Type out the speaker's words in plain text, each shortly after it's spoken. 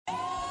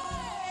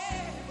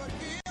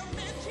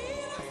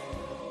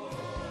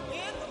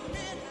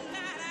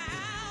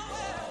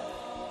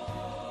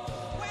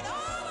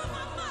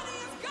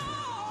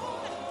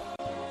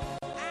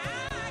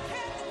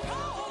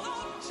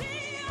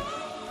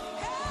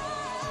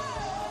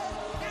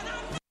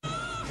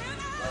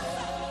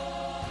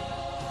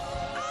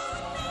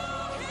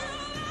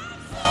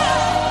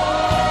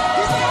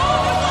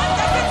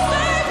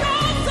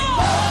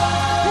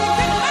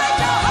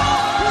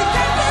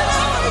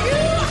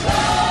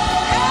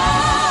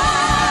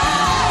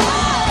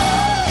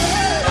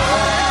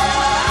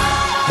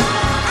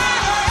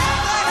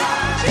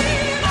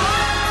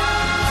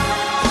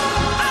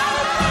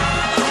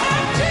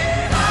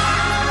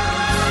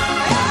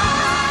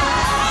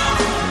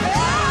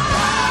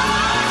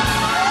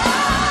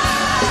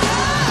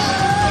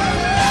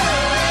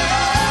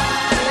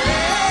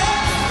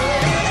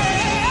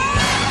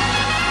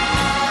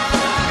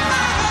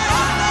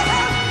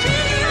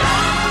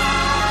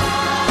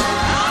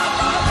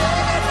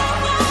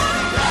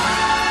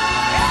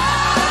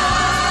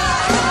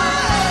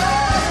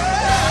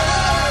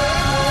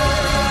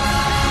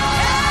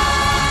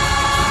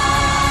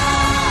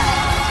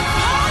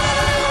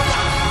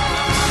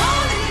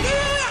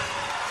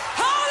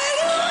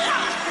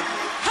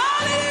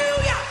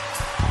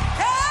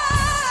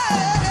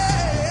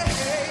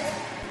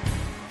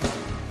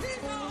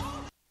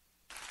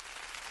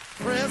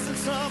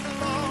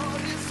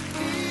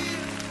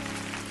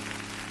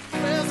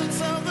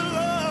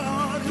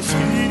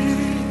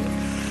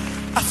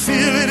I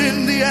feel it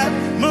in the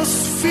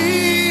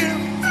atmosphere.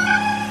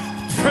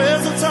 The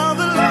presence of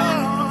the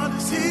Lord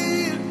is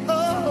here.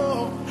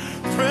 Oh,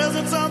 the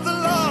presence of the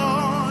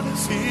Lord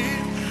is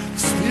here. The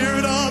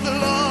Spirit of the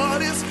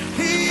Lord is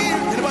here.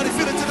 Anybody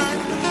feel it tonight?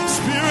 The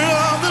Spirit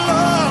of the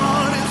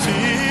Lord is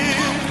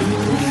here.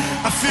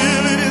 I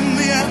feel it in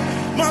the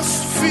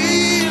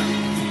atmosphere.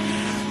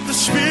 The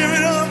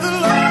Spirit of the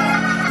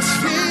Lord is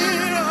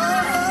here.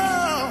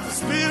 Oh, the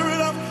Spirit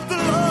of the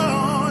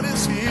Lord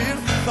is here.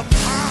 The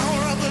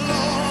power of the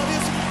Lord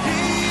is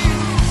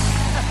here.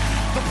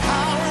 The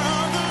power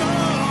of the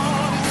Lord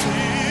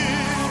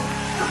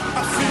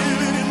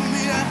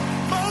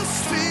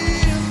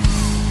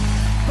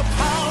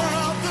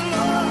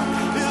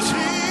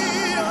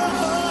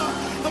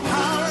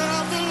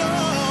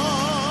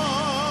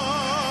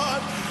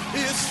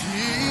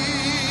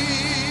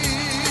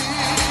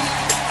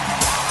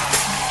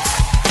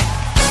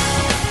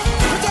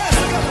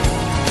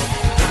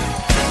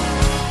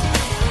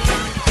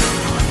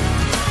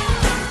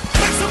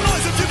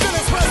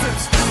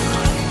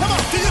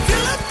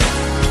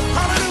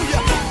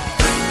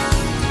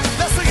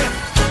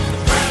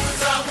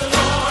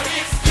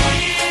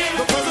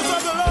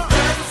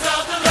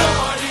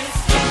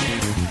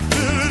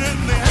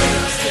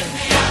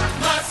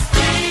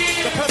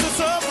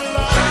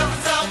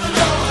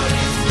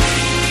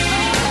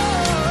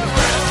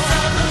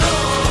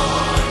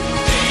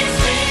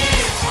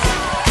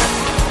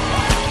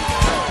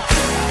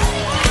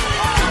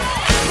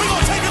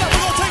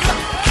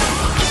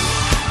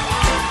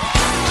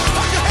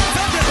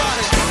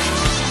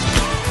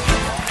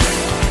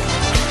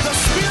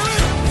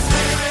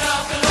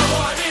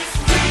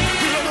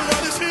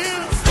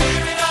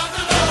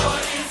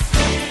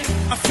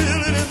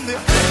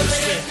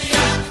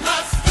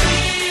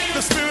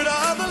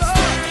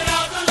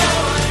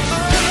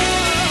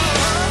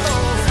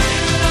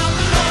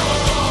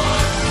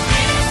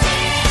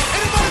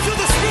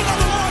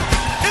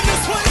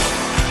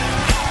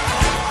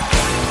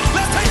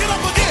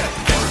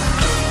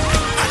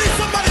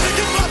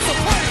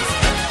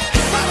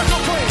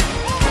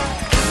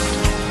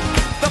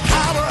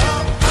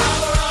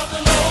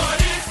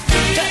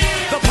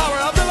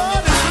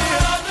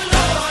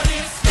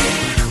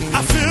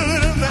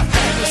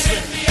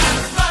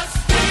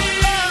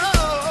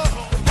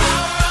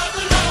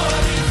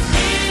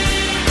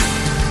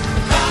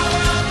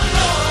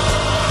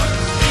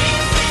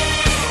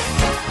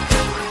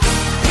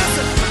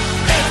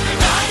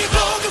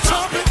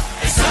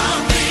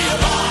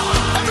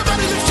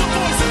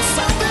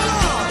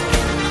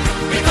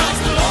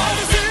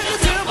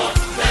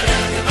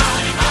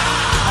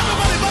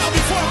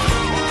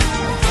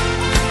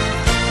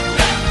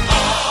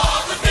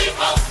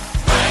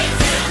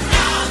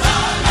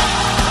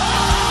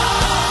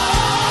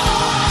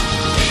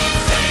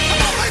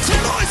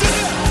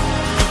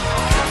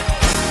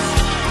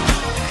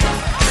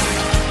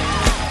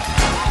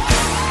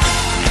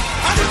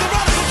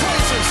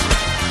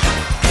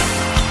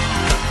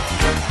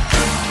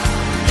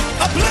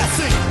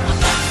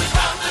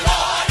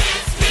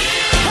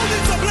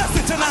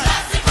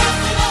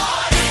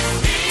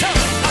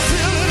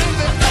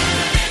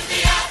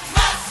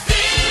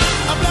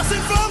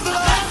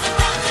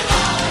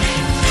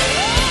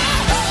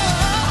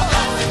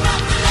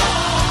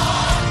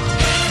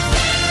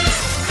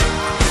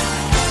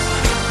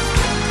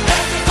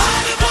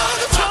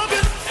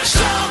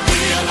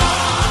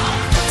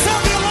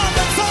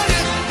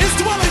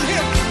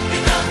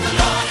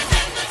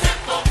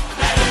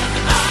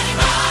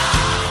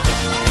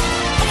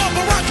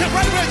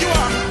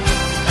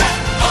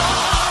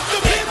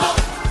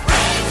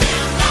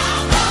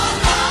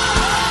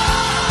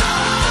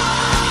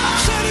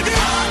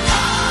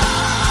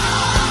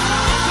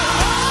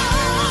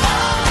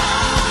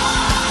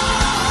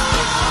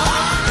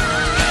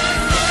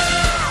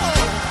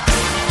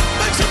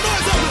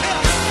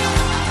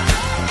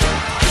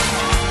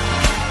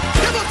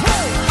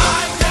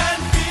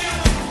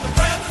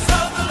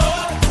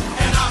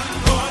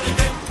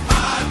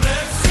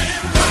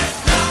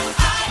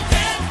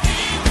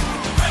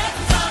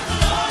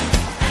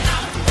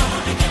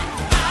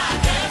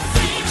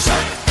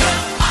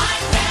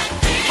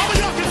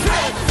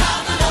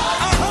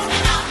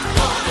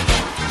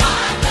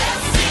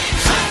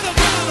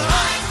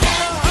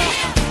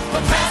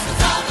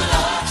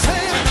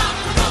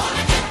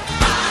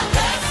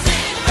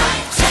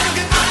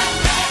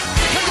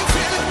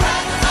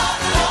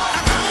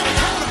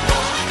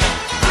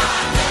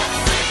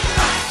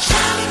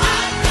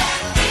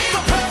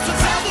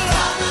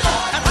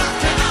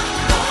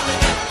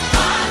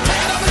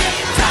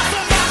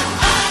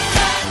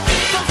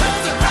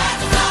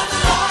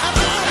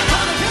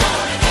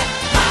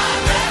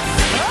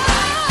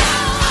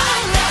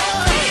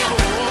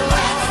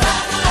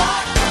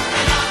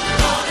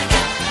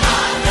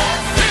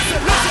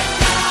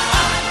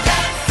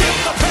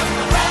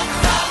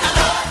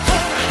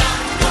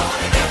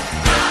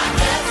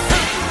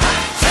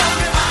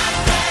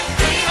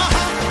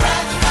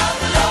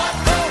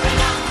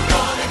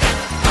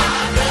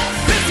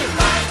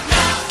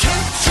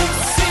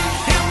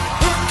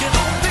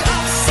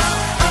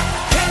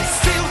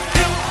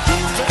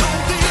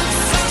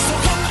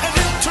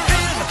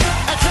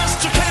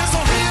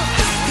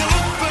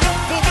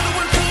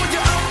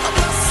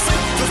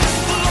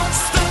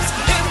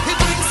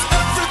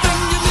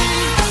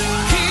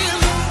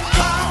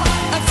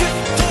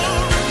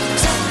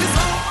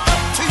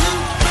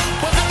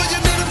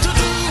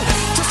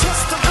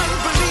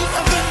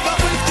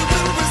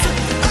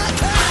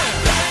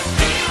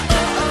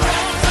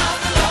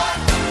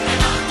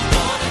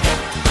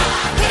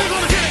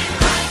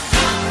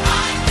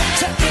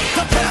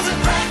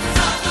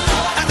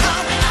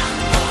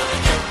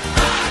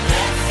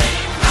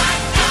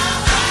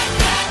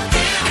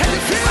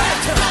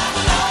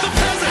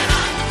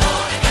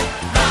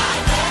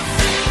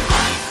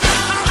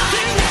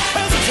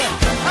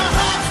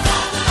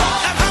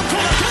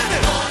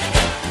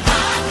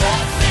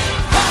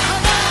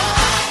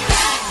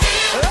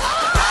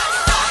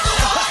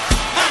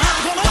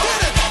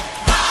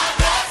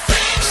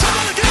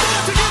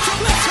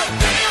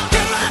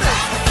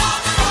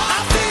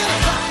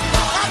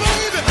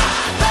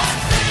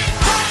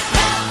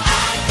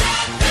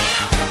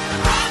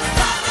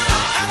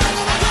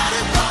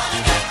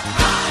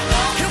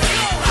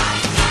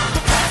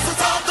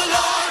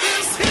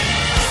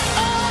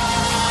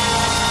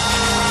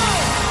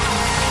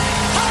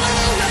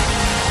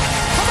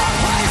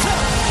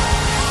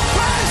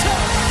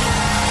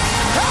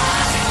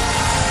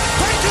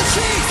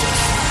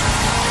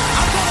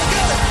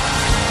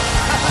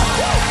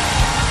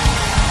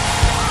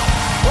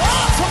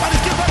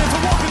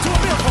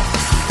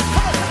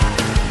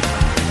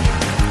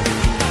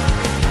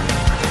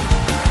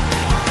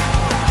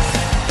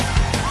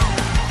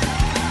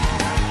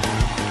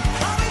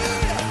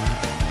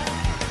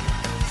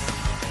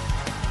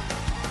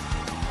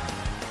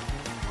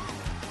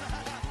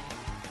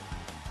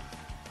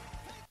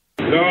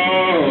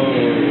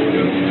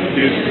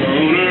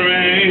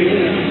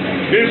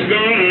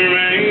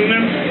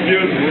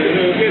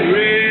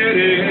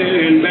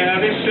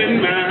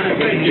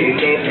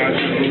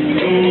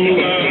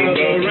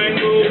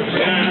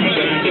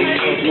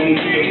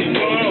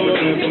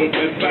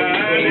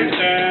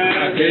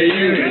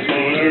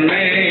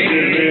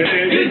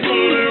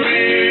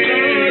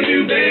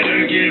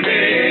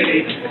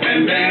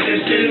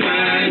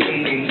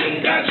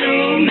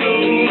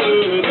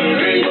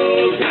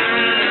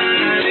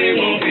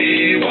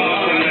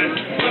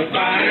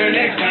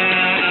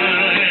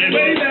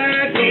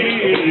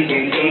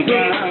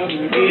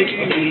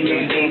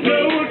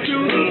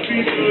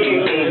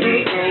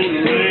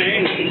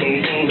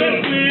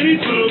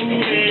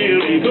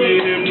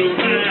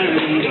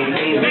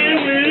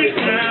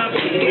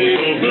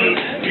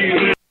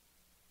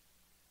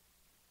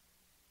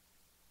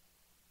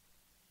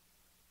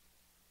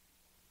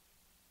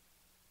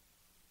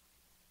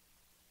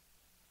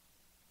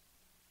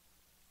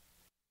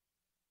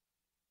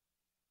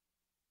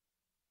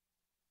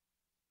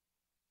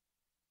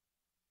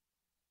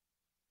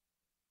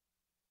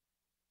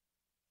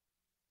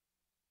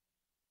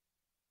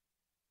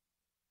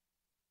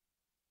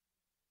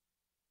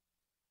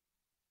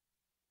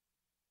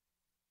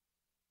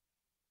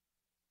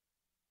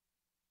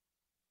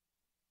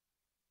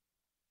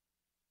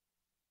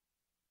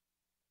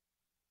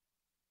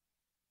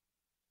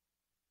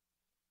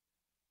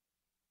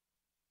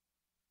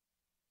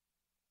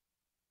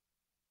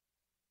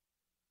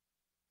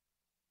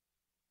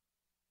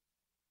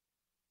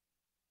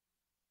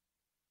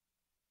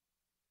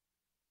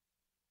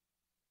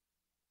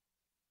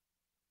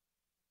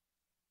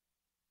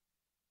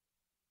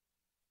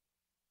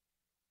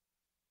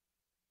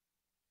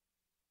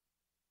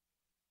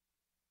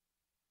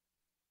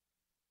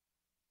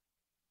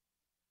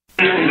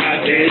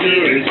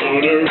It's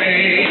gonna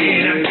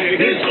rain.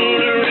 It's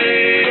gonna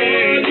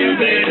rain. You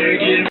better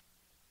get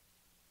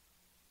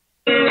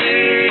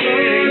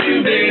ready. You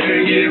better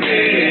get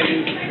ready.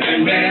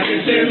 And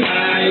Baptist in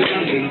my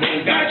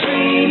got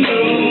you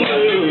know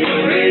the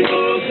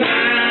rainbow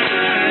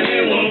sign.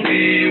 It won't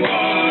be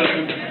water,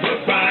 but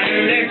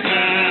fire next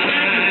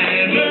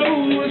time. No,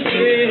 it's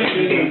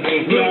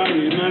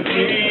good. My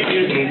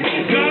baby.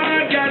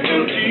 God got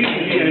your key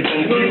and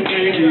we're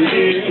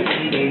waiting.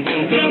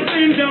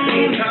 Something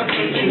don't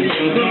happen to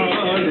your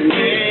heart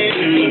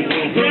again.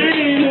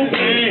 Rain will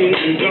rain,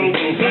 don't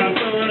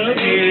happen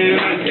again.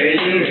 I tell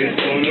you it's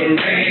gonna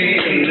rain.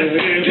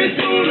 It's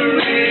gonna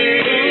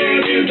rain.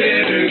 You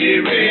better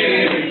get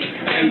ready.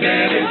 And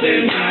that is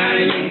in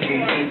mind.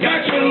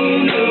 Got you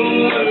know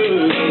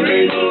the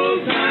rainbow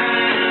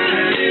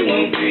sign. It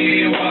won't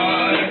be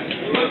water,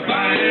 but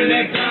fire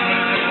next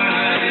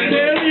time.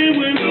 There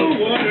will no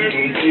water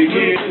to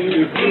get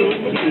to flow.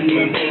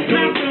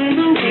 Not on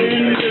the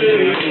wind.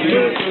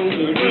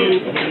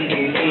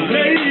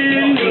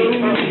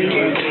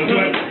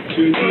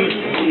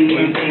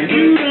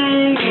 You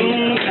don't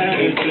know how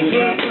to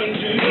happen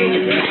to you.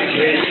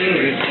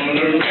 It's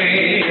gonna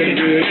rain.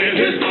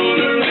 It's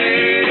gonna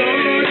rain.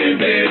 Oh, you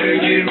better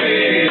get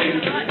ready.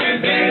 And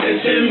that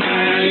is in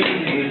mind.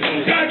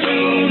 Got to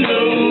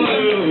know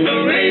the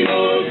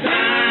rainbow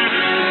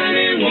sign.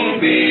 It won't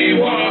be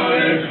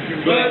water,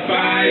 but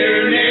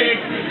fire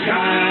next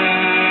time.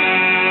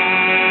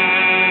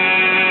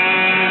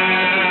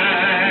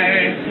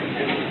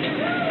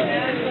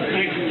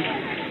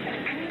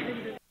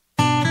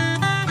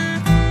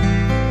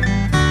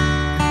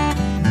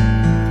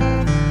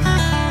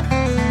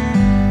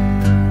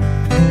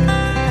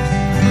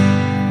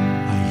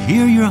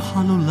 Hear your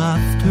hollow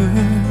laughter,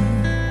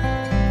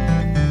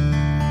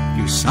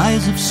 your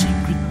sighs of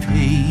secret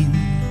pain,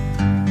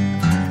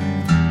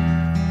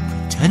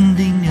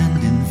 pretending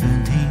and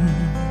inventing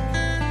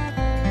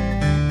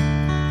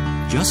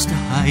just to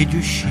hide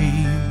your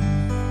shame.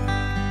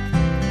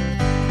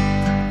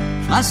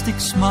 Plastic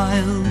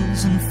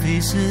smiles and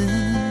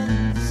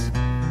faces,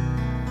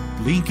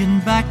 blinking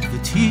back the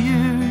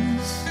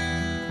tears,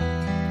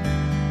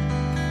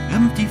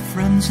 empty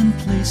friends and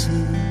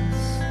places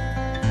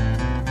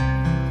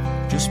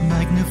just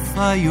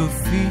magnify your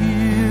fears.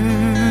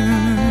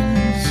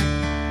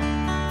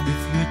 If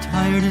you're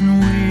tired and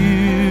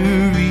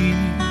weary,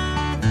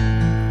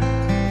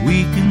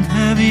 weak and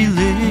heavy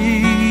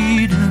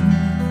laden,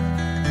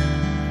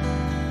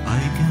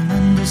 I can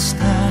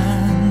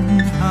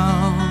understand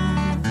how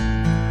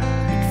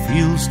it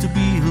feels to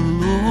be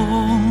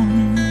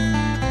alone.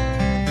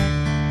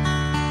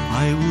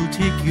 I will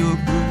take your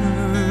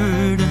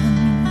burden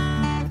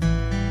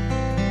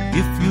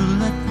if you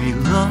let me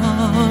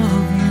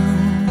love you.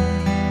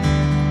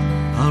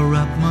 I'll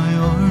wrap my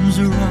arms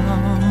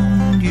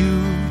around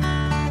you,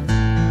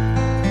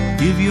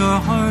 give your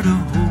heart a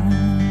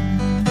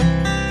home.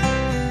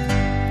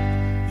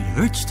 It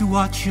hurts to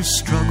watch you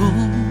struggle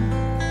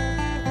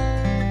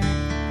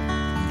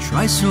and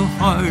try so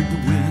hard to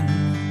win,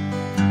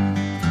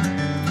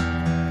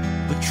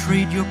 but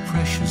trade your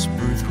precious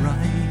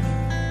birthright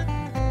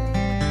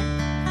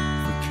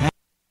for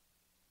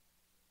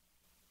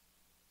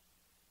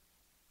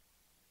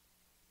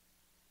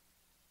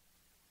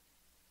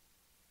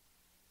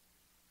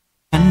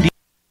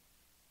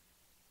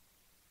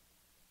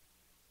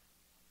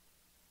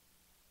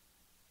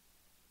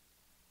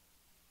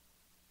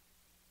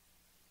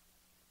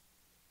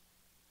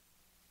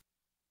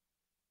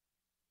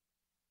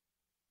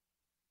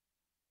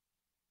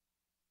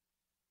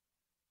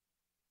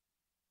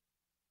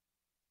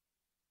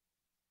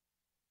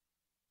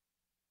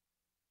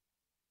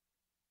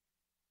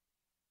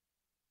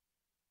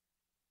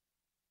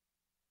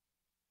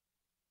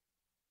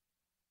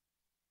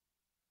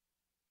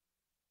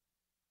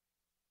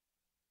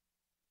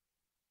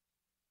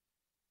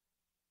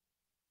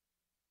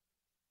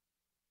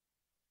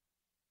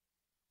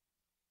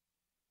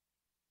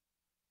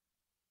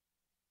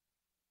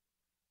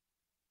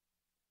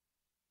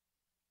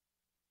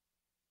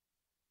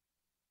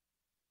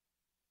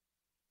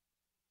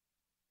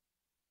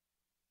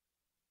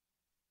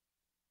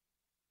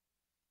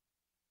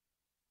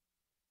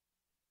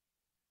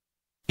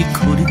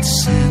without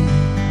sin,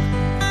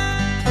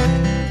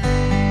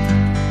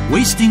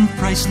 wasting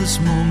priceless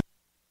moments.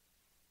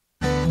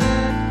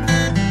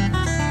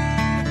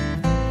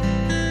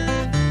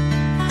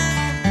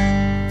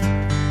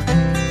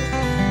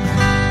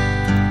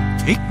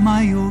 Take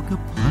my yoke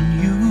upon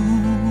you,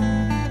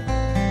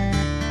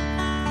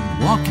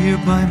 walk here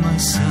by my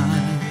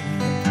side.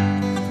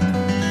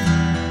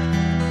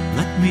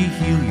 Let me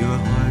heal your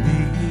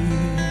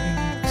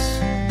heartaches,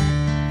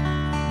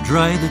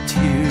 dry the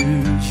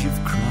tears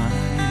you've cried.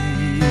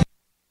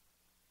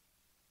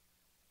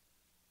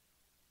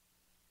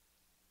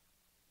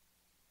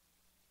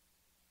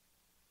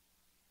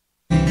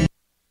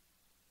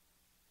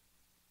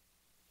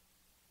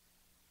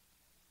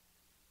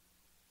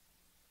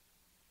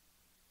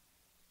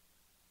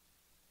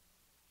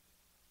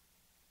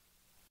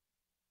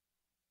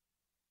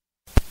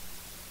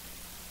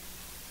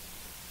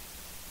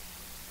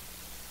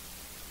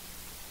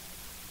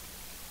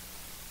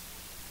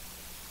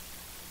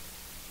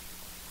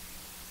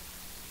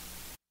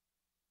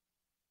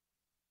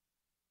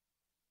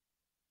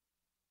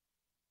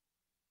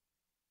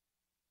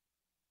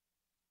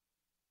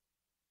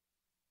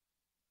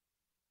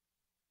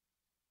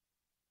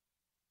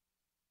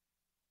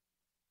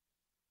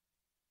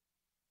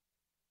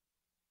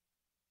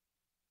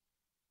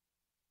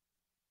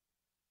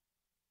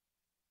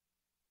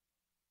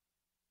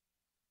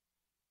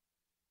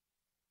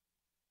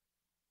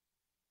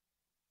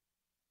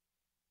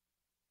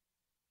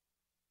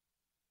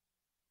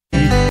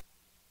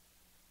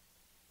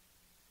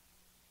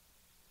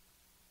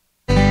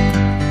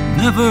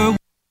 Never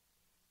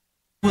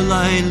will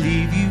I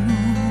leave you.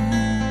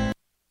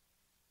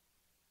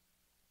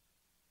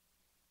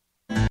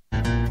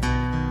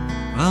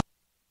 Well,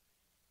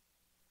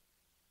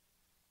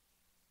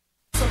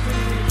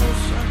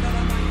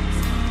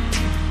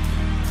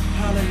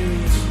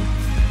 Hallelujah.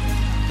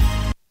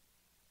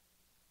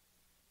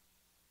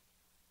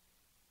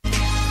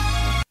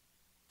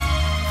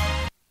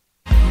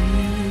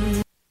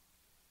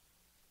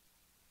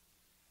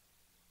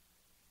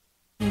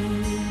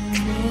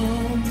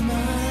 On my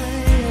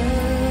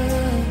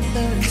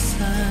other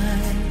side.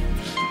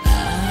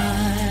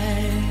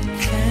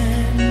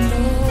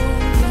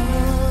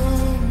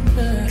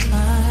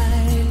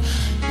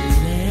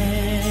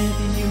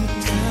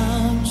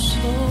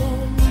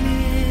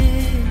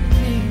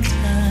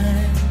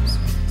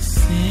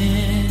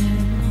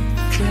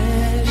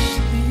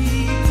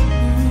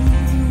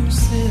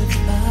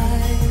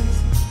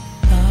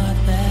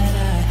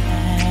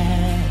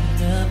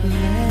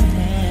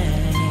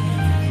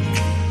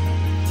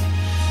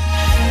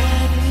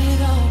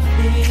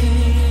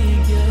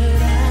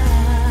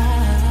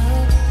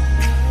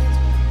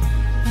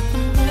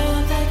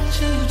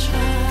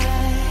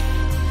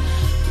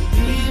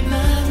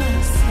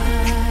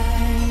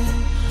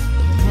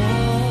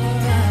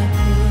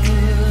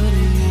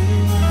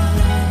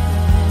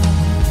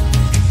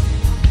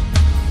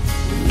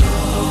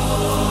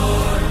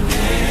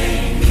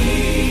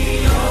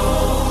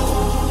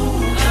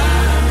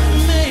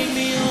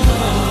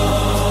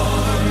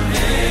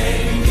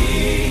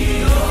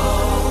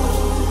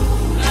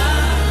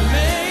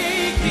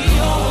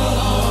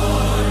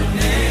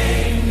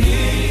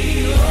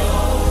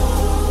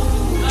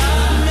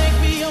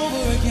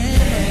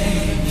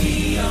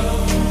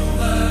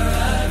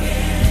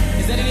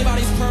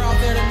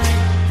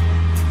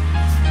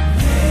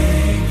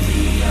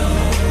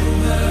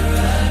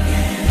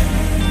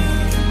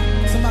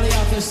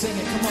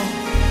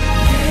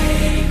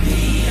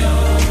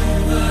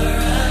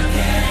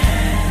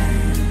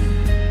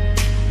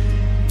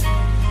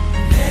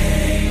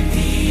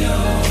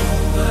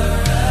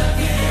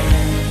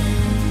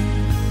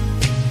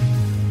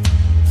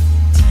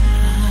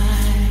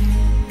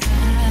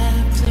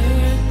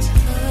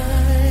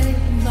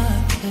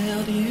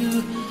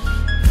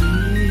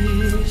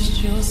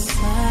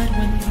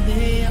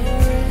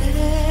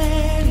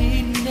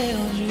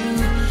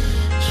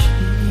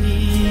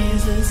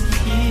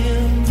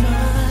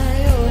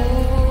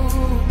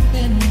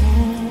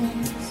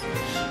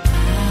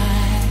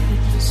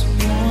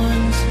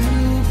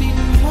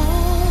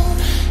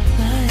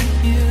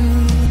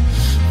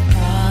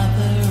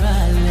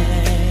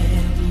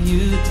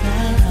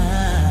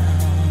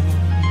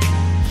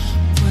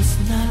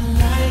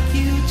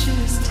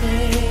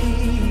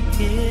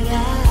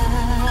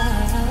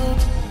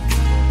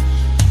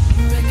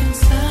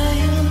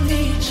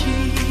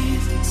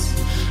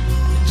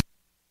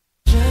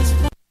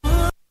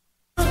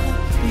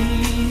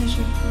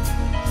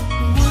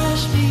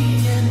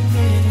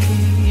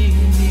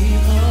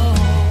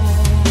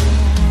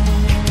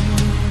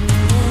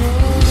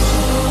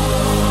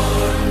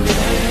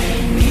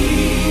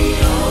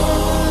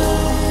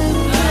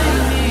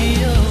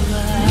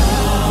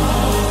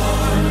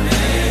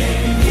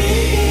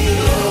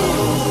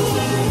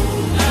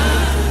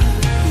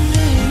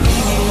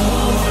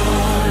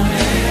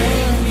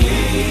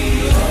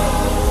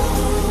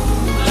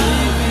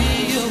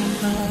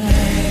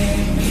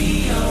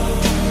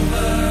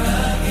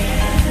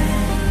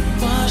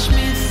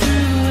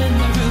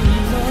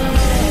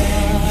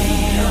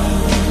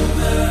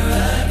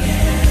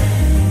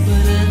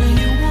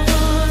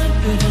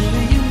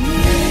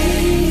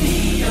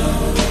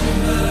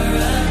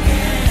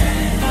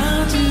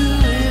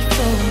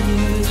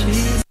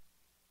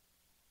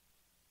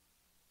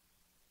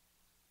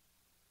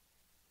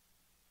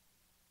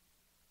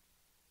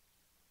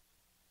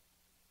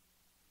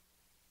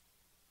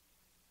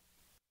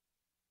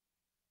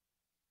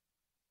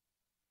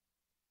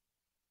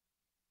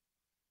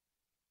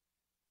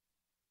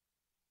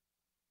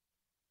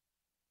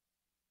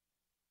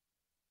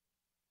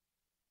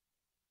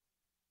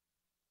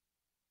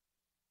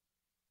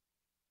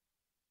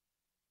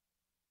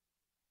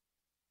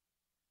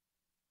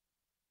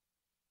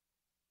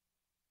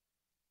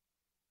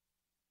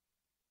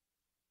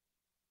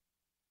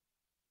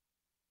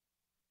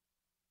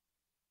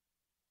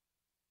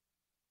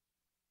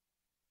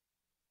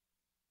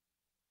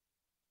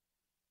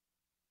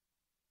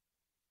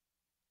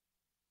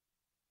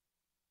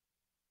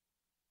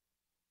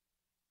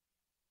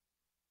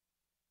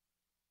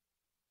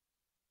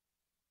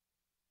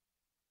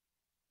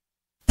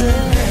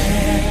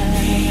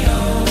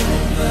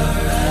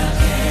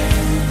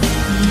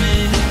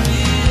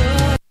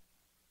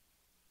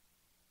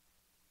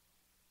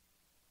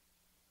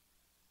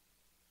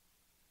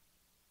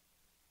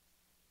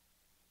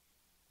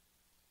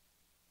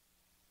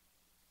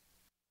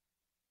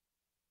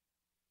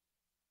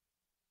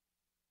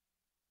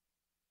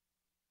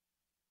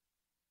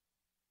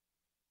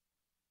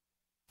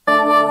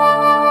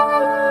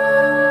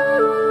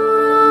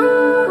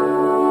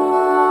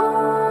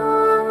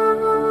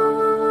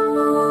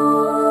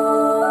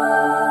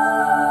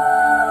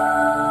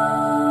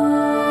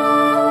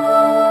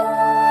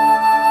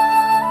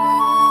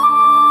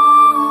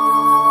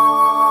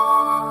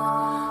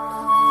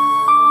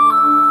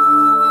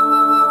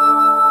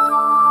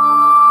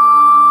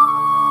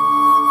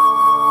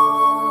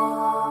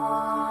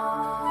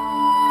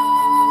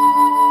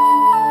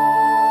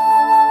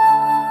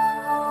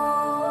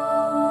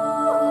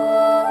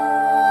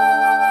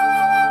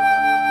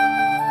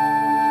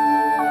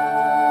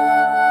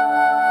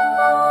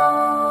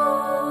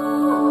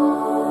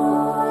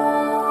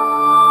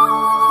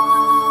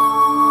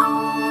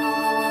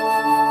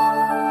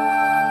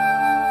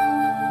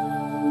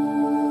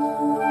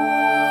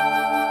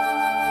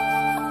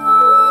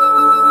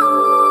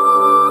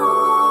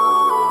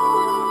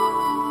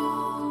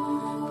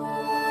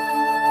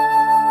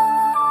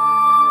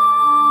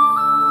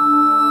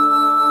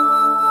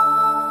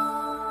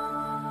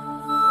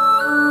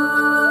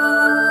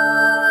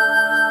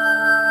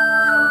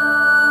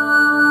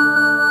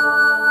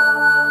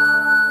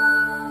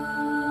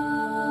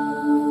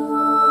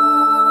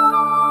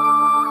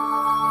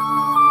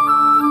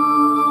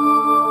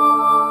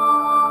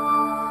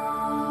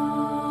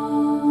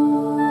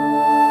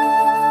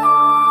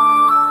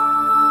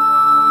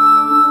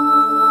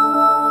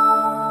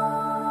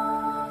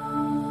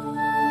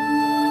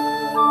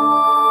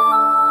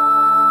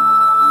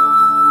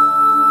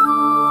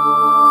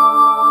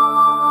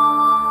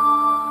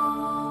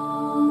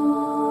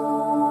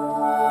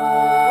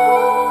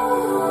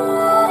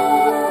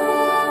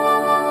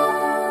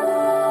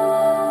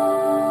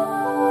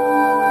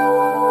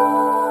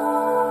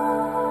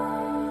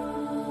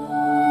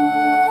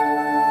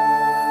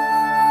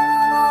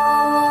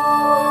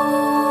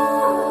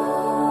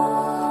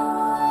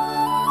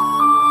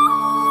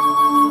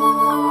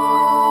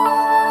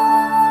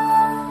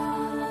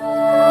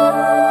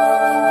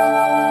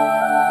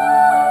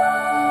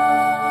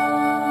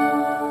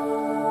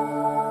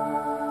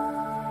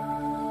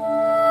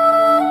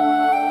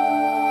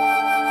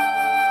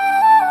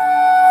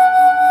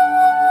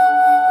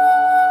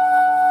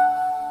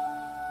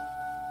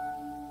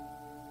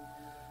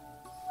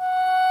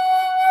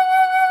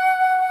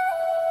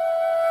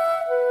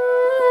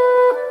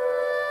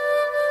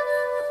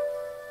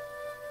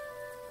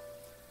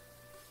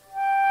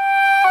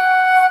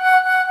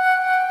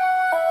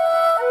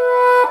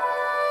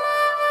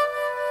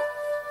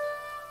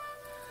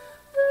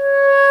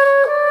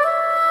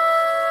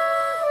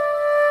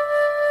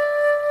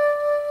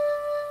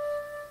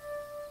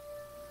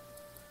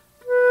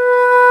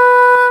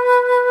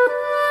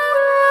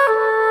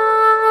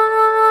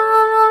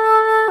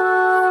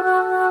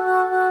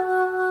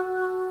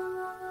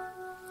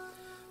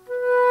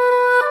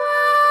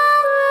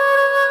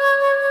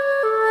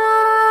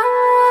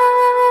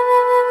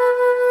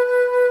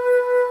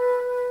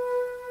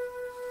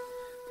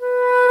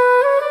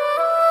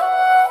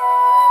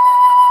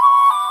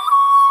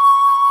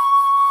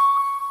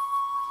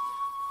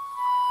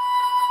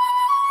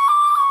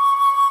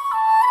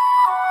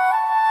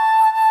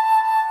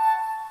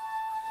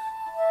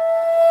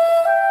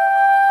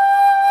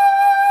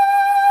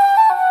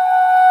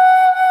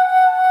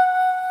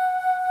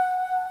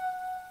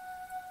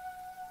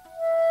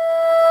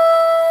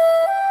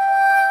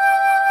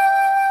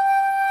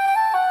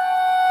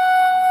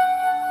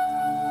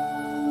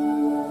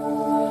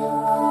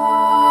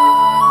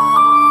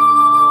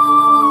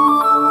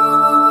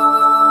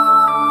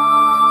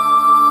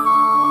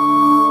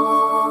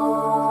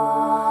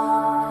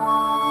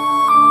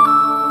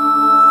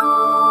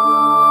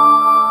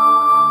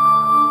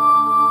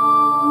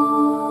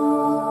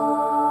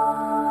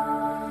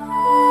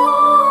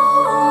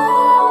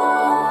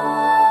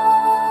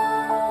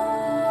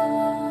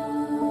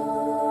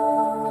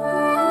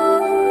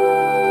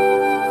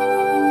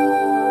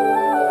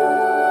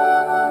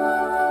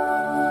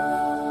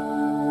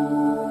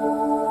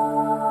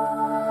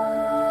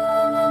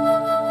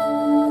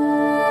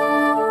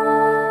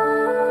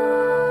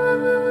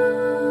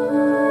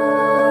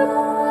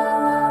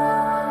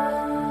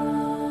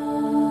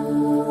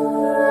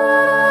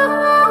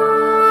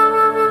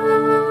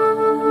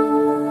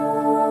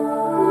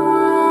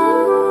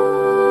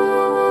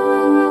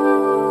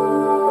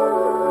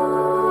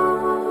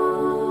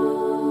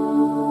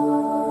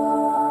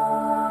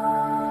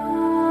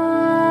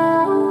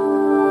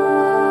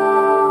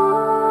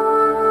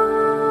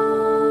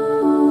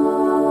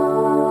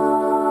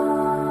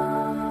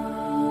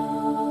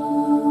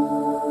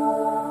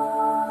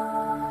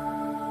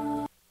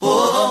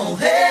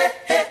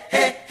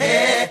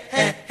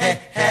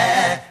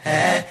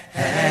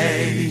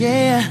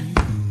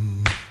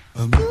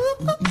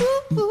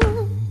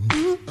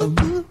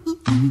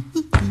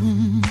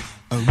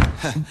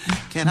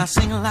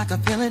 to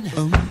feel it.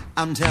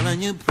 I'm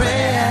telling you,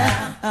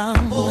 prayer.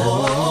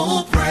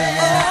 Oh, prayer.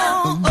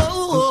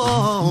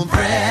 Oh,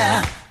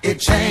 prayer. It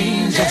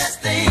changes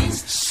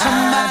things.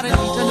 Somebody needs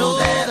to know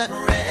that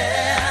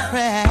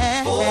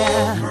prayer.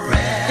 Oh,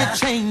 prayer. It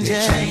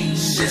changes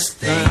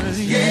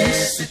things.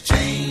 Yes, it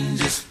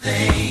changes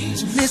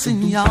things.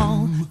 Listen,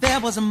 y'all, there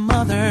was a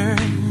mother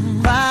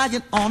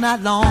crying all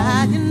night long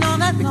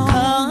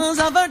because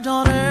of her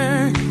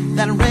daughter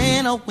that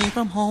ran away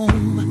from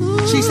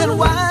home. She said,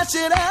 why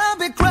should I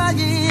be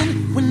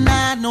crying when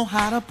I know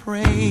how to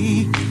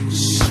pray?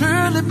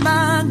 Surely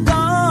my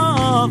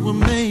God will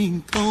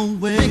make a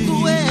way.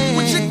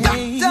 When she got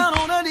down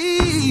on her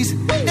knees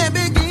and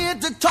began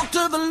to talk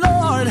to the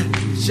Lord,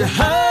 she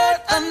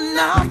heard a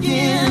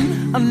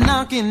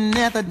knocking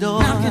at the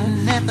door.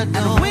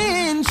 And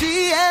when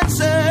she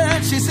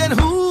answered, she said,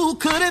 who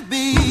could it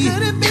be?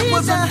 It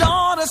was a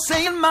daughter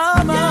saying,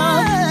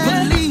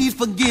 Mama, please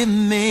forgive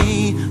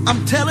me.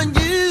 I'm telling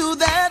you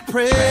that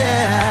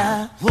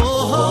prayer.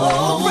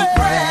 Oh,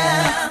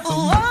 prayer.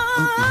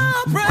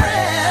 Oh,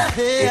 prayer.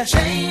 It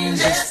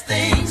changes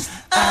things.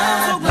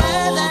 I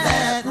know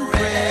that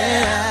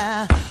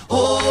prayer.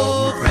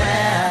 Oh,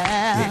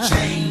 prayer. It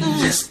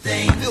changes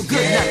things.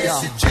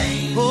 Yes, it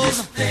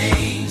changes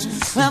things.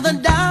 Well, the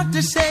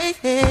doctor said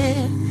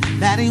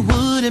that he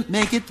wouldn't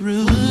make it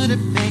through.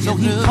 So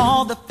he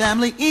called the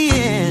family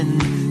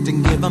in to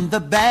give them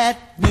the bad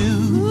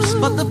news.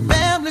 But the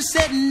family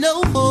said,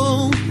 no,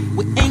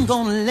 we ain't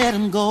gonna let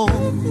him go.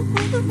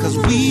 Cause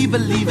we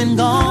believe in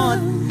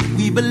God.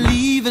 We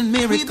believe in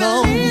miracles.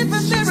 So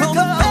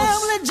the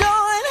family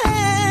joined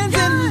hands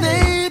and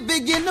they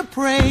begin to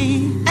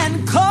pray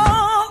and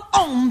call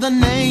on the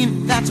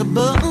name that's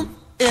above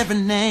every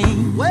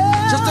name.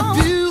 Just a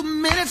few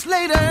minutes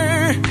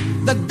later,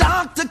 the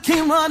doctor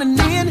came running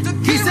in.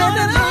 He said,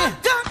 I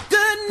got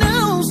good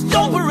news.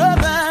 Your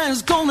brother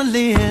is gonna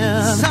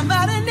live.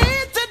 Somebody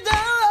needs to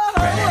know.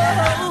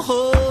 Prayer.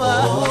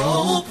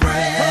 Oh,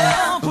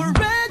 prayer. Oh,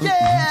 prayer,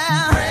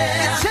 yeah.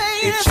 Prayer.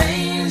 It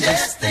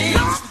changes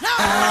things.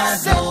 I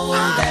know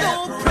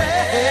that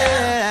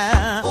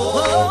prayer.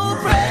 Oh,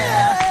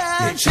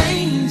 prayer. It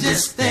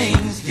changes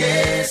things.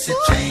 Yes, it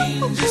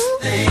changes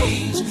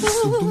things.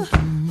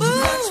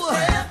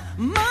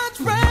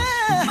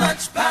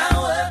 Much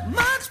power,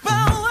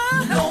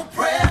 no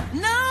prayer,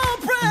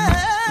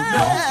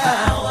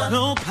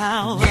 no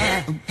power.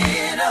 Get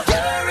in a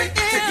hurry to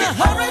get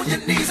on your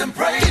knees and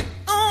pray.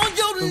 On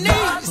your knees,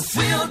 God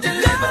will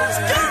deliver. God's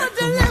gonna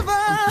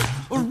deliver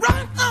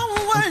right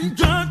away.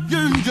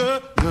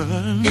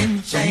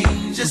 It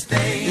changes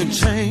things. It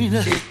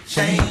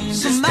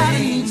changes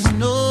things.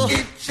 No,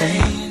 it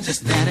changes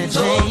things. It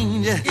changes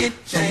things. It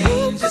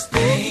changes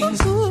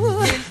things.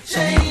 It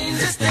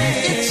changes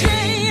things.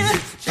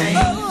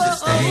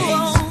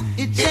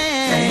 It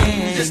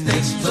changes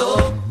things.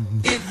 So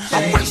it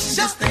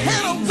changes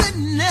things.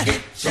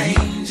 It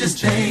changes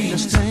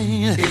things.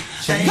 It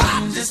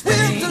changes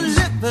things. It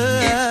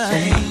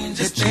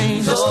changes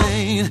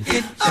things.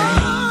 It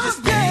changes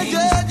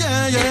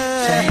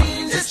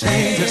things. It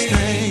changes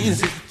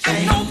things. I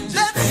know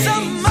that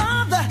some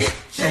mother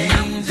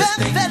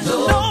that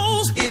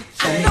knows. It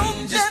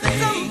changes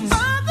things.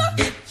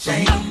 It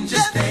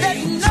changes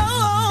things.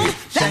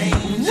 That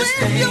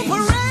when you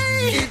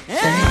pray,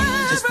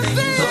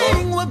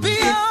 everything will be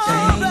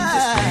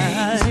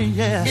alright.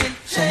 Yeah.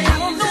 I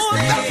don't know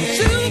about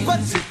you, but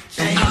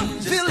I'm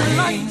feeling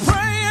like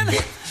praying.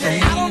 I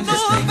don't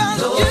know about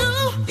you,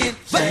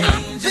 but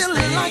I'm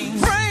feeling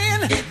like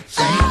praying.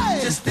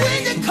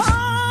 When you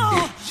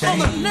call on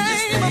the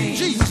name of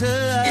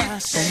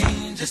Jesus,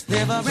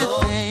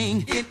 everything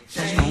is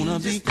gonna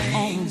be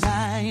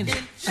alright.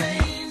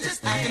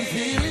 I can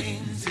feel it.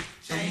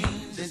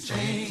 It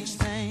changes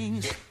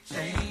things.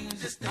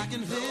 I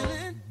can feel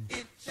it.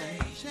 It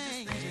changes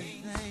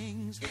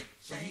things. It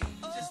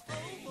changes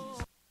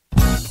things.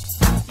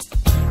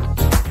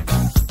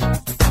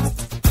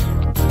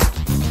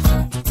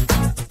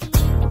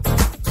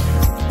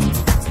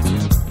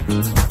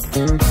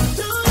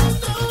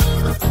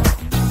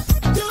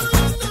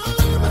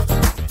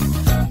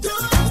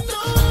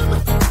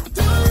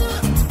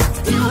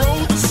 He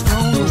rolled the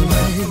stone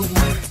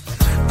away,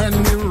 and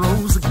he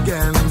rose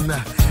again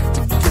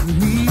to give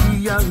me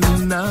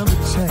another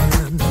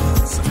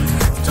chance.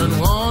 Turn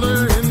water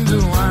into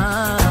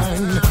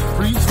wine,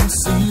 free from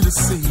sea to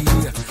sea.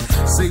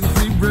 Save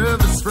 3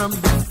 brothers from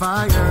the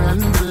fire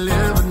and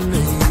deliver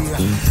me.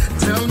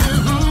 Tell me,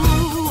 who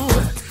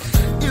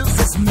is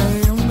this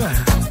man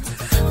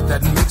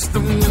that makes the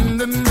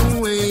wind and the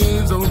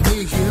waves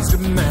obey his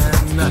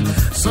command?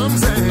 Some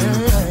say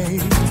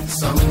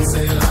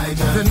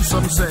Elijah, then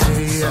some say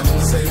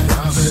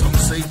prophet, some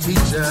say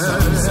teacher.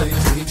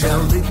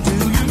 Tell me, do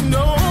you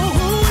know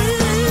who he is?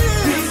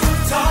 He's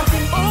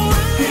talking,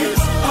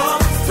 he's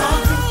always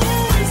talking.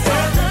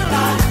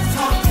 Everybody's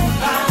talking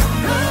about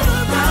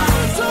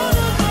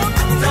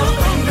don't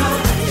they know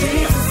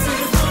Jesus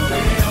is the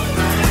real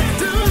man?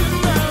 Do you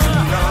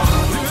know?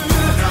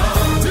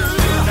 Do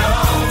you know?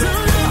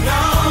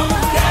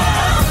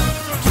 Yeah.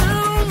 Do you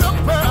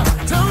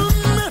know?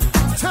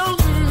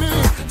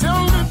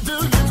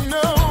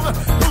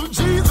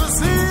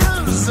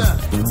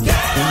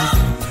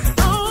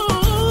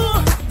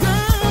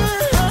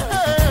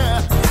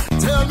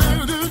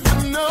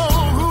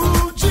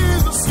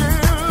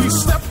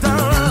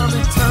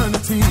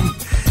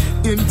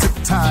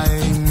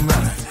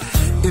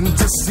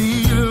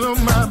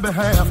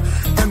 behalf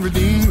and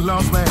redeemed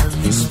lost man.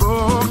 He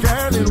spoke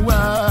and it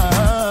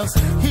was.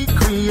 He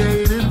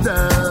created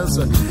us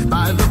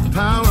by the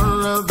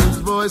power of his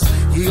voice.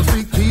 He'll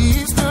speak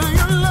peace to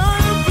your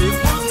life.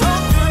 People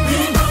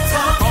talking,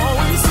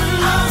 always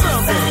saying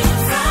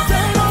something.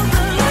 They don't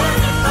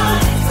believe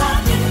it.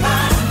 Talking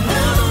about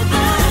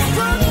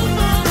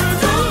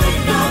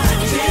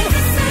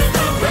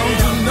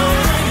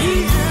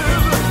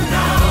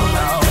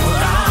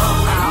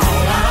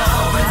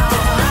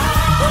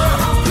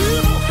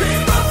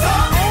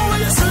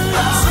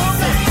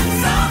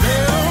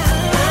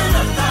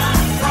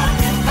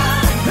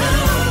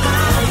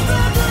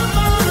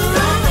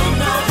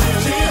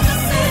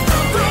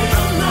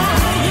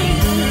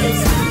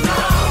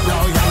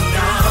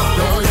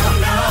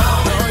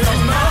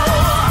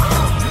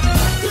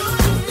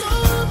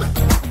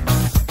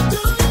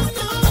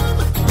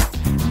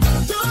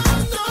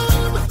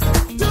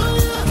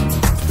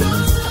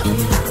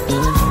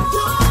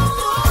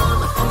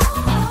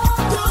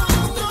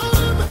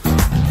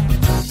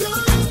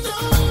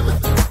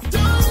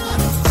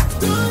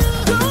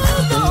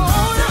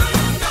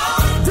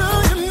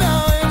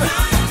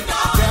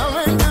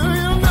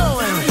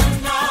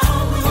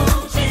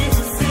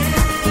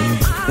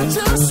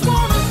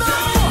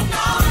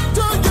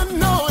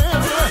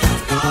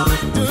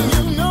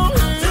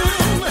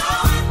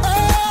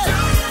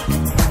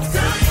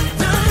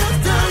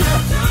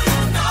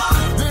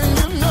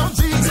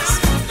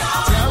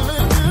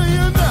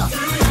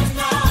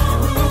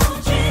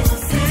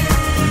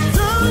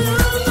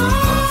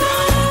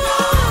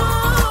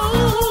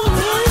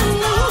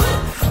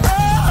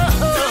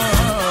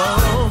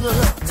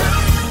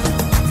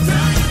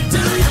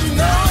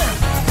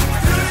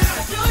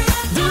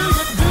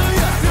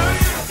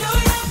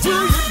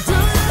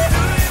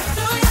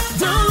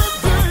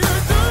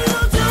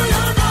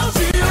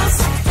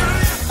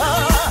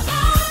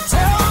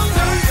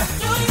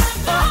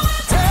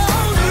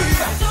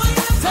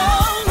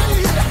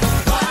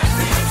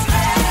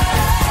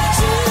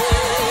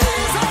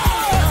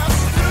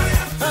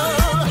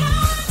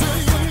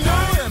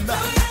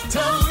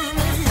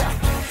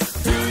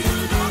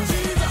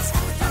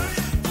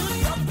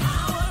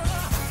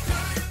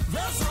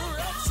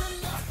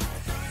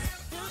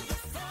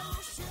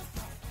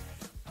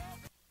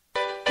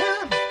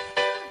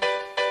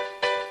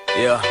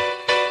Yeah.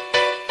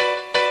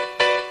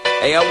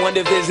 Hey, I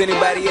wonder if there's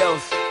anybody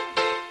else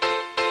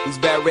who's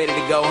about ready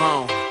to go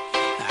home.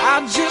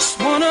 I just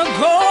wanna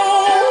go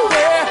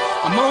where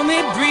I'm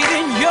only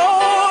breathing your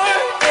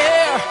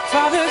air.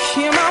 Father,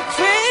 hear my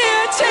prayer.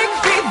 Take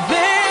me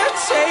there,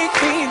 take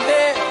me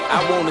there. I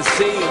wanna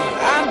see you.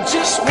 I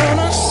just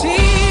wanna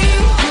see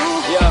you,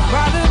 Yeah.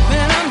 rather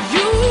than I'm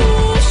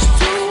used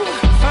to.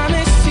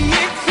 Finally see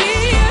it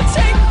clear.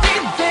 Take me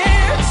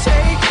there,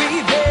 take me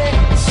there,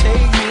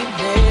 take me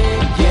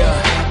there.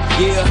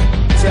 Yeah.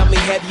 Tell me,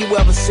 have you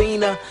ever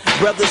seen her?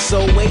 Brother so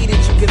weighted,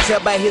 you can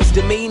tell by his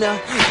demeanor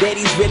that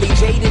he's really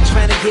jaded,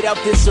 trying to get out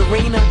this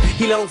arena.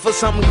 He longed for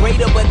something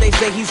greater, but they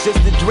say he's just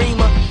a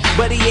dreamer.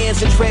 But he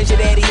has a treasure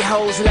that he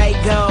holds like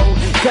gold,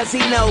 cause he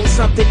knows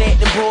something that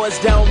the boys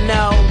don't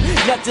know.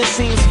 Nothing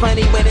seems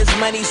funny when his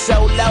money's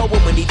so low, but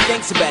when he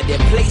thinks about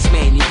that place,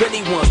 man, he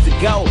really wants to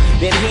go.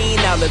 Then he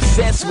ain't all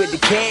obsessed with the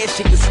cash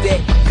he can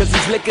stack, cause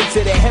he's looking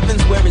to the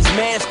heavens where his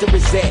master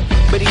is at.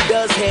 But he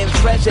does have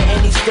treasure and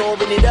he's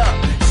storing it up.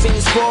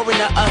 Seems foreign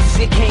to us,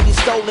 it can't be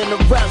stolen to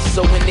us.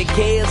 So when the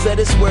cares of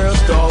this world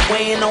start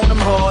weighing on him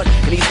hard,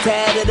 and he's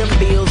tired of them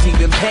bills he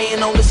been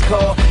paying on his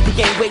car, he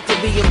can't wait to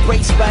be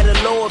embraced by the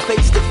Lord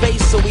face to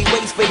face. So he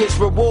waits for his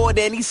reward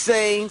and he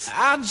sings,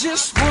 I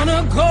just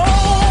wanna go.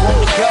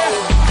 Wanna go.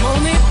 I'm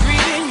only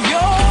breathing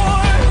your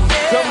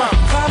air. Come on.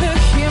 Father,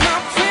 hear my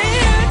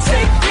prayer.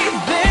 Take me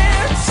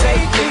there,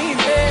 take me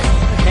there.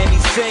 and he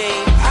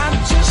sings, I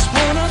just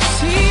wanna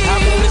see I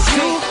wanna you,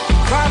 see.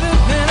 rather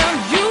than I'm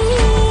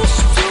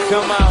used to.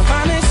 Come on.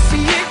 Finally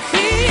see it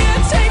clear.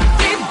 Take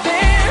me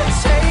there,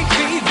 take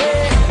me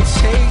there,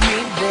 take me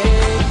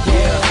there.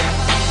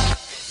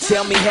 Yeah.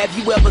 Tell me, have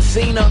you ever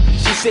seen her?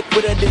 She's sick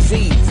with a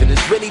disease and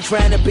it's really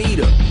trying to beat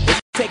her. It's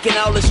taking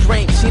all her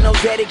strength, she knows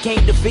that it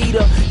can't defeat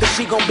her, cause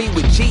she gon' be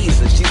with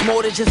Jesus. She's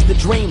more than just a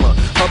dreamer.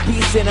 Her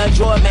peace and her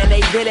joy, man,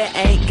 they really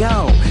ain't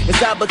gone.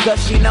 It's all because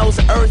she knows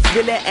earth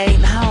really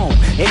ain't home.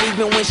 And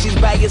even when she's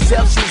by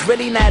herself, she's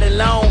really not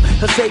alone.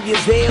 Her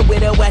Savior's there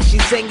with her while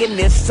she's singing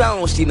this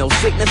song. She knows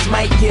sickness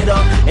might get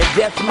her and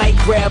death might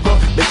grab her,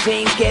 but she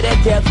ain't scared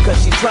of death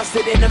cause she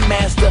trusted in the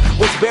Master.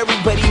 Was buried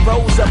but he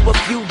rose up a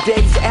few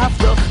days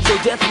after. So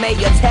death may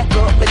attack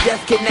her, but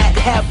death cannot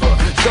have her.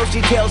 So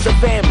she tells her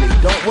family,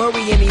 don't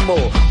worry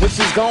anymore. When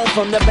she's gone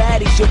from the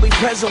body, she'll be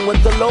present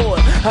with the Lord.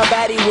 Her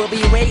body will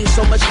be raised,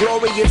 so much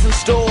glory is in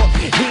store.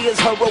 He is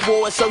her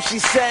reward, so she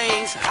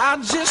sings, I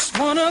just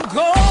wanna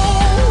go.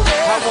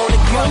 I wanna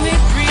go. Only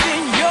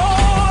breathing your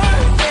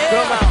air.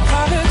 Come on.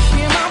 Father,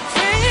 hear my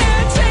prayer.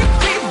 Take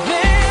me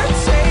there,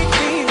 take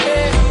me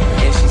there.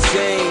 and she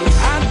sings,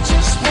 I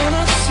just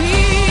wanna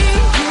see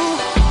you,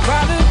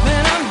 rather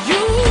than I'm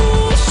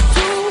used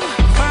to.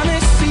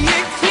 Finally see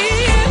it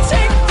clear.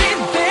 Take me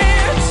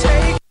there,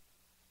 take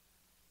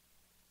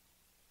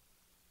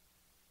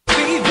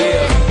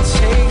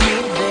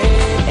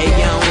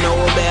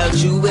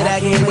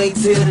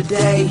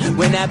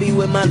I be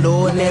with my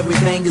Lord and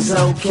everything is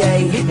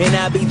okay. And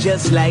I be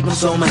just like him,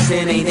 so my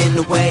sin ain't in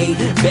the way.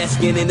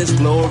 Basking in his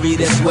glory,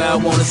 that's where I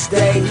wanna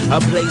stay.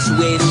 A place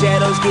where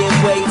shadows give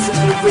way to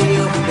the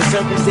real. The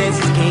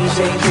circumstances can't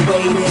change the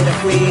way that I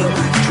feel.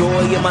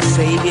 Joy in my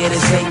Savior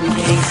that Satan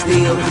can't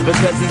steal,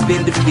 because he's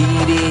been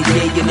defeated,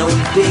 yeah, you know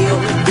the deal.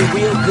 The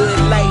real good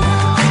life,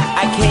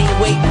 I can't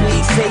wait,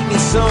 please take me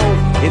soon.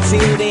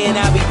 Until then,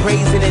 I'll be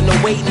praising in the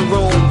waiting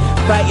room,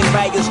 fighting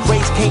by his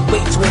grace, can't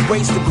wait to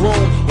embrace the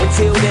groom.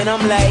 Until then,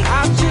 I'm like,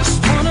 I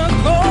just wanna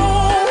go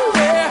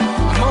where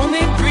I'm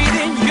only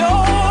breathing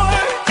your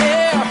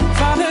air.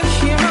 Father,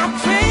 hear my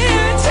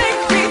prayer,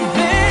 take me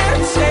there,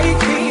 take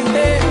me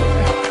there.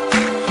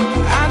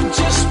 I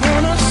just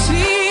wanna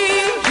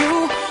see you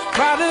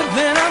brighter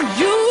than I'm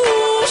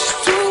used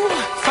to.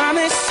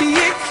 Finally see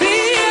it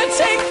clear,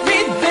 take me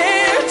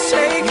there,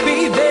 take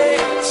me there,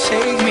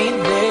 take me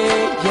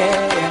there, yeah.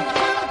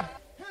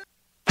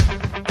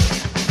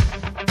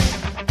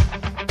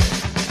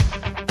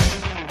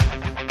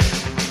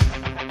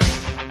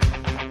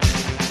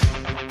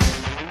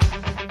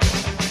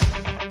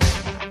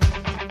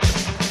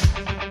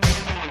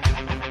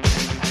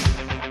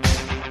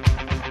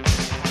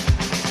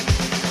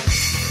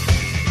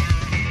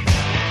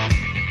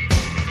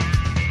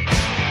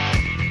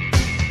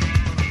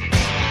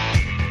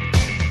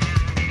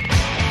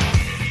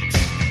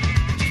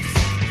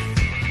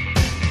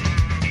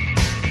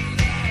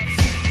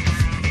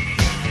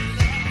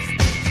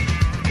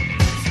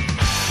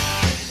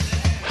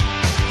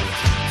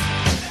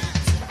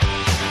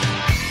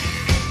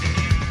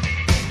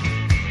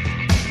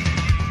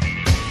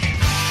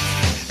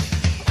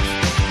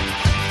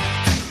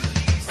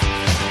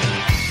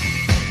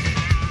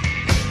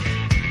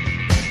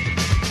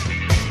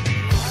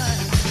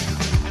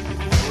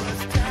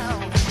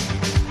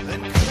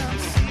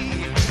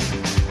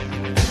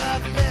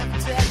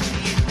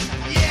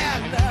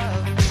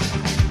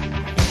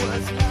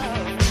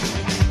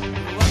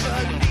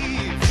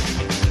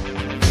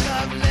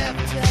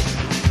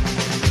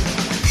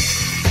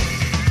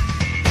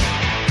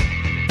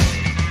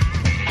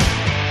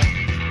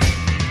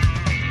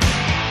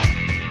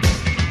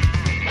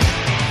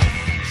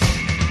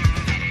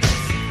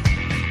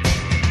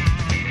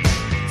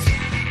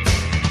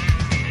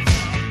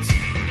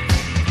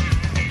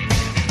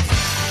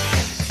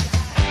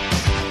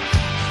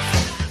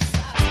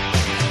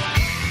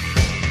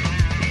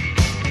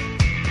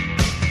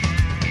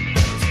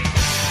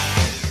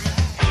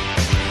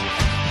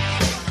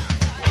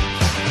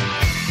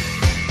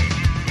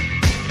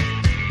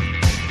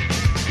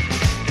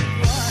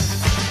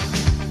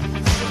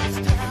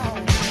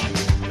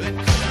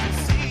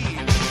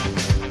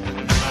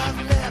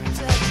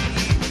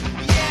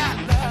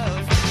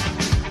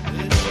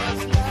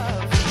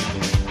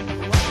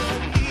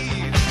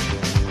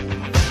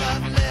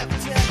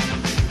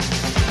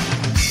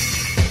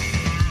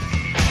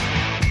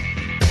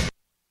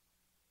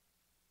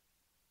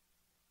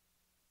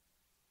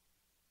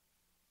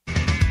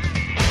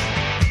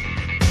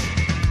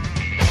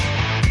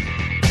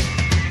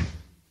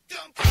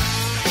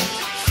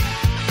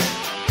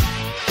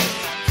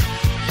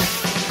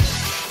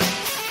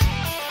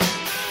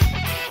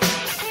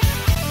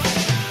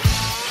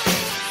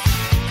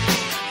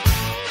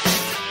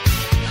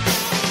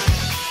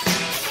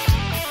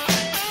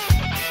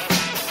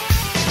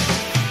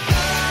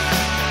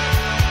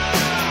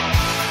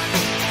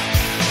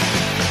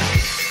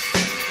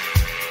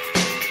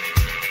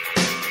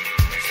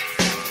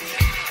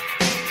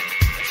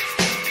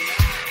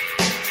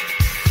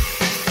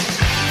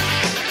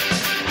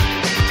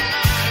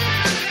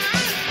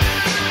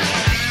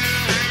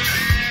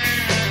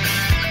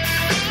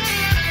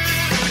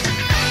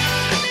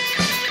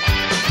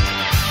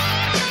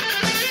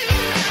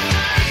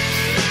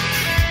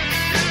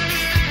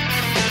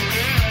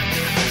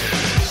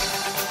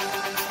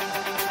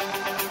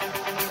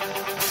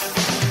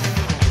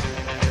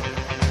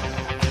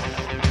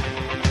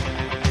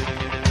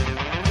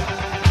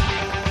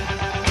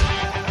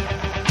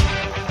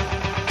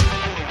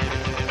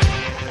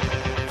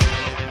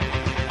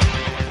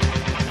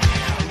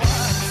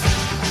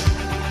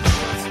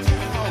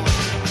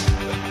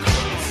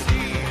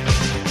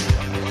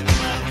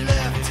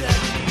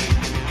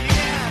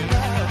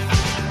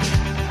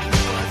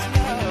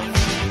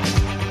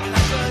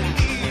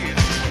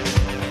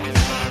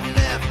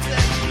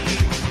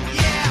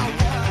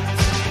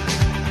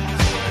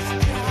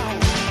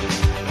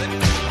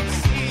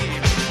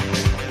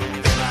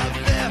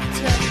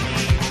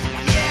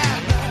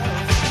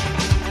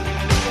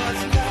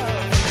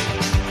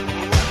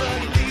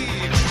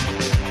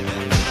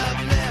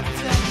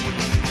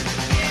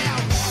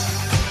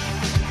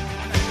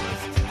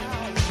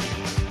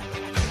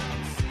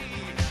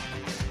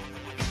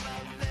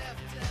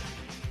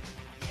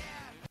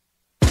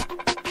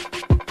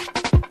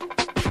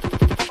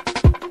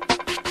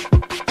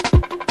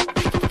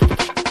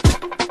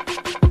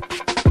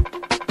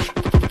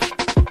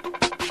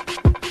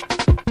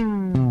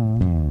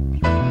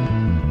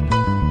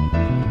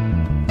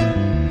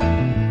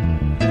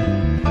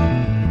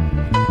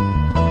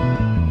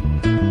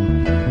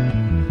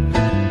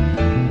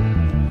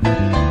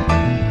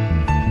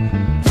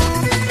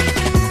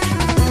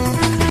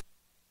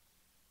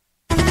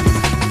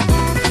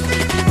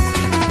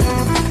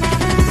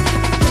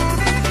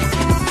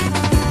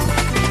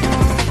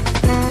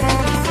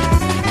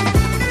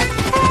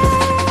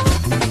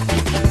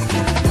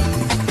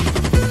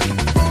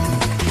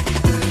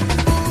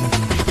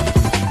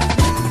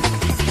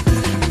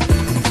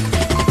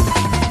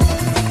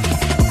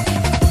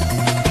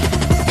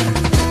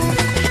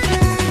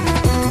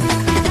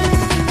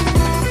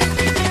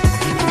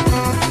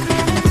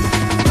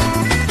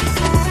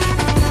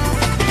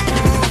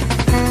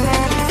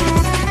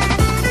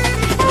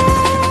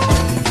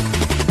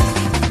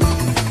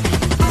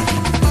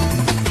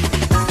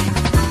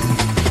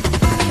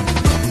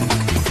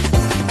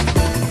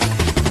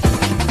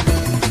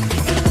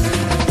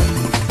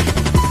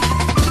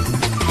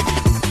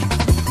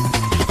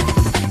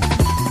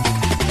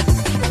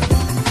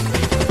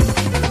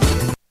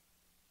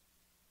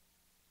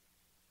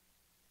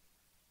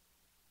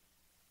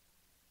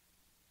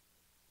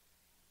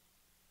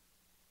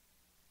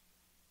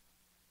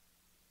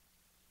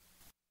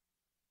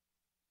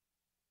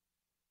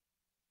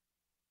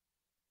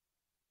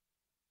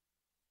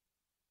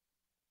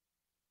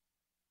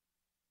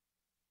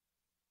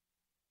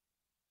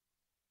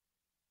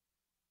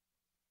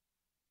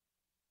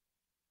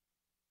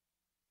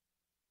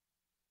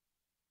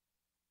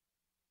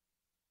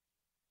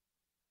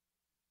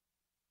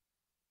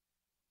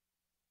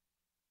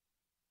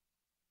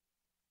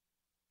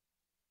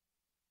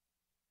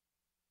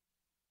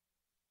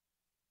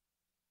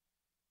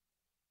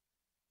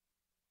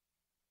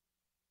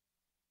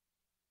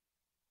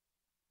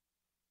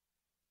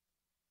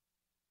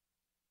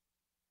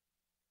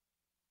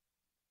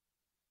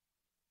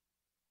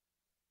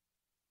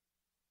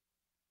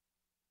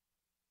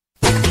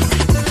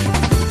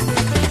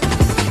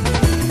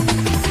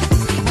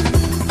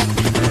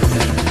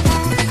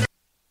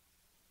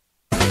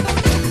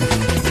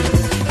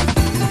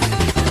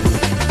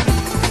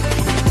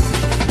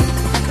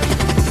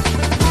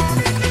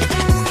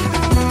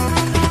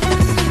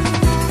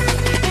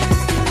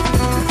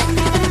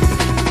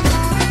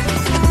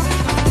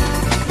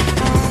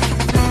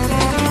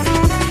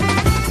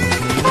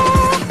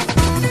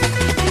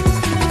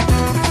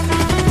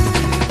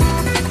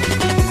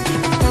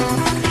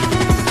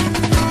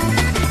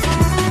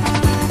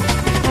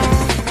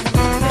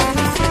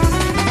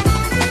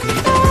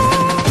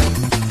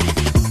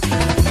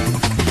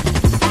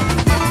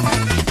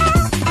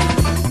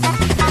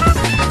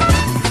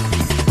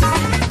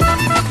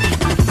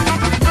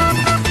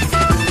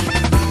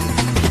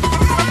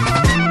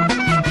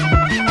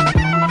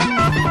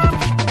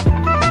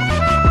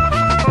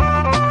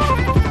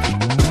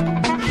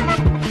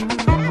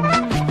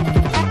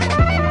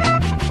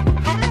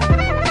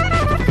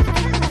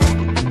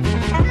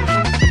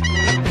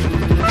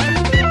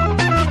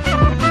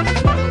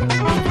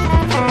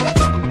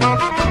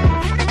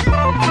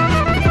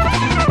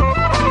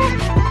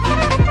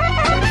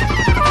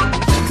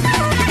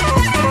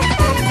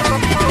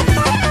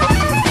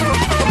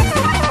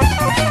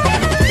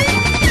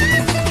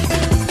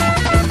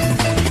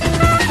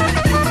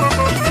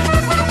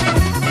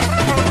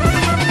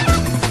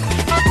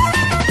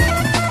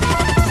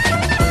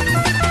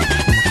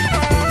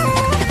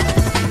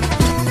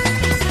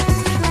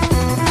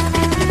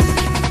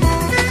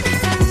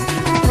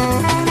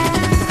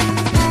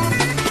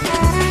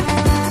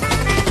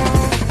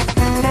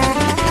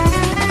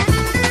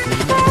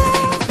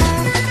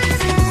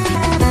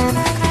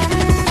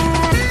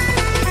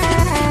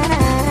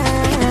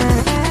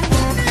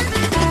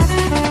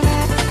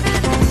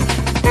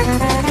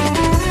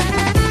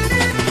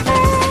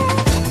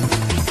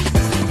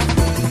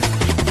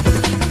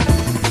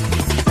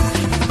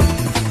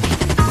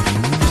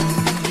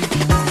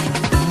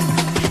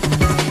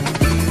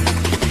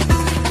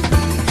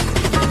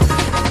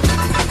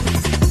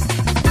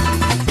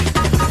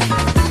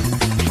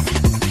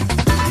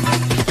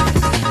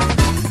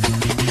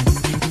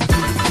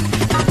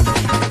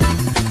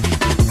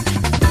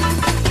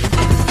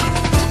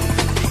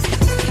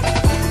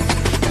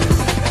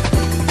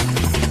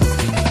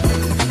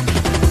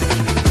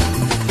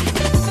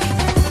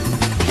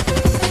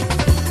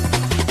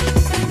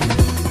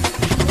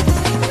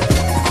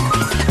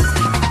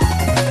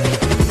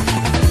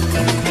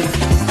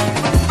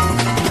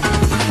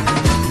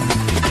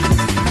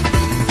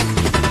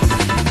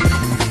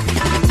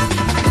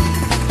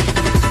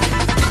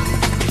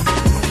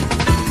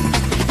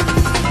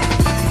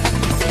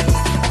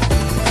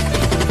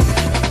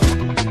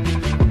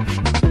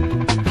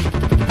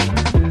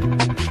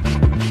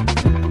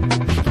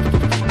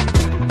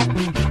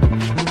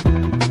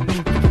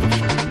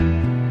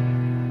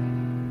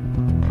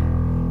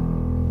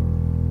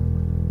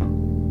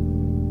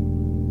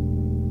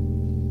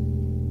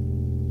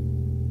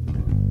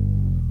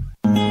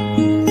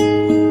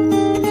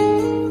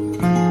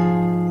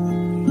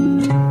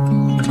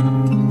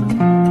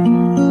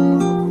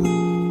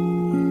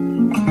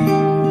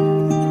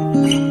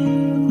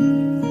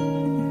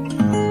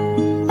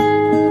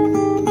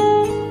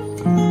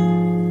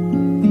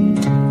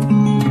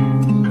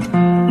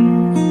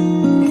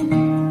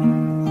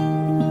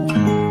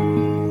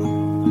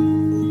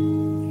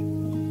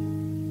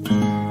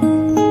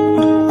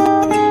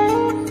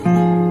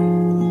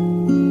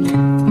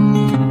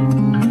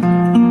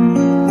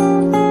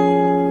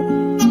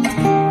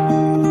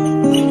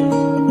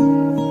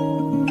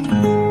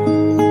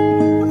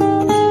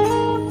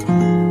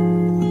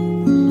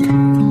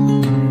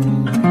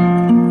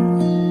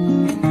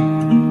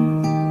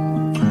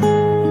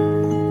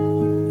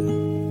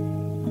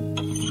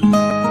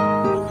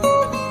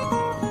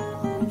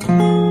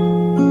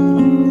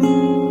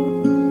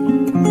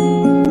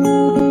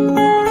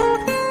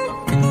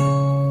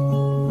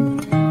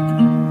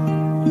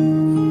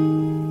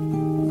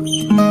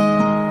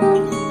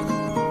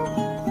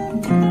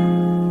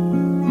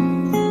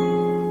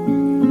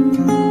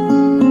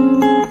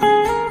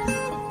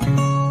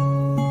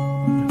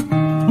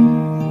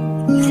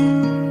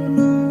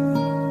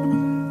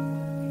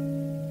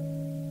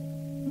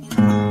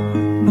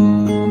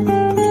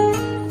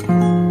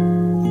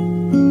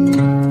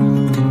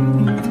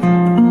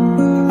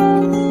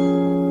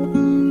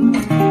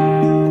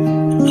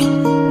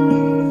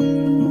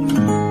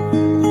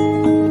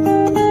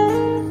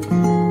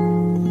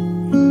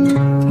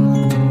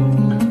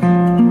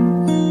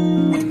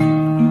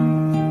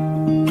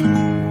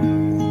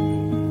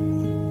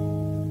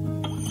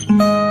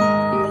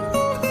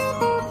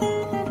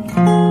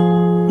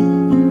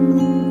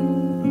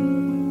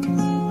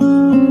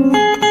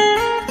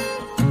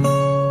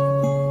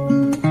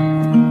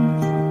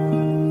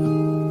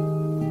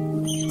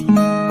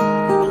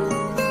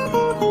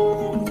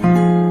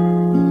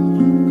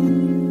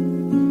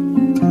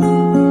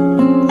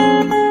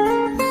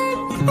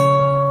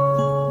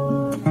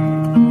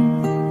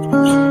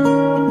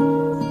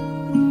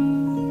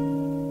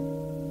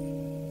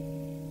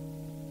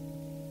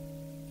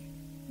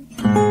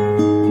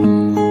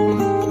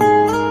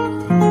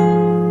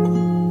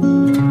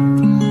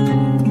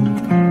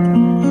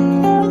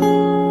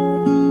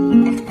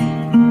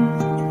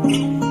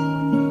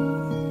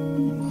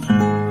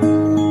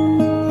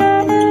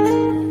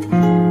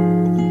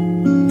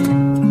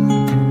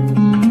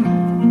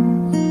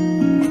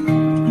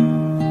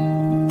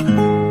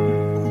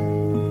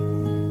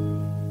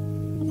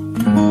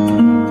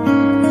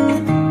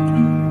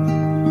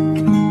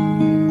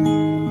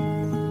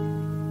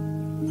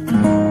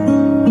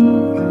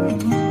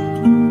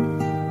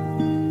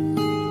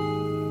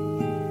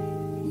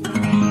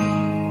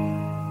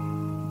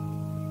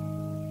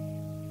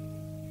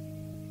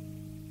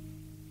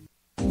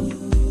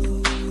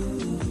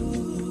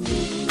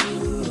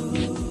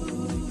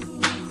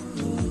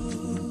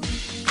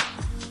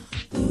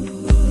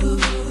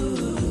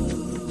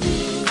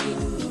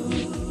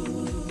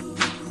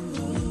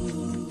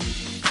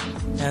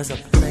 As I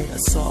played, I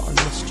saw a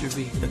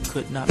mystery that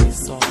could not be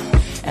solved.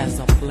 As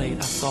I played,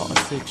 I saw a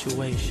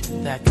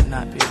situation that could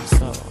not be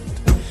resolved.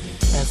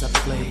 As I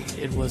played,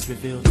 it was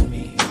revealed to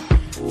me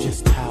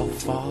just how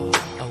far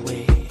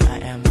away I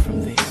am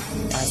from thee.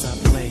 As I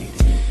played,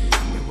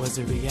 it was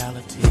a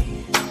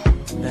reality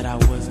that I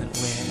wasn't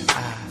where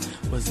I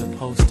was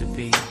supposed to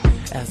be.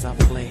 As I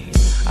played,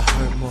 I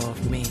heard more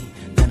of me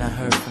than I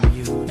heard from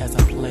you. As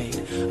I played,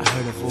 I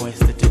heard a voice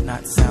that did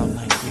not sound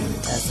like you.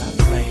 As I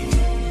played,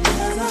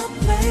 as I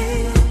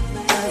played,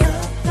 as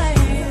I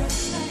played,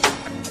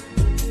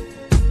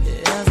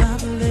 as I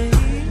played,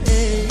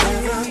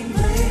 as I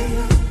played,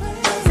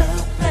 as I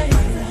played,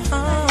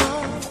 oh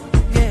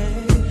yeah,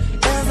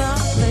 as I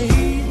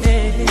played,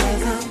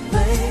 as I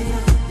played,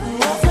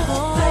 as I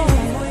played, as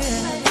I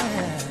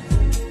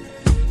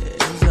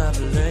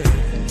played,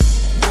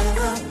 as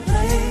I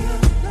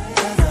played,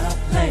 as I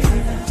played.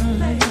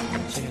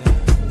 Check it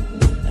out.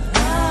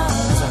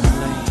 As I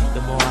played,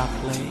 the more I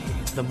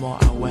played, the more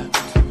I wept.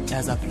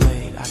 As I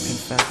played, I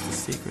confessed the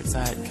secrets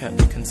I had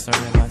kept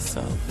concerning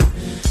myself.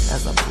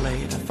 As I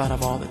played, I thought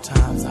of all the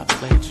times I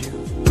played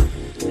you.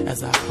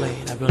 As I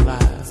played, I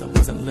realized I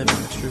wasn't living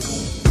the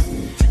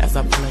truth. As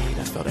I played,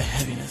 I felt a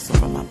heaviness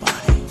over my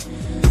body.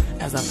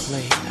 As I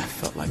played, I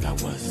felt like I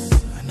was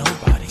a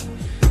nobody.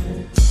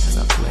 As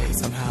I played,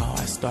 somehow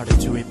I started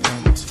to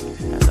repent.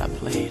 As I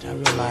played, I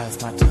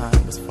realized my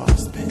time was far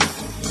spent.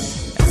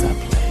 As I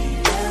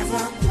played, as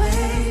I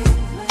played,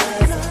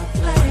 as I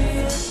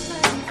played,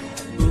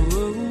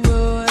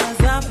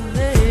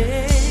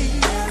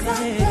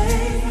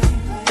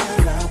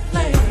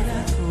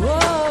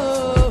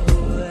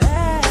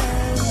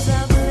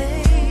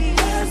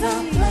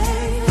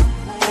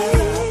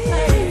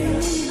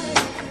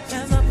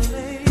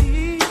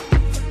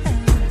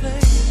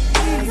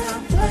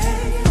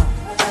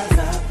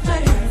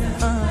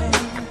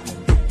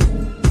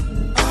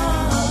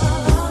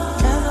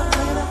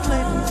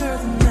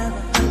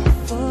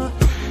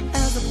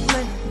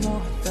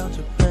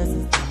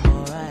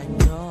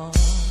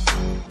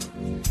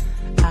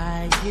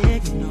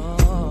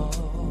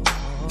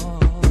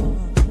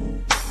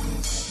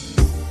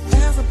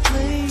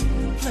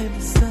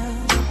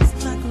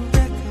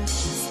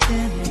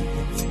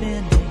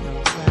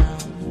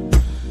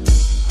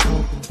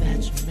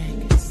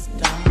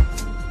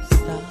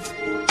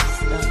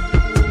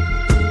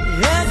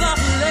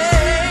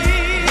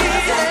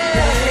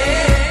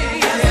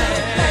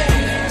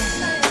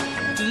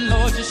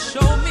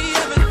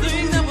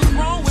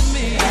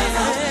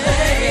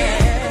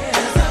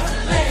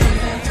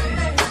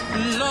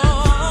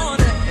 Lord,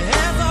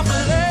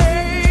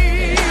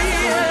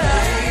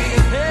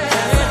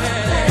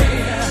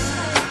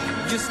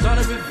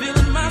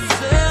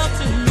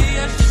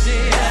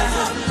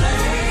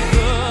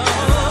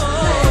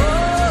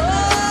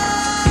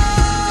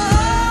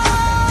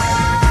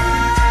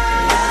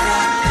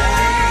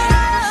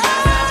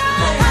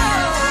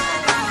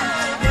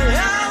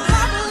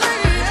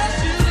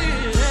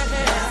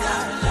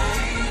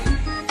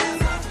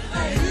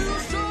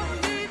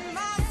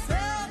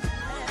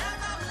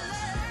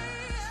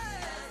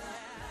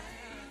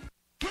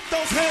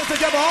 those hands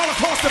together all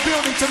across the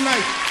building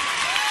tonight.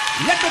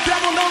 Let the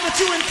devil know that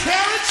you're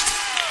encouraged.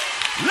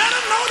 Let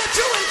him know that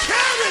you're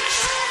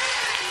encouraged.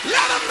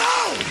 Let him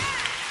know.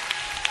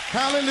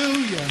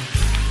 Hallelujah.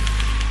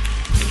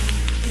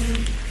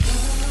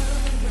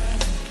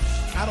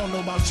 I don't know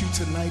about you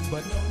tonight,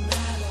 but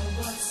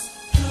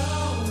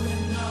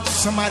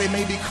somebody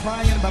may be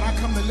crying, but I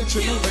come to let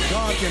you know that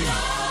God can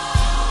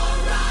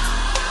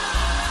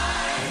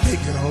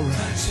make it all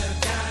right.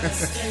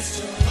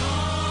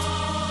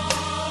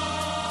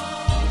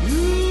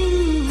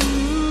 Ooh,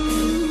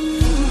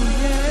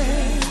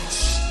 yes.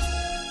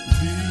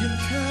 Be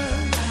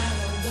encouraged.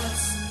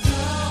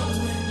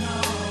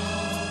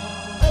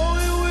 Oh,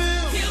 he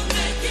will. He'll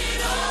make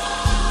it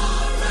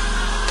all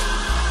right.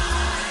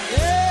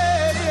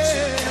 Yeah,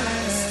 yeah.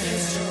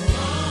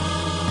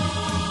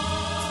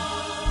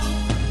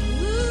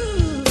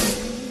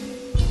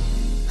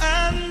 I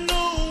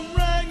know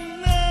right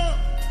now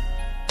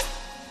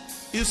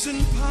it's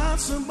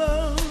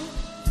impossible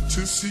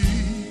to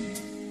see.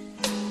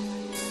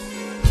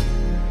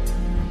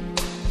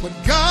 But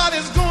God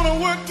is gonna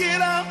work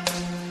it out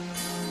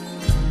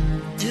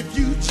if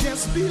you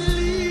just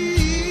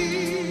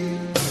believe.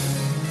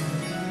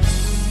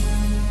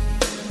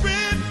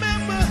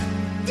 Remember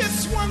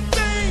this one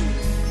thing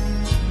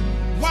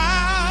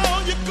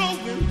while you're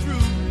going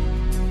through.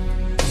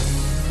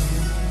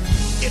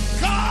 If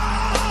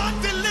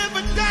God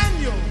delivered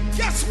Daniel,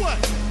 guess what?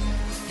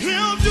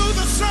 He'll do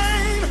the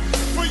same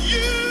for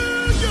you.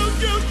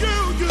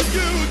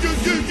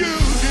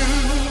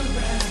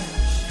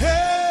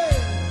 Hey.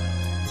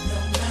 No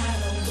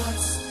matter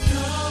what's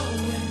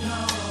going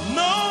on.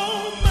 No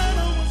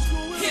matter what's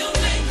going on. He'll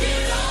make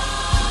it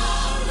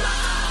all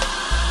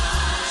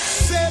right.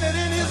 Said it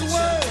in his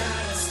word.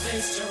 Stay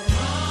strong.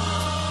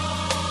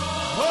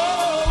 Oh.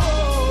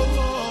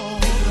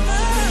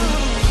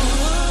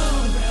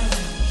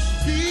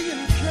 Be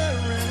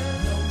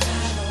encouraged. No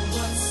matter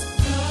what's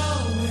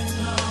going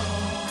on.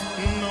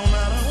 No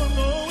matter what's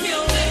going on.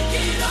 He'll make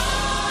it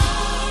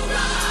all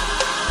right.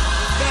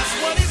 That's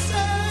what he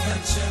said.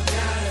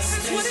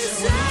 That's what he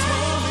said. He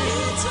told me.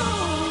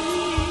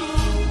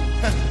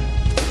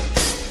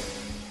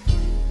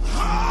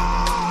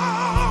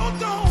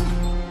 Hold on.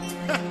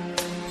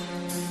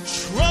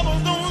 Trouble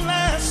don't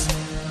last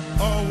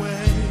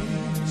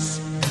always.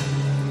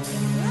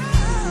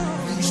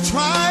 These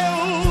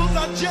trials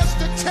are just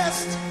a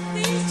test.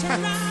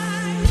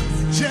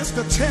 Just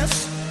a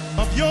test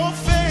of your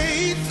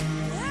faith.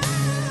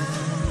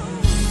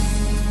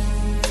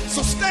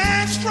 So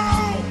stand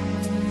strong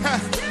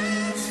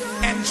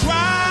and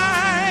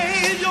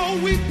dry your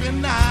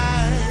weeping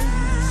eyes.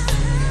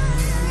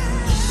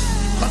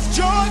 'Cause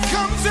joy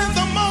comes in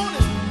the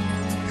morning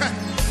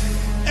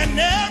and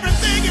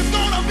everything is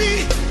gonna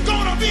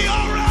be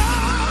all right.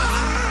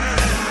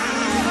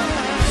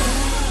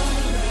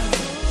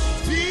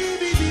 Be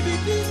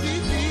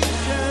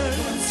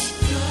encouraged.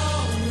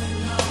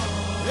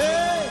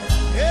 Hey,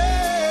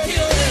 hey,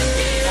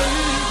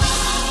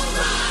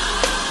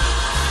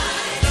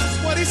 that's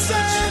what he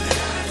said.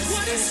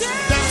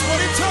 That's what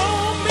he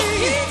told me.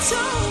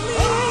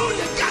 Oh,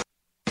 you got.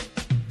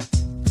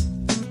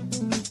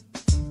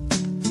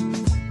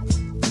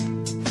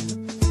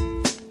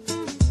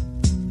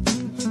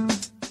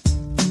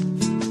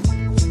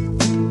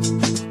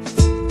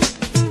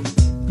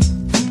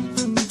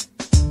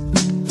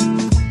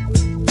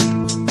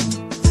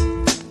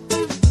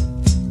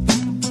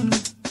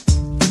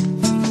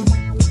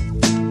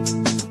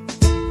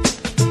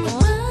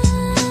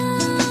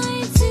 Why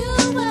do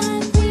I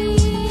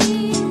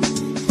feel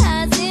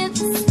as if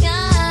the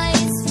sky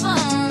is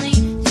falling?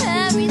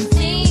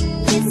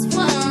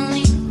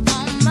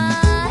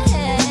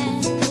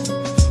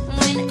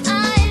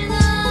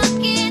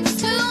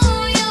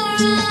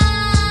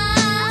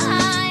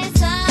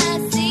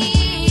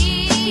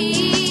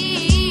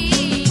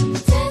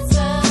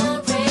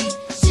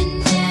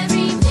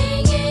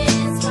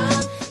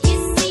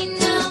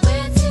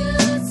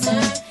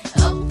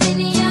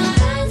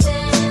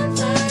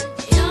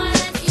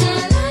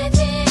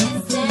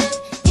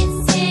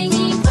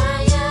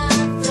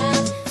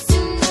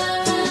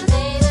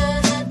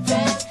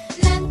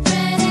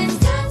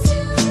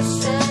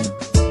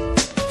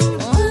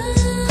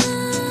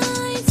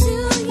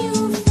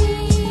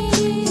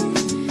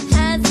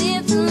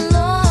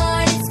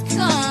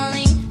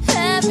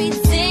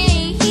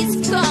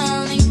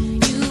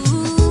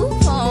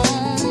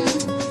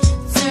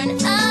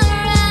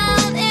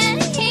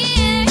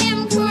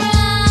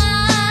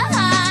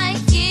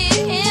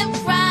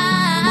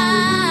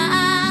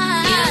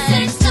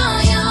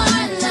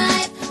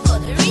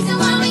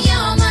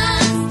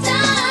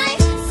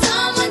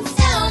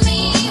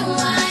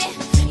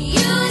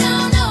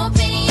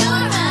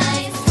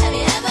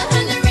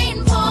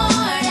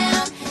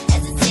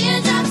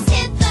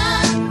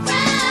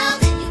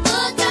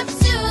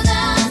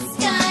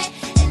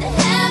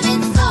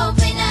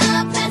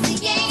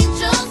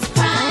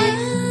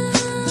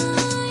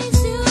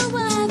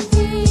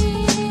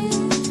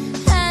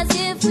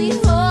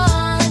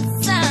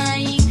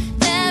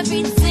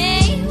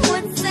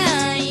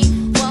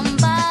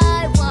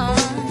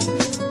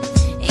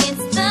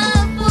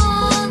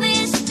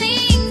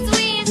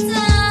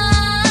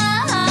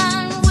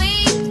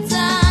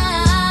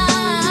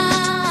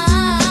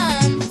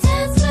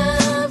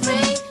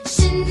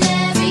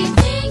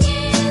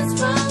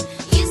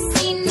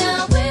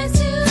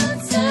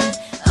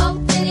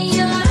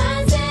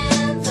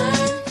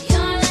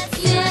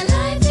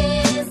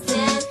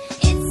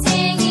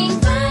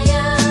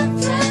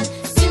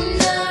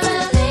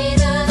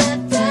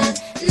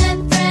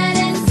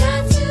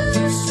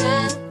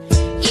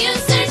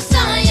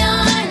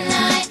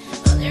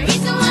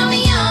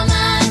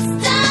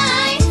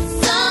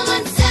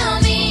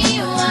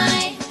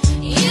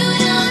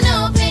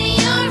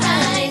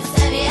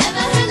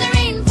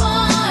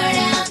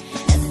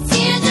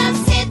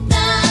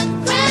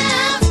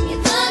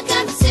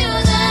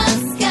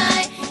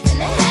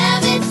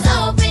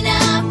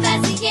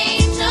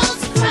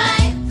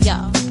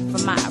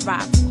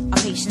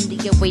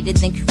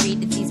 and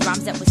created these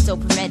rhymes that were so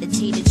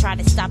premeditated. Try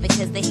to stop it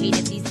cause they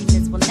hated. These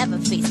demons will never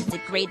face it.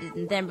 Degraded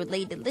and then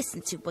related.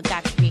 Listen to what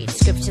God created.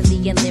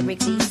 Scripturally and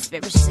lyrically,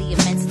 spiritually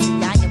and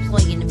mentally. I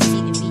employ an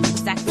MC to be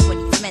exactly what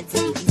he's meant to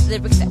be. These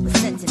lyrics that were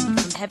sent to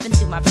me from heaven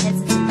through my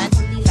pen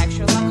sentimentally. Like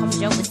Sherlock Holmes,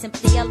 Joe is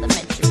simply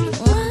elementary.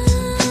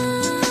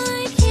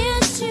 Why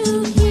can't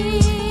you hear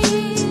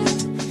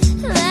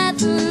that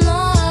the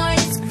Lord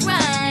is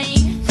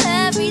crying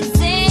every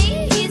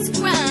day? He's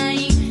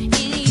crying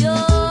in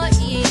your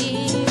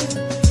ear,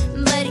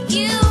 but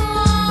you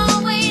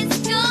always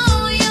go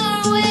your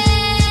way.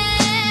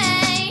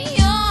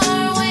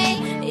 Your way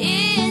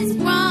is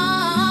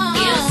wrong.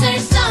 You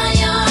searched all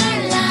your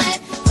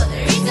life for the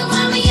reason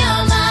why we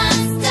all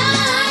must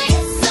die.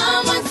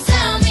 Someone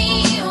tell me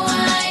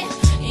why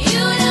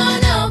you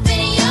don't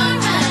open your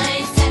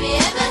eyes. Have you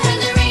ever heard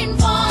the rain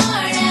pour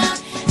down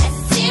as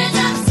the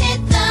teardrops hit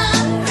the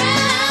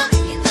ground?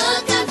 You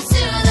look up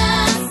to the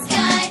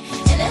sky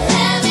and the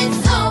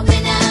heavens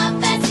open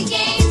up as the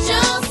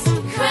angels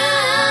cry.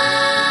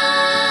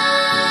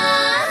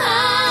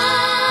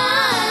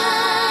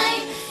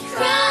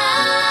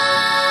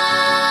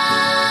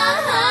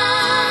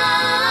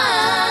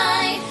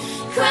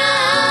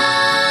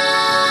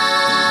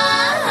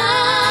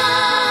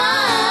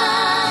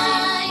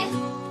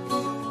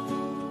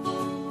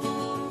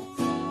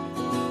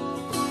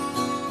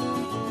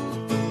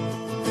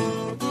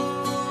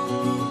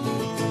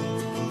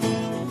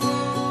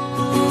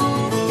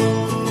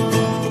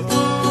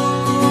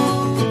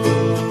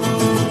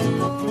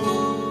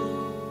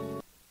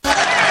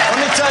 Let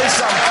me tell you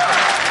something.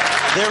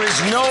 There is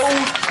no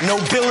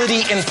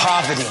nobility in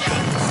poverty.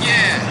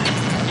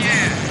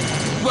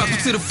 Welcome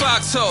to the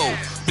Foxhole,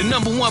 the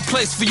 #1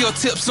 place for your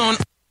tips on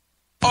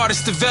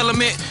artist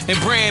development and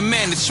brand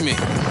management.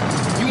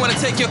 You want to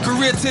take your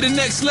career to the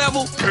next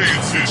level? Pay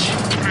attention.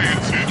 Pay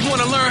attention. You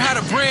want to learn how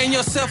to brand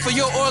yourself or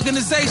your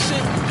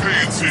organization?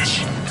 Pay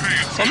attention. Pay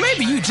attention. Or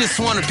maybe you just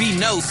want to be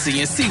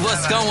nosy and see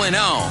what's going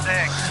on.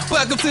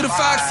 Welcome to the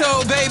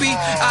Foxhole, baby.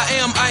 I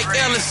am Ike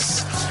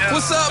Ellis.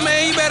 What's up,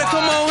 man? You better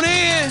come on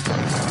in.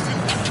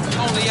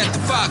 Only at the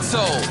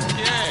Foxhole.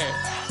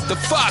 The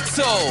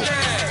Foxhole.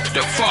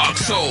 The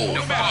Foxhole.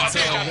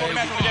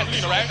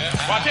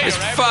 It's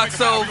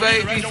Foxhole,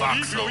 baby.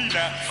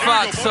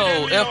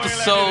 Foxhole,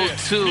 episode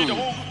 2.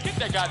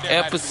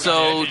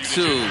 Episode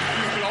 2.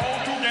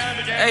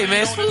 Hey,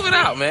 man, smooth it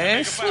out,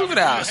 man. Smooth it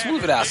out.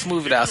 Smooth it out.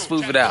 Smooth it out.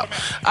 Smooth it out.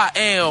 I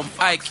am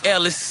Ike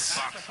Ellis.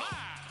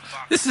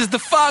 This is the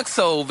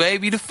Foxhole,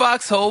 baby. The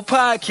Foxhole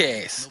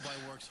podcast.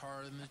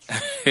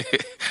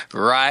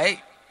 Right?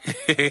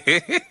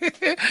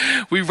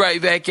 We right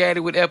back at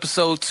it with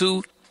episode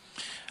 2,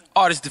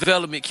 artist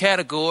development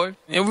category,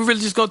 and we're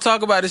really just gonna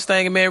talk about this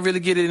thing and, man, really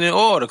get it in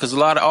order, because a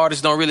lot of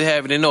artists don't really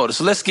have it in order.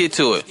 So let's get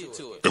to it.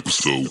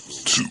 Episode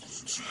 2,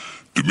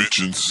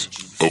 Dimensions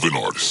of an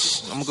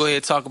Artist. I'm gonna go ahead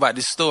and talk about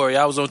this story.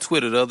 I was on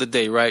Twitter the other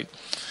day, right?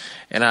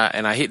 And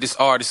I hit this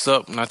artist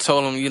up and I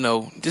told him, you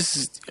know, this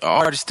is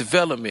artist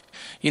development.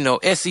 You know,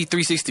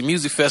 SE360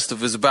 Music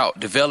Festival is about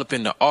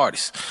developing the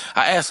artist.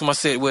 I asked him, I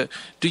said, well,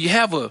 do you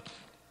have a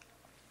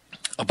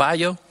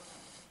bio?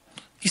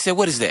 He said,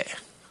 what is that?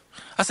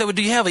 I said, well,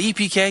 do you have an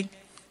EPK?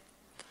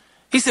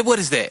 He said, what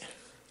is that?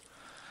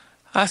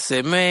 I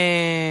said,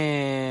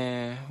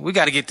 man, we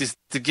got to get this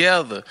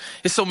together.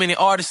 There's so many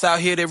artists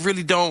out here that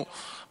really don't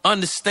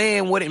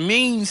understand what it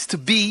means to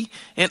be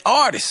an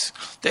artist.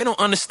 They don't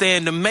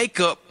understand the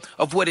makeup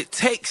of what it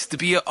takes to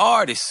be an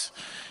artist.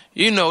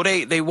 You know,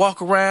 they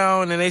walk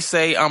around and they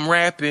say, I'm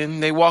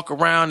rapping. They walk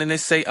around and they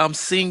say, I'm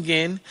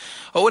singing,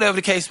 or whatever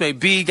the case may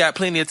be. Got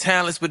plenty of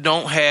talents, but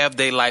don't have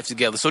their life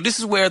together. So this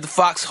is where the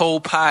Foxhole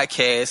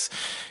podcast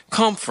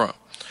come from.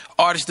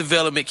 Artist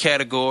development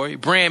category,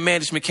 brand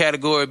management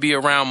category be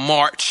around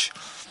March.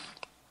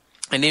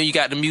 And then you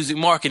got the music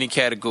marketing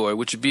category,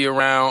 which would be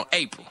around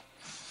April.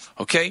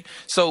 Okay?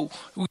 So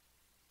we're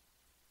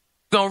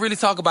going to really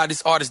talk about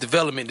this artist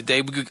development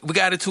today. We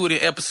got into it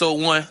in episode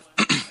 1.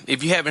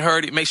 If you haven't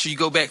heard it, make sure you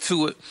go back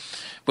to it.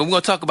 But we're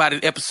going to talk about it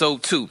in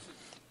episode 2.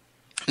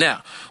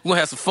 Now, we're going to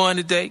have some fun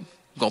today.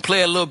 We're going to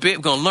play a little bit.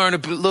 We're going to learn a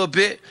little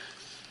bit.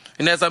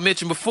 And as I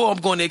mentioned before, I'm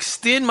going to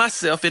extend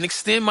myself and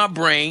extend my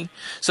brain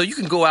so you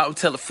can go out and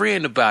tell a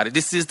friend about it.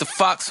 This is the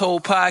Foxhole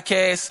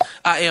Podcast.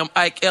 I am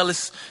Ike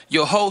Ellis,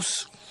 your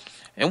host.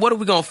 And what are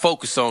we going to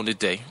focus on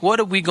today? What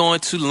are we going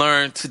to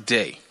learn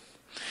today?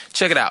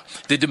 Check it out.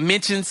 The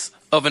dimensions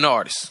of an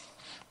artist.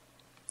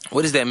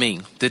 What does that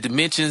mean? The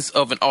dimensions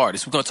of an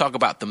artist. We're going to talk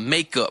about the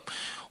makeup,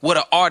 what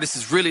an artist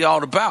is really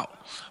all about,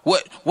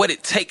 what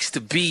it takes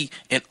to be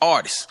an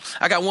artist.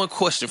 I got one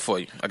question for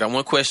you. I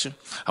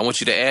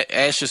want you to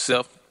ask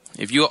yourself,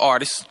 if you're an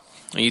artist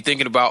and you're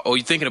thinking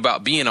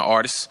about being an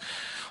artist,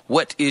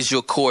 what is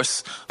your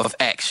course of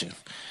action?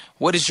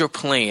 What is your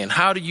plan?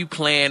 How do you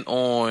plan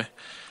on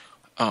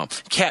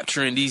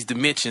capturing these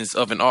dimensions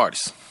of an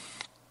artist?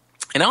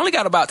 And I only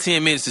got about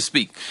 10 minutes to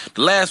speak.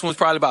 The last one's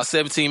probably about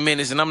 17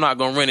 minutes, and I'm not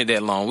going to run it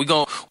that long. We're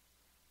going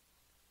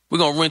We're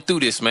going to run through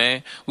this,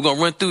 man. We're going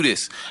to run through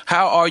this.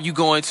 How are you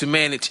going to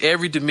manage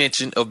every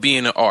dimension of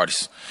being an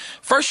artist?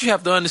 First, you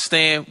have to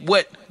understand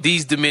what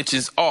these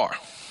dimensions are.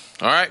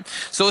 All right.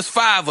 So it's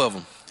 5 of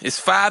them. It's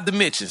 5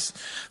 dimensions.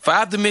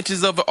 5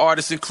 dimensions of an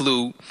artist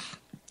include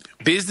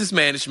business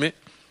management,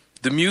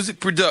 the music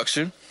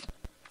production,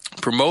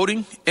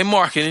 promoting and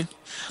marketing,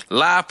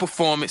 live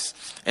performance,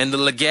 and the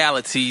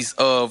legalities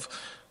of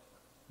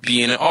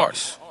being an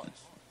artist.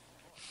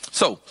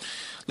 So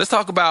let's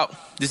talk about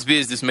this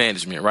business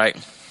management, right?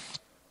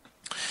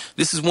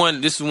 This is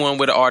one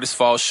where the artist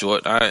falls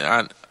short.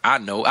 I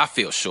know I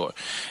feel short.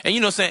 And you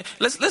know what I'm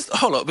saying? Let's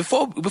hold up.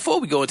 Before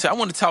we go into, I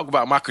want to talk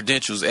about my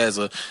credentials as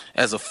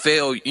a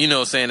fail, you know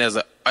what I'm saying, as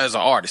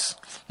an artist.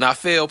 Now I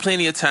failed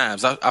plenty of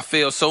times. I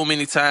failed so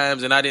many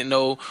times and I didn't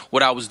know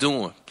what I was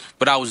doing.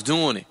 But I was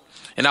doing it.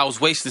 And I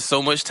was wasting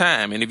so much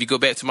time. And if you go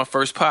back to my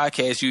first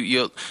podcast,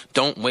 you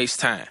don't waste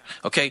time.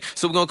 Okay?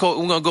 So we're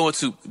gonna go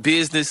into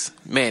business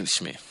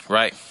management,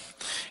 right?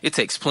 It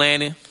takes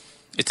planning,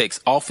 it takes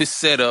office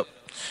setup,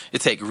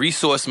 it takes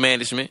resource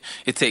management,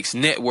 it takes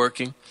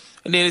networking,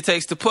 and then it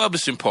takes the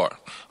publishing part.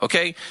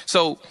 Okay?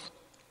 So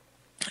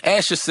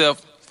ask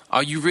yourself,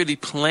 are you really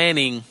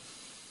planning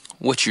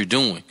what you're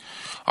doing?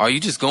 Are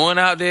you just going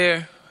out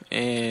there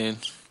and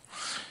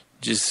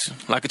just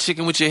like a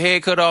chicken with your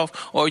head cut off?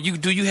 Or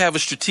do you have a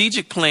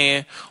strategic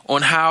plan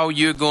on how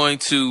you're going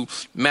to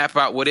map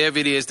out whatever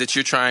it is that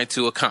you're trying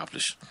to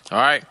accomplish? All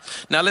right.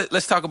 Now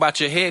let's talk about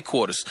your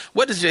headquarters.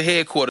 What is your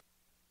headquarters?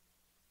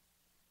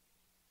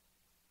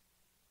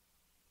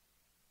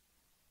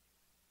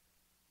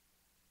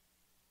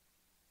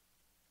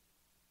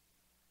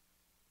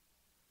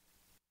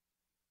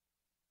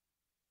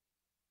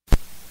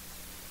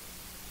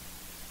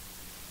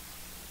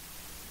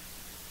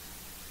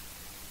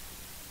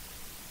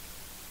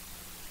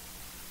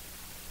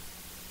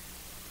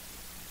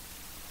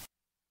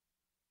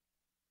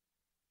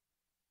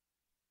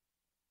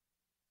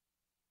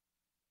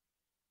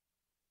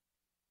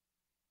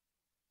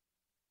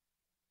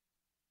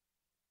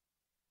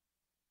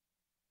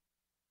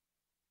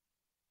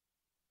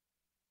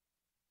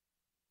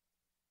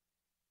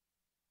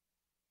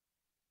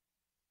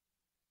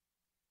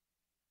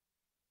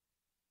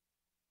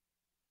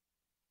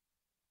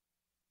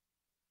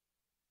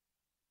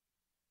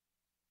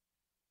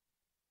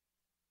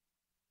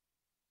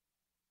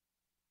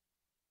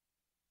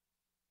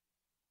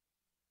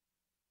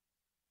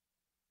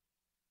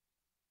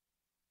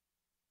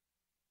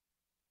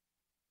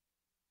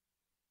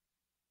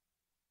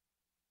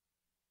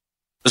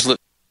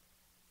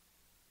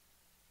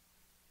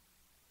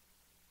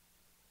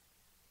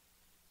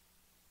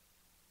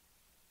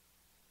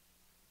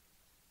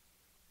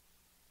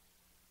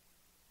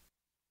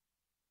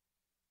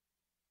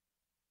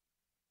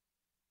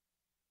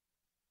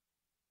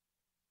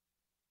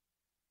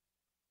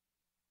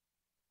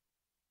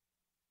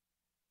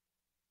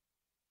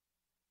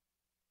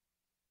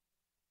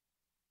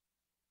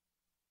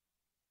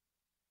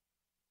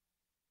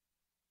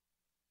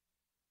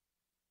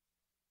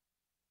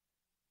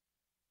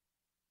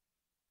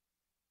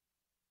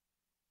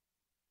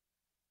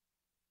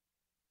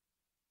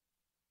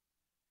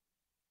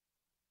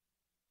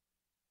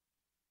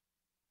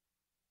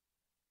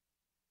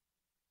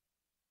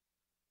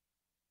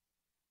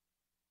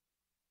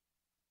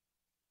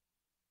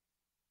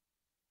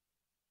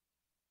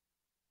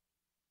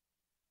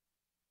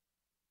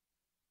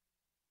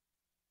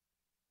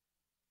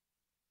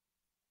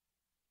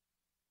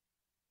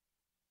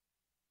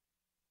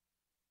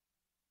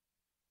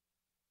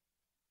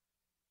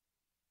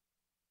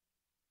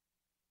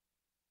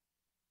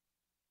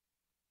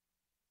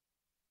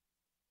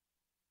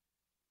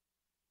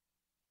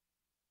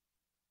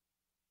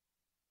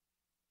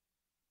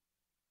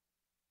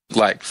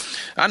 Like,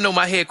 I know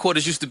my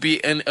headquarters used to be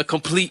in a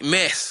complete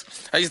mess.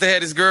 I used to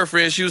have this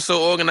girlfriend. She was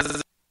so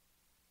organized.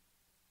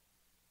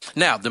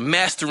 Now, the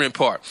mastering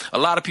part. A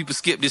lot of people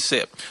skip this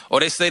step. Or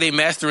they say they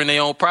mastering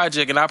their own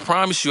project. And I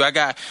promise you, I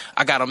got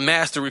a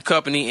mastering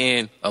company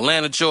in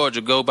Atlanta, Georgia,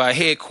 go by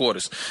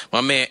headquarters.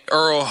 My man,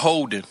 Earl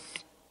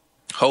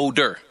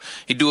Holder.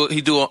 He do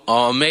an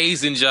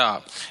amazing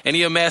job. And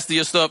he'll master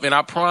your stuff. And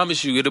I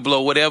promise you, it'll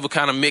blow whatever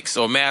kind of mix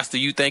or master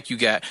you think you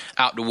got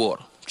out the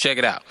water. Check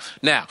it out.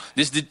 Now,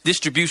 this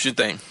distribution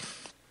thing.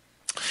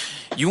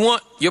 You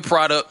want your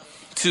product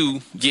to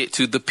get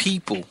to the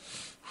people.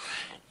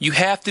 You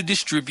have to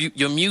distribute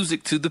your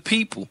music to the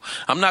people.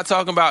 I'm not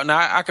talking about, now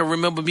I can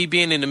remember me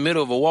being in the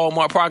middle of a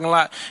Walmart parking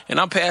lot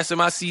and I'm passing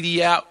my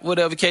CD out,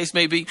 whatever case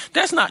may be.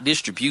 That's not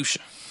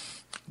distribution.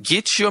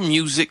 Get your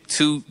music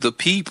to the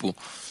people.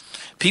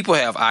 People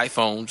have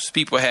iPhones.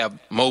 People have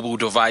mobile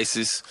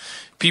devices.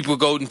 People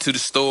go into the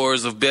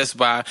stores of Best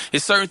Buy.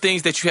 It's certain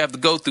things that you have to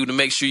go through to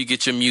make sure you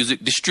get your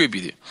music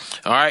distributed.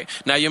 All right.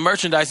 Now your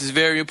merchandise is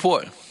very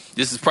important.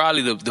 This is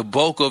probably the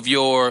bulk of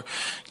your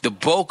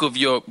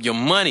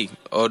money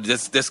or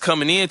that's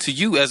coming in to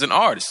you as an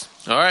artist.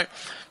 All right.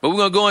 But we're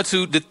gonna go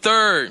into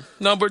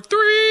number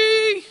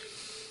 3,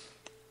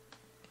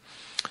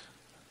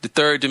 the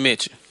third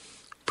dimension: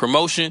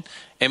 promotion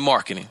and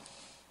marketing.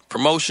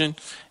 Promotion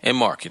and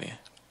marketing.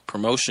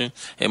 Promotion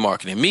and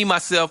marketing. Me,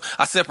 myself,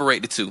 I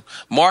separate the two.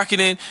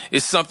 Marketing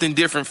is something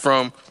different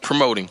from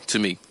promoting to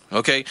me.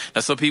 Okay?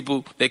 Now, some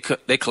people, they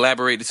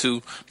collaborate the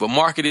two, but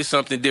marketing is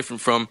something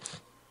different from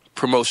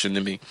promotion to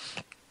me.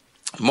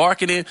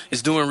 Marketing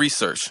is doing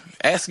research.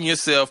 Asking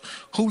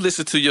yourself, who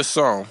listened to your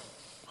song?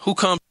 Who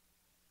comes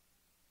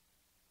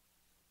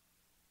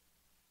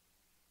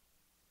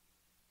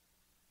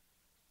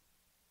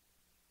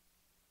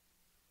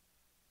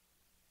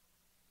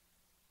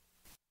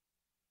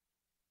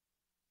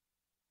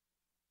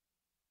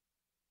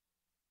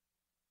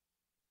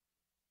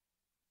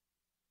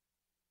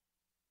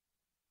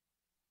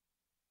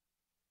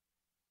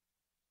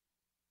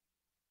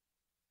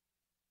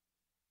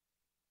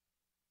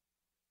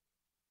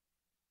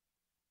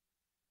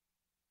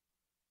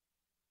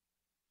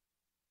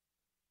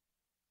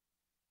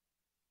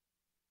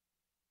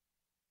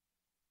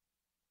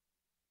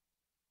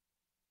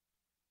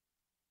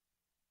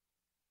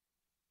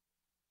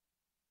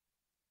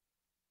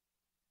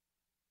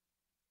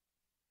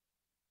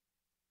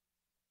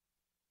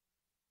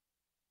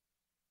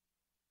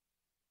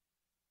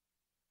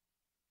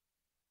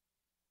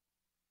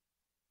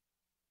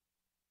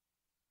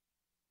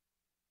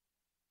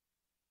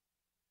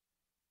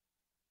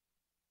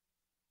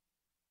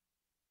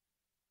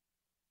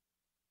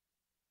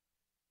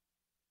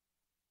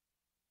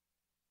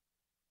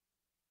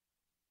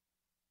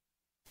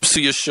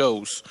to your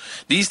shows?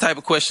 These type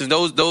of questions,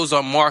 those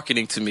are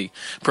marketing to me.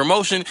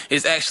 Promotion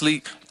is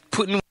actually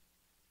putting on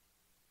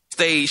a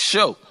stage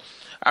show.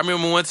 I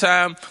remember one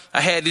time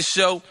I had this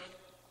show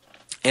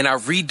and I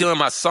redone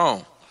my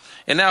song.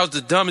 And that was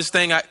the dumbest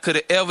thing I could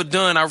have ever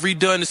done. I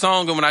redone the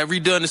song, and when I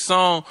redone the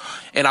song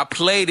and I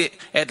played it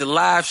at the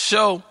live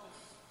show,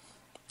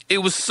 it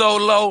was so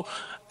low,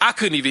 I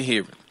couldn't even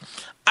hear it.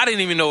 I didn't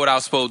even know what I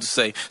was supposed to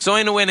say. So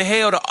ain't no way in the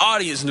hell the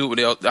audience knew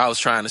what I was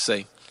trying to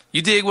say.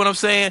 You dig what I'm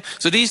saying?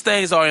 So these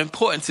things are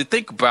important to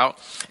think about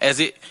as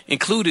it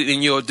included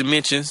in your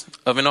dimensions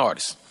of an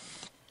artist.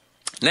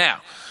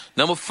 Now,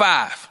 number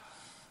 5,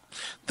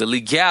 the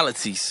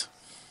legalities.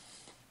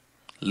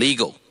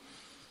 Legal.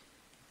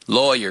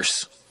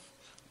 Lawyers.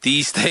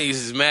 These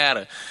things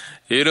matter.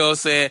 You know what I'm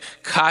saying?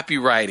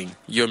 Copywriting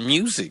your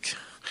music.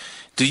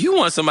 Do you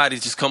want somebody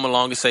to just come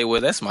along and say, well,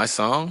 that's my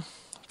song?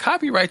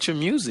 Copyright your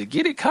music.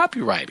 Get it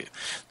copyrighted.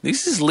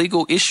 These is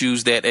legal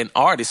issues that an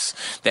artist,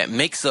 that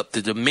makes up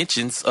the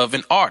dimensions of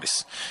an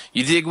artist.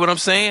 You dig what I'm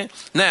saying?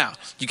 Now,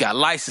 you got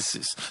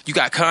licenses. You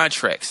got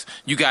contracts.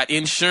 You got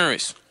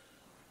insurance.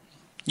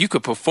 You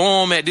could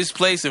perform at this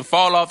place and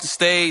fall off the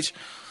stage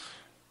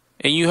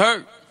and you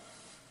hurt.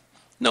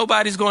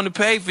 Nobody's going to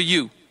pay for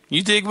you.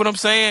 You dig what I'm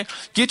saying?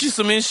 Get you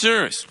some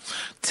insurance.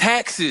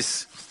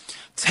 Taxes.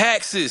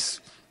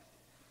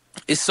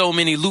 It's so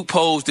many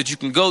loopholes that you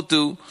can go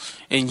through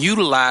and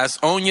utilize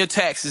on your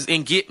taxes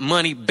and get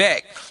money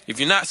back. If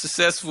you're not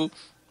successful,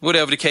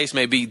 whatever the case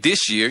may be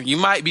this year, you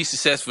might be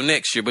successful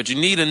next year, but you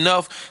need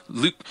enough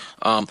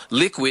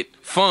liquid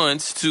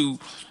funds to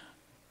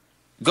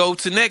go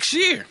to next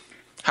year.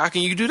 How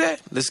can you do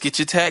that? Let's get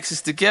your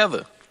taxes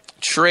together.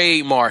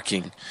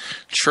 Trademarking.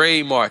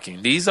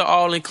 These are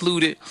all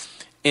included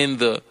in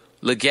the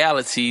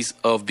legalities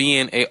of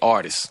being an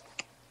artist.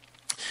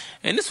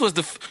 And this was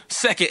the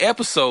second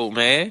episode,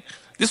 man.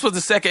 This was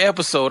the second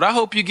episode. I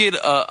hope you get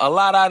a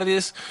lot out of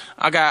this.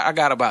 I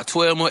got about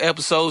 12 more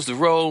episodes to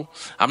roll.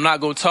 I'm not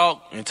going to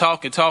talk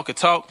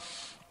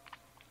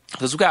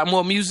because we got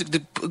more music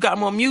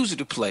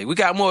to play. We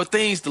got more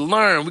things to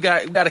learn. We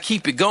got to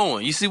keep it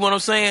going. You see what I'm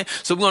saying?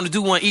 So we're going to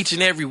do one each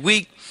and every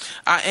week.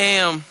 I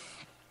am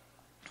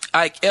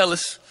Ike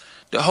Ellis,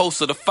 the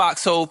host of the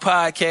Foxhole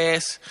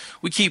Podcast.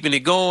 We keeping it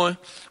going.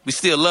 We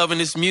still loving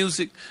this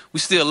music. We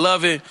still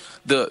loving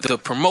the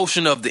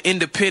promotion of the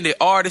independent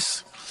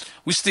artists.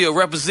 We still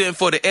representing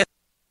for the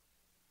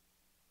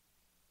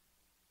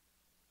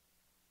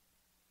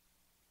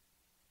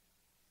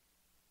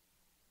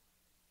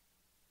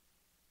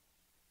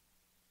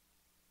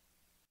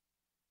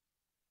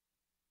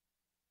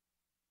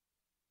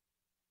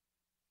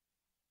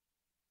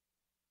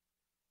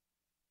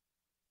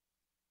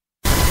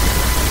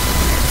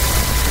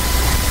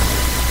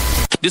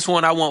This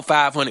one, I want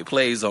 500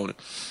 plays on it.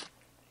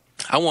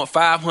 I want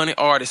 500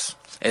 artists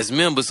as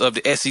members of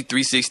the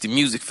SE360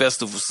 Music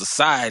Festival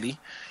Society.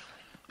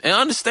 And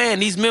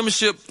understand, these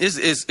membership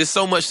is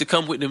so much to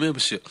come with the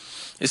membership.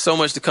 It's so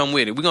much to come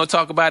with it. We're going to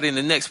talk about it in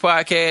the next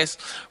podcast.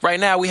 Right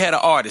now, we had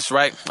an artist,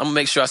 right? I'm going to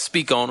make sure I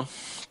speak on her.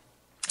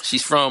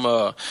 She's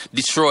from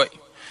Detroit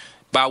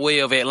by way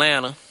of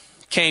Atlanta.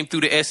 Came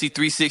through the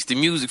SE360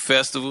 Music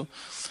Festival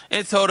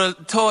and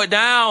tore it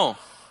down.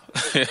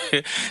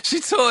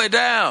 She tore it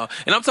down.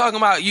 And I'm talking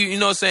about, you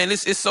know what I'm saying?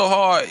 It's so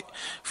hard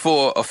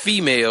for a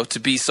female to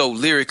be so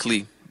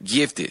lyrically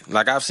gifted.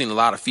 Like, I've seen a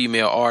lot of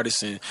female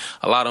artists and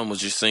a lot of them was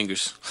just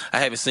singers. I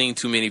haven't seen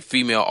too many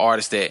female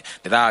artists that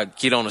I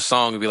get on a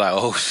song and be like,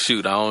 oh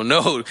shoot, I don't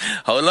know.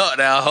 Hold up.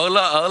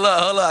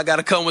 I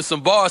gotta come with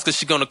some bars because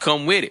she's gonna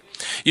come with it.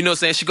 You know what I'm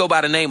saying? She go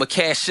by the name of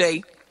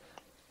Cache,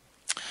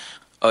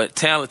 a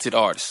talented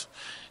artist.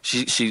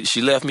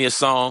 she left me a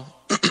song.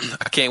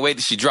 I can't wait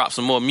till she drops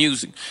some more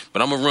music.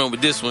 But I'm gonna run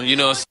with this one. You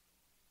know what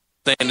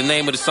I'm saying? The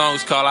name of the song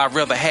is called "I'd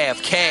Rather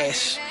Have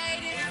Cash."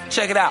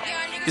 Check it out.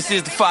 This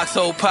is the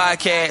Foxhole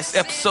Podcast,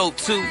 episode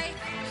 2.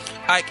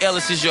 Ike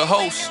Ellis is your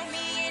host.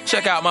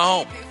 Check out my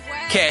home,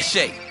 Cash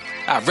Shay.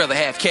 I'd rather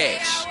have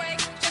cash.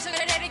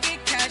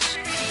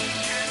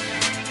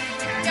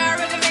 Y'all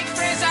rather make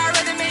friends, I'd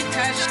rather make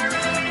cash.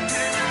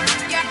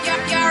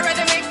 Y'all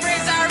rather make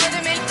friends, I'd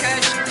rather make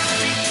cash.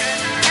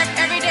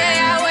 Every day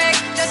I wake,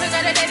 just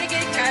another day to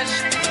get cash.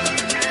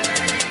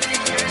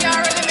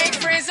 Y'all rather make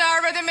friends,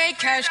 I'd rather make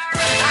cash. I'd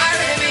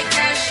rather make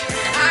cash.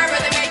 I'd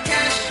rather make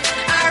cash.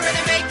 I'd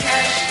rather make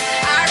cash.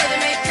 I'd rather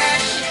make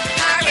cash.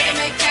 I'd rather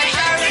make cash.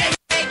 I'd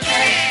rather make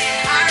cash.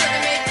 I'd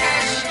rather make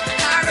cash.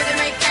 I'd rather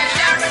make cash.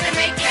 I'd rather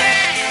make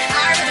cash.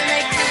 I'd rather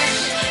make cash.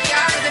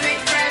 Y'all rather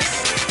make friends.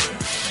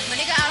 My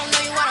nigga, I don't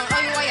know you, I don't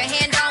owe you all your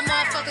hand down,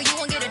 motherfucker. You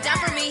won't get it done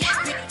for me.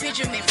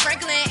 Benjamin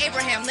Franklin,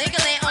 Abraham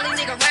Lincoln, only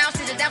nigga around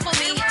since it done for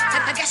me.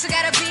 I guess I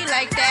gotta be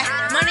like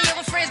that. Money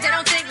over friends, they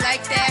don't think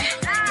like that.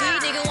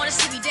 These niggas wanna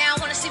see me down,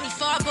 wanna see me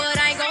fall, but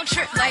I ain't gon'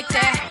 trip like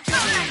that.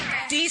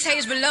 These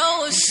haters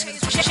below us,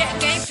 check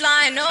game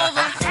flying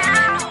over.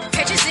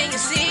 Pictures in your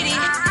city,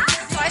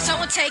 like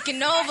someone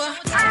taking over.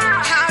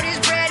 How this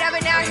bread, I've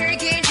been out here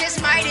again,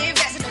 just might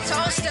invest in a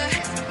toaster.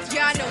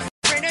 Y'all know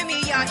friend of me,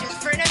 y'all just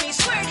friend of me.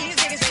 Swear these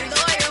niggas ain't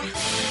loyal.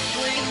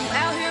 When you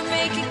out here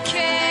making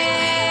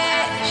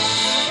cash,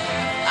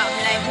 I'm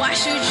like, why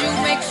should you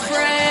make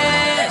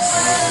friends?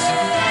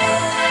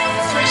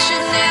 Friends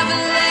should never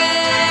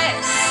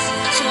last.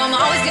 So I'ma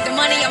always get the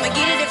money, I'ma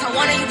get it if I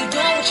want it. You be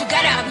doing what you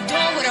gotta, I'll be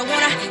doing what I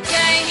wanna.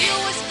 Gang, you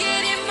was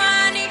getting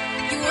money,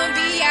 you wouldn't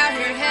be out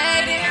here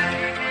hating.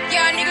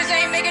 Y'all niggas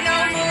ain't making no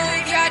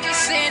move, y'all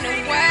just sitting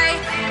away.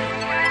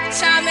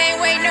 Time ain't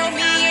waiting on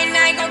me and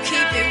I ain't gon'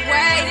 keep it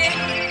waiting.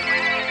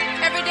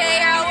 Every day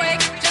I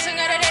wake, just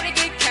another day to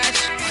get cash.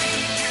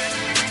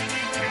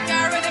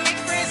 Y'all rather make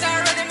friends,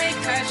 I'd rather make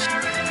cash.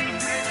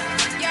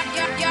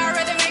 Y'all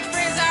rather make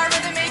friends, I'd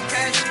rather make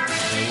cash.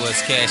 It was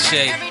Cash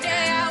Shay. Every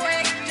day I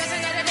wake, just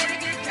another day to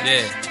get cash.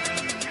 Yeah.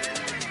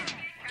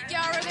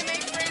 Y'all rather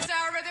make friends,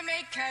 I'd rather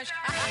make cash.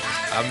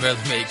 I'd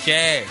rather make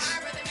cash.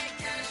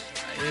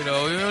 You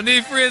know, you don't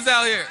need friends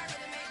out here.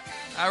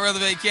 I'd rather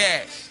make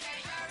cash.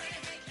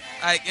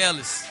 Ike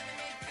Ellis,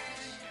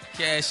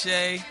 Cash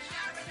Shay,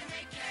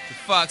 the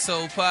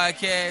Foxhole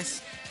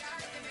Podcast,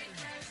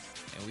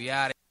 and we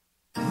out.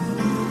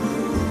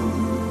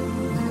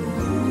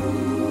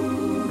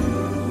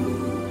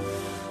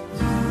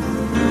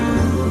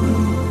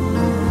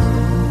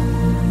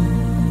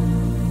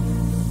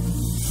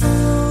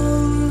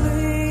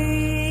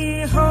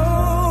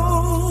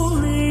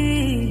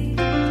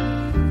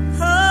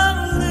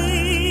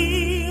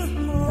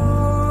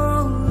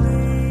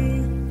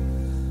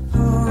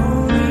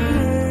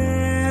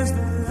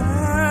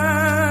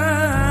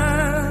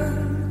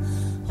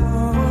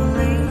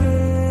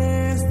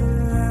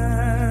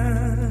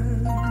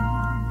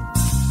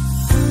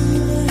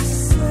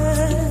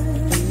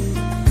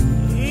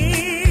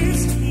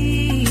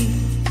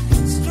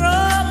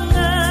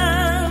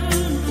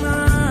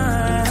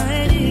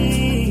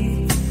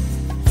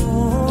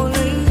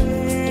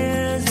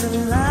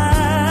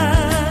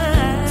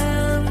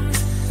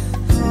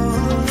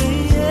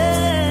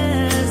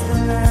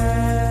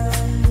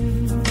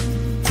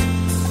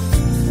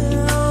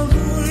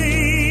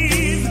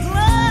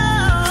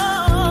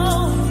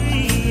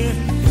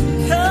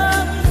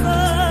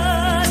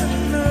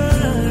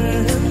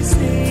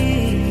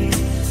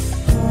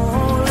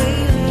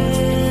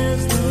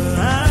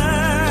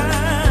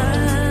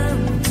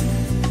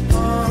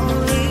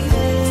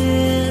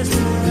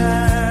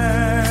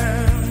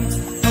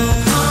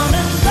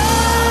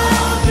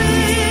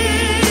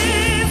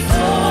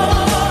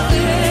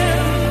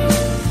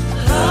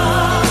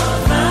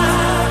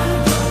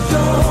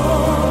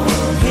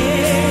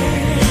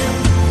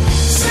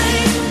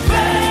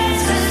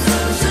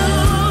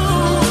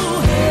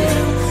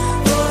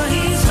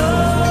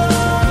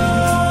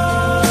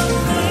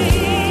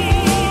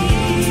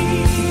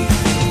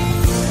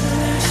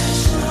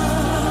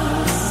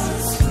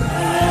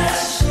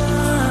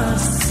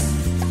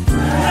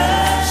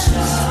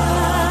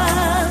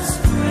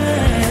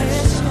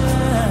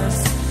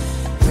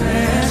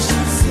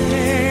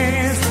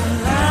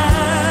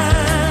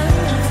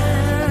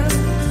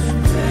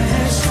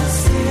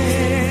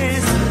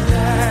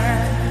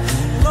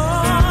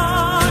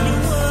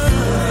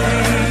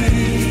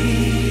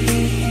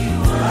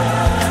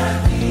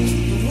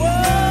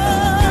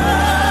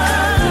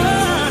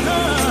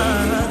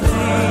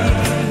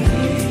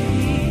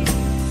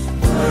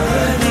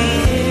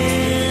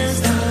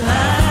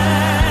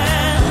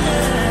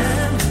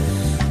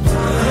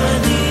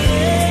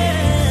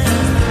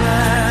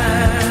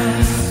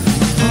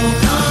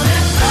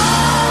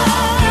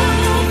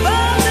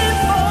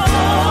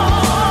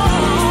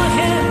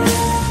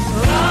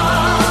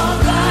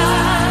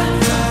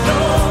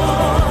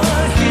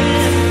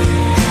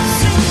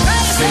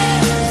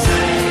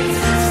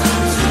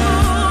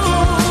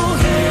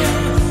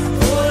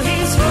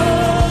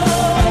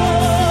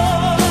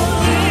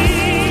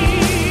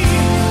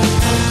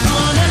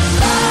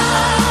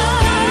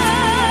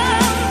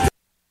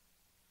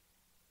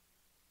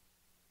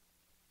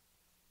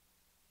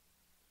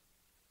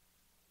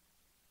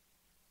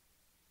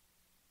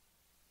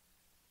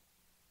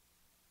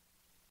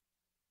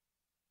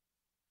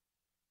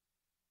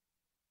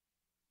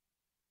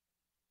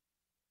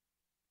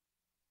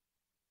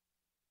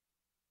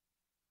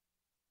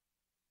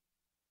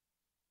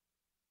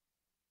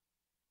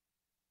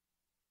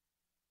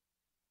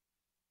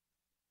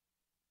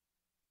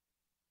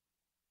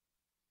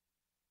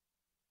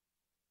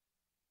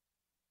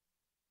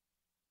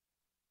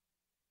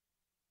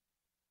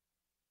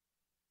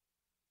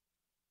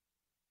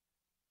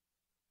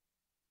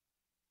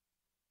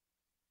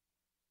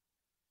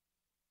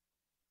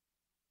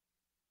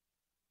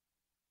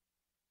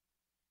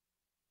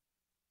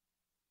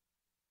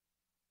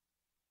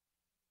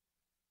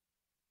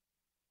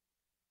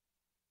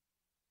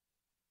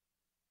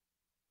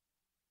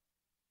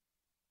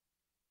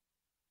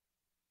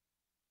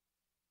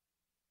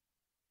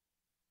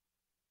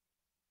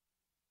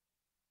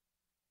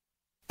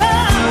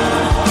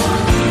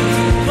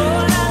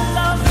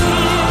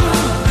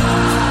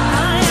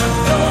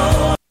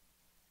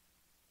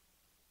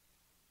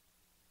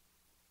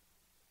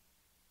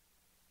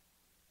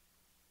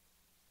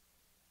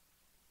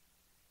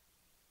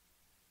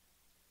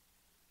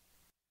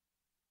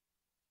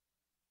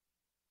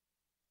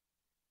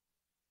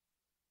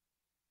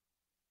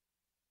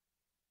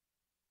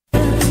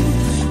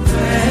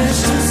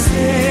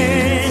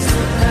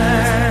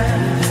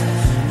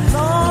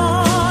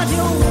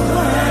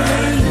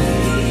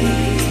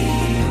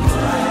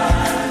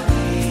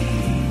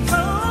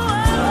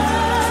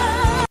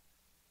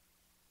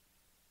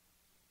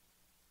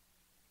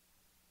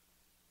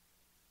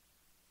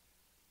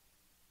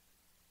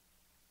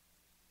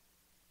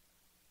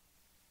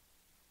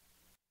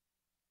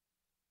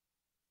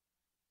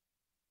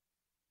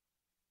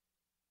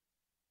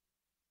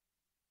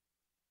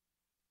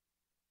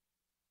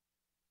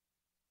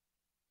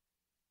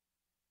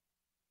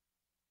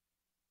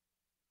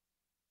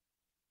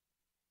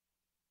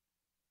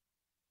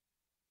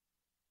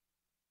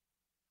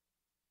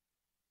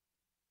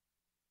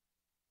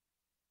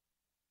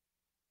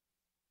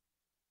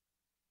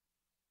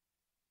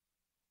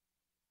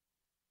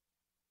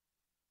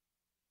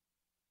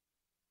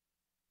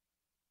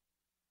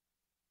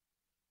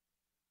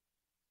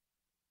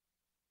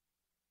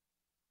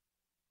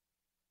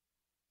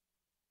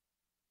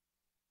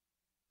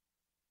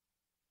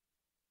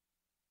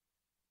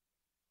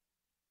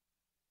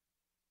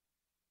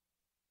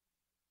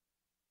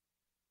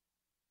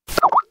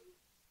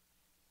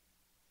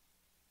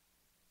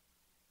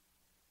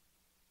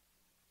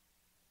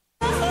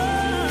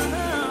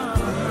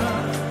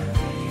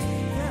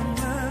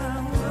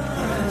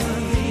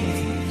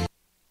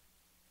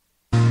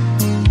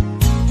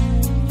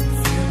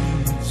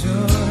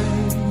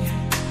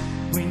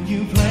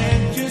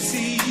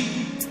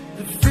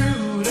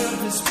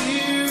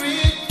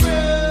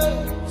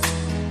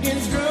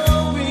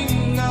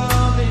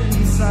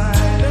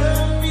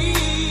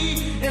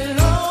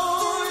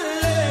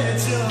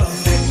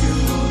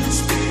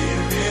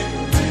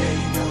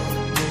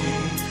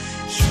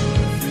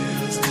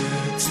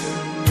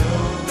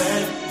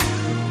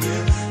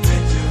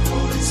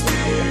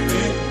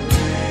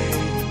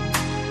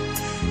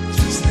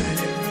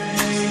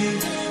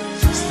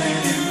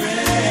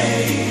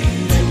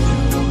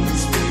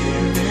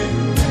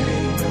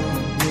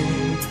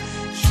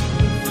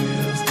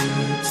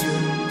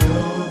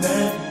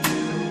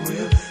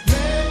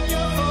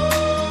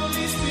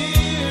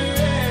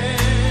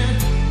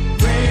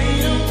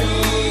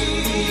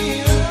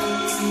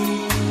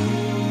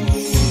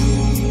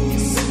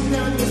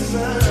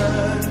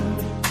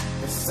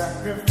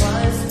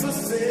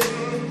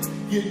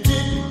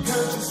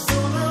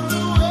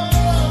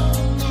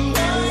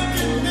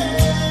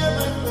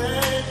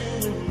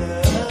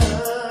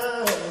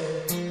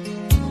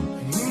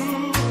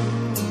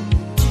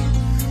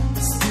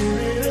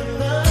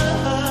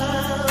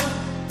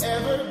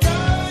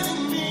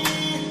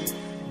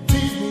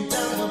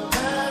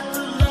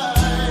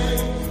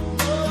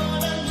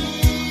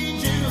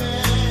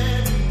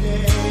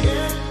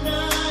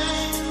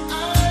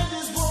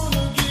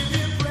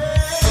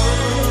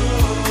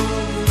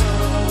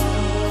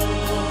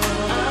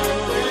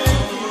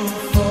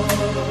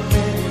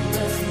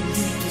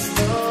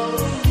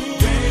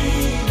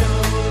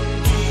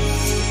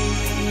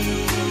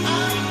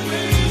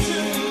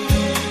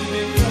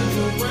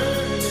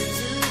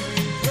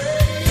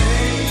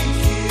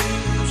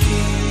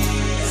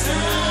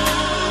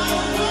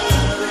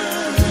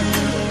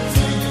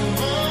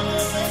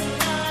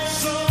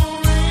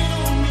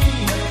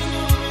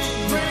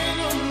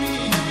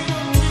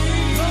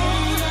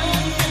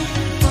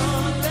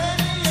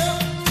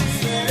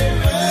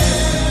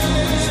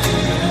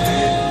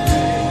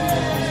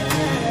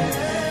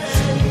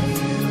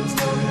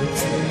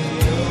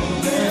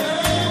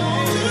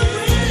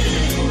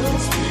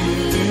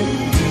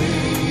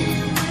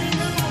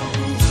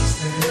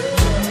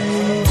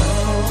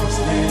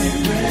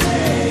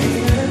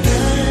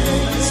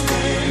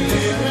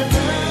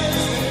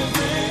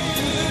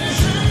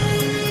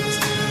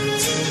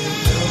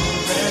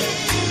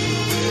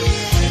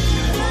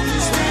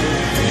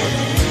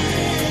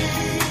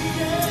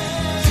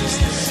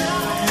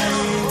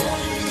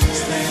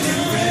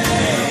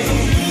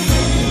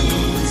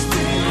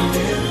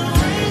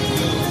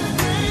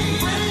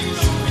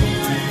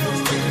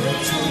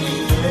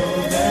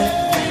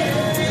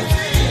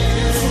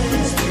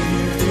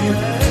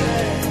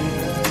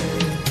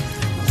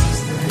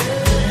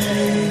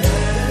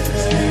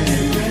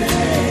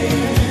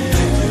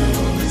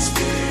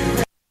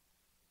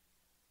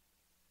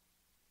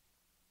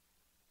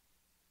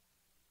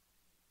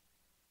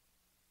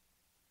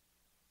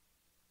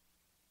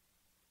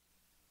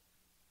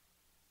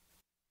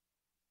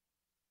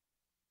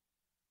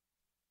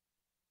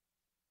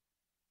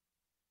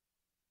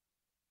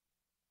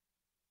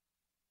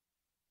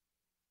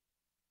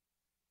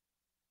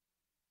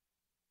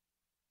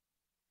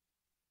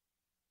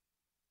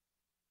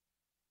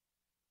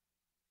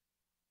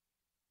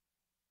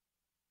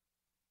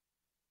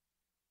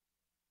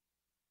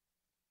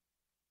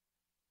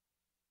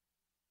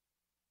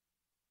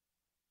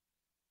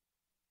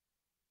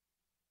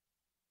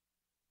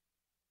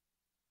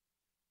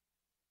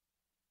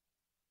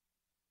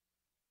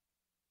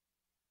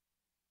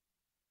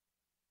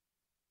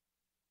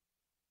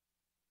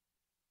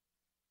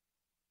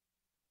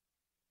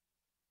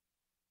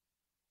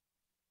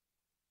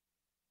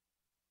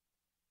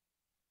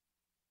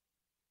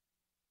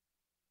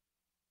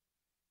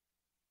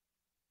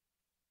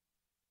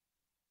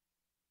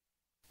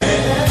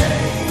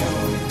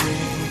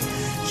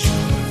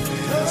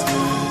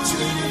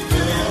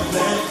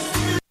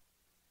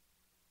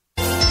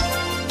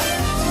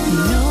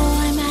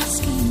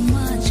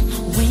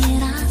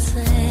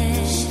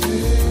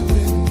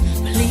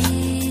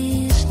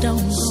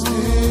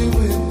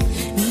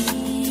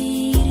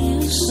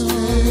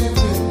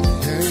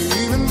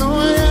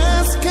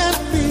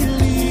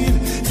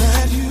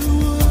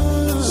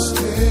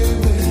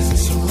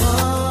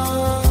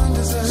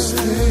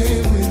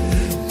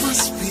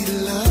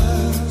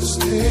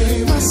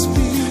 must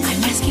be.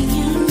 I'm asking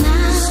you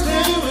now.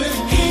 Stay with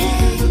me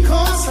through the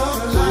course of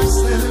our lives,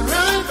 standing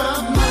right by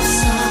my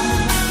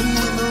side. And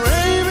when the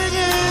rain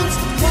begins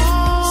to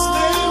fall,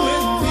 stay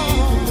with me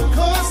through the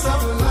course of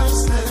our lives,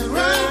 standing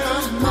right by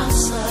my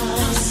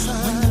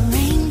side. When the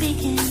rain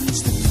begins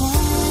to fall,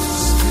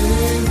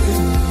 Stay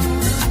with me,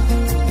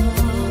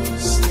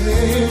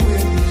 stay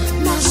with me,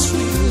 my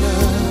sweet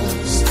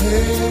love.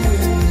 stay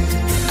with me.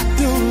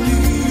 Don't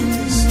leave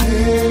me,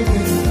 stay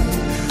with me.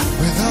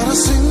 Without a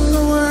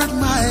single word,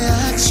 my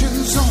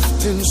actions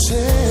often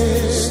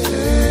say,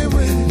 stay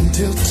with me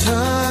till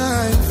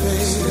time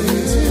fades.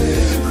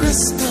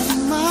 Rest of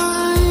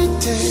my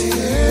day,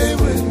 stay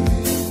with me.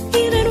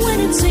 Even when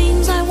it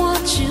seems I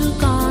want you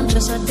gone,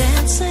 just a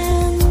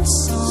dancing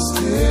song.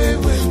 Stay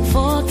with me,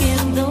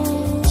 Forgive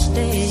those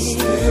days.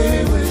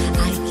 stay with me,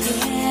 I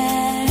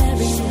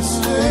carry on.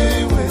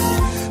 stay with me.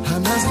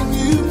 I'm asking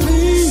you,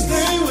 please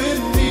stay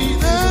with me.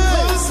 The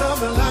course of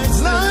the lights,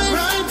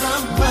 right by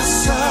my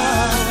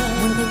side.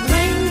 When the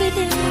rain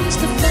begins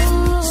to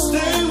fall,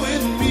 Stay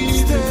with me.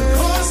 The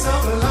course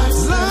of the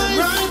lights,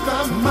 right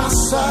by my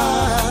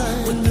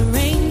side. when the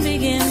rain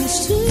begins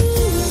to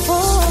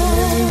fall,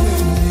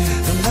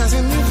 I'm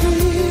asking you,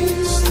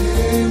 please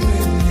stay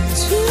with me.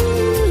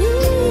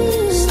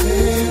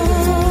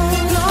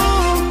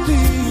 Lord,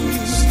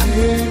 please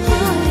stay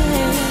with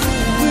me.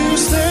 We'll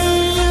stay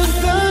in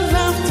the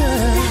laughter,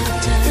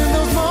 in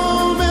those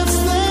moments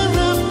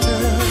thereafter,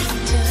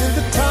 in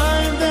the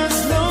time that's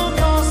no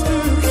cost to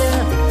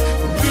care.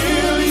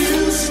 Will you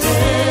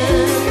stay?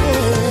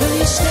 Will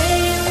you stay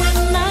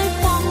when I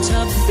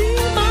falter? Be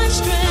my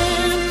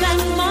strength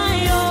and my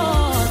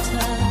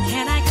altar.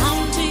 Can I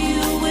come to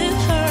you with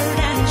hurt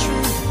and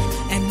truth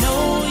and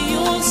know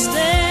you'll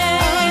stay?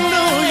 I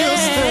know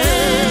you'll stay.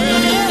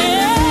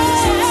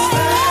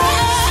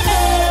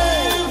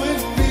 Stay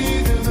with me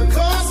through the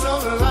course of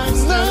the life,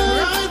 standing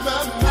right by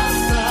my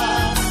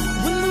side.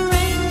 When the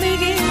rain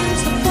begins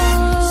to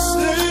fall,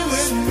 Stay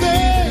with me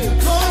through the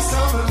course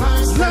of the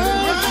life,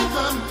 standing right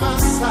by my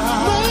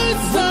side.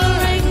 when the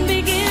rain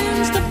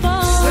begins to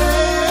fall,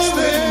 Stay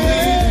with me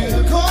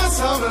through the course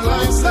of the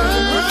life,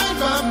 standing right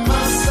by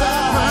my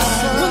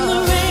side. when the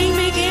rain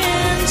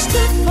begins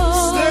to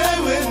fall, Stay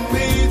with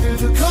me through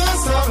the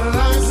course of the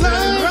life,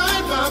 standing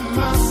right by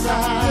my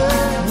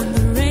side. when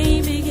the rain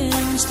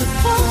begins to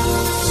fall,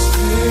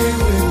 Stay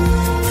with me.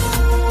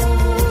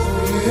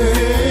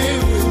 Stay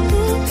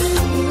with me.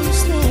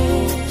 stay.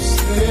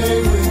 Stay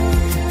with me.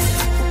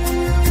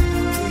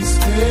 Please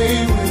stay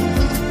with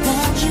me.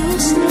 Won't you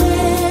stay? Stay.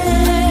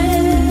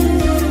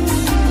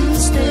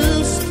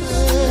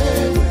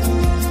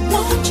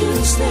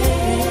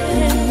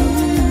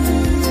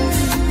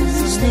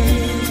 Stay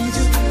with me.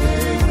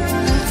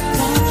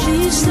 Won't you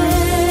stay?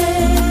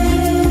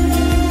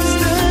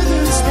 Stay.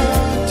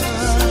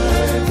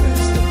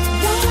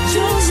 Won't you stay? Won't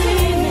you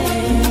stay?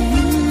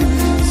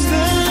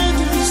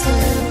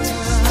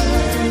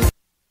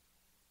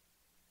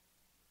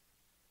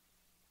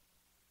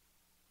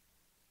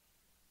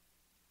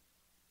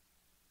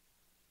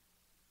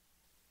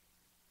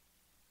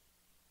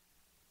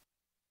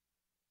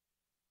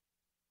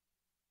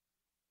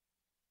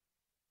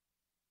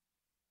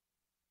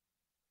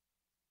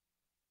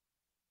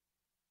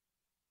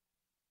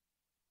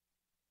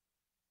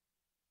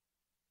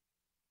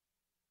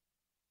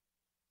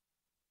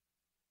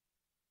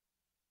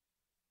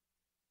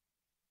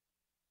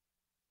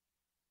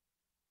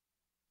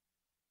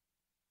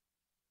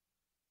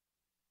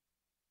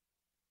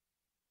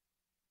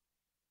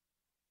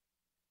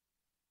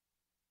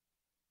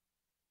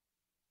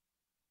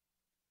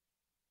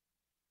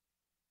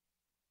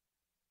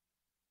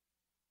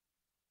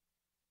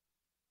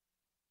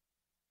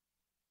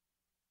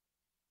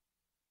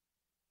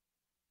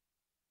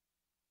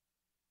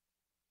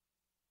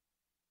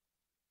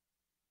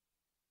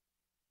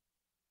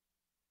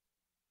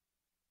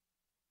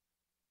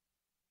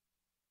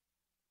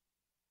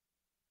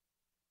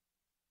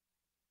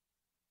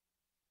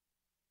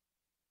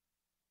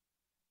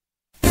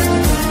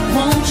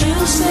 Won't you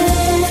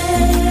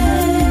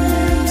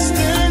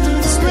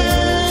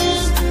stay?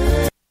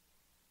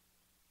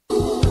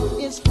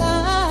 It's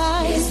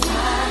like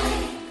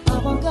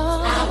our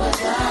God.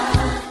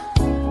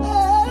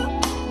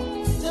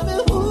 Tell me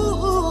who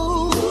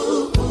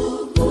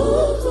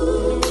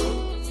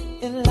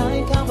is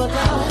like our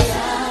God.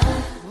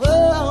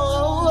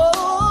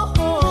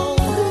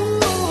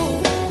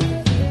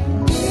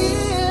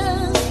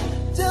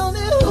 Tell me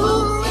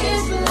who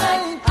is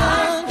like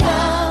our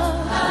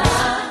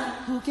God,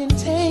 who can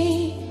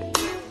take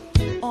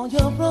on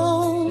your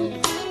own,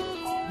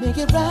 make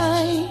it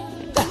right,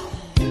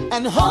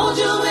 and hold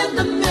you in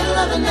the middle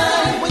of the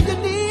night when you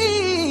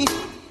need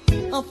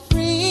a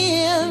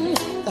friend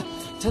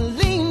to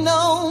lean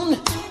on.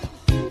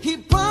 He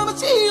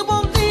promised he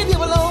won't leave you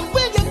alone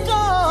when you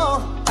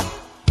call.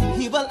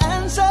 He will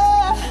answer,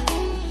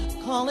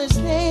 call his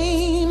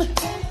name.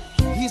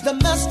 He's the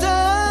master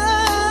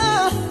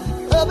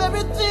of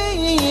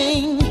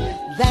everything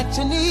that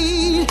you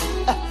need.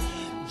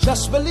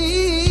 Just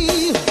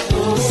believe.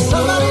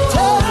 Somebody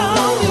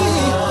tell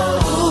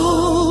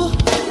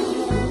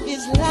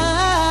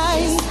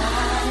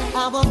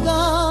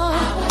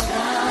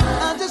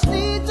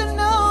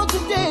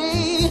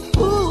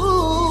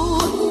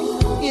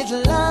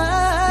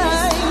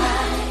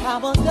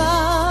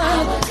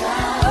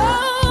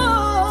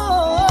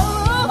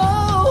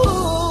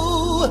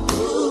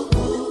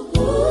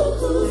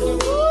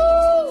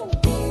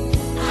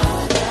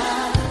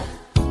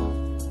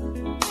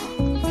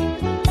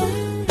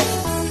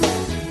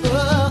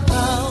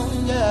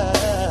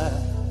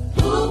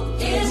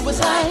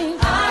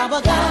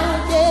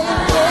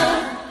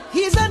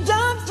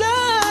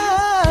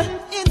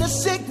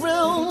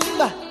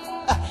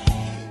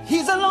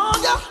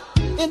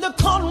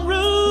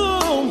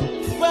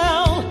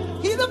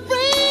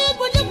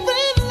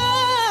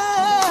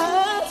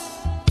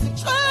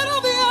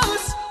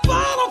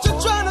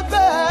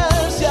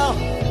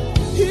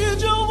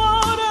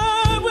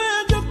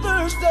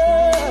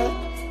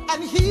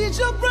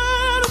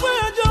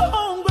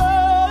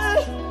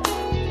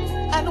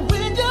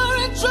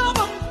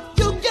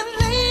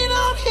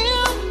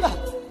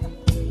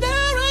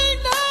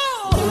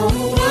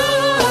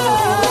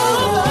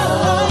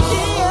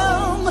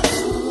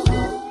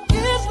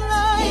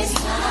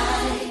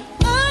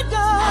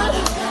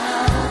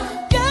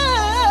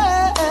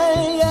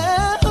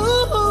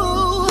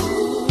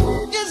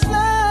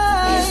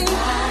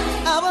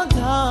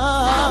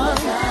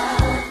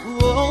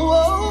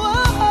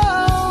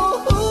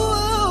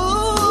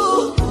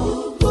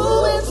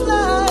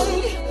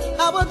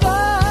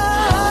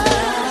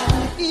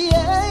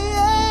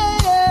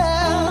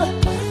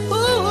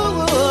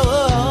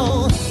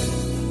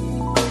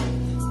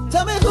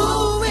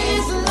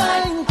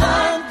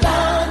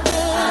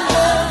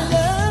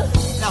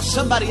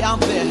Somebody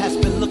out there has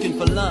been looking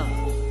for love,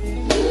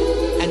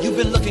 and you've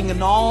been looking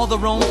in all the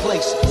wrong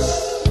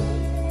places.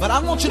 But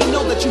I want you to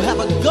know that you have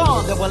a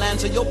God that will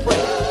answer your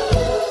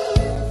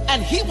prayer,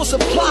 and He will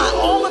supply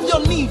all of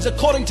your needs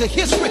according to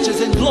His riches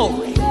and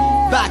glory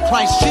by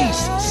Christ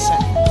Jesus.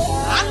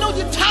 I know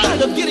you're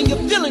tired of getting your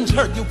feelings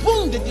hurt. You're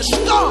wounded, you're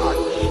scarred,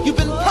 you've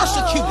been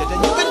persecuted,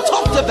 and you've been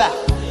talked about.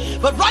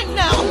 But right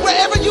now,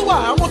 wherever you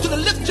are, I want you to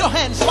lift your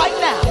hands right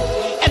now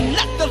and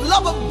let the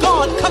love of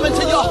God come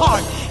into your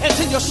heart and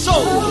to your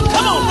soul.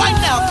 Come on right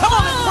now, come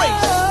on and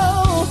praise.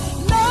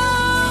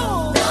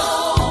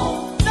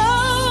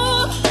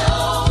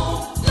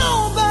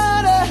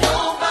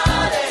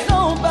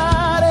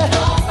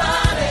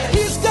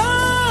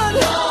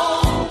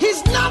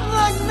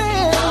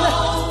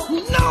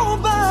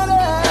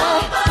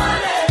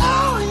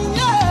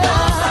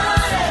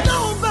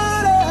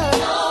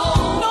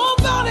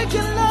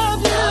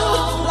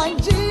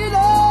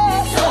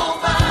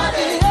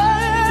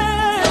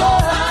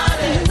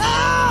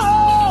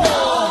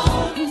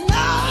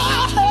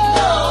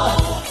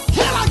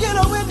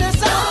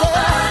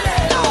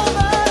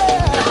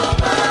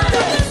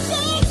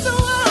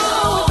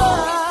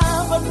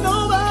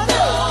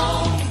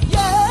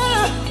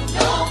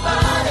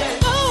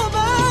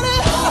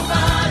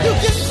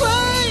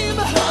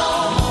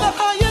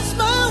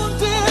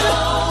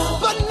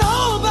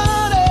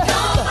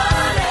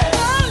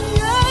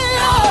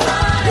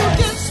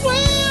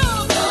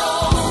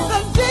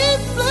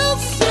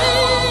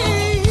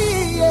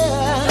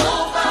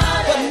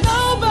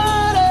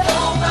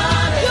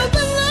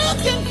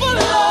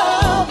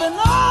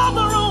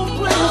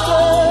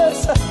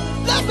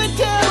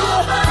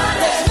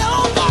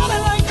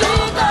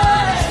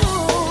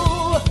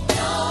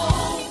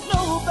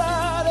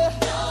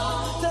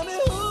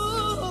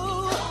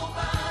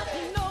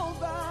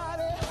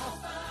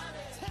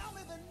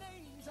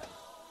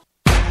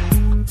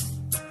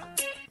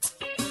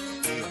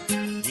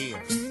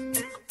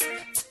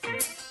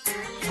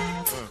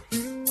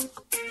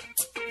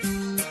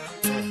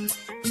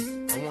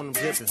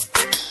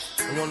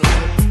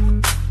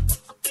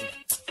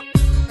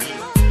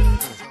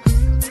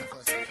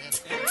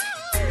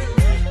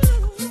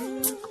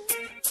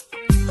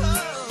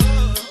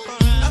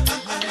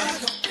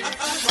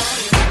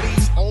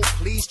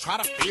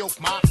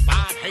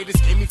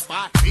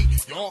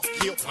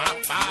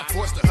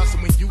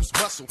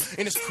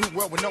 In this cruel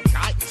world with no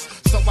guidance,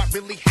 so I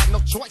really had no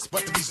choice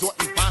but to resort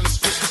to violence.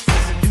 Just to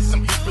get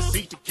some heat,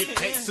 proceed to get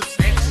paid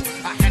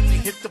substantial. I had to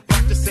hit the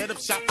block to set up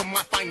shop for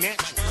my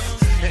financials.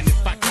 And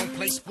if I don't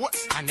play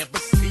sports, I never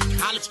see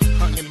college.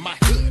 Hung in my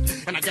hood,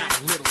 and I got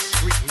a little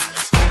street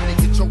knowledge.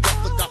 They get your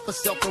wealth, look out for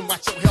self, and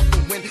watch your health.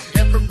 And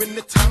whenever in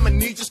the time of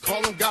need, just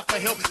call on God for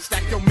help.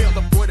 Stack your mail,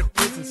 avoid a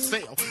prison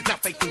cell. Now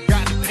faith in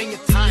God and paying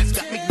tithes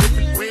got me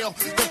living well.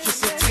 Don't just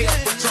say tell,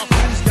 but y'all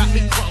fools got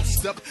me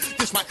crossed up.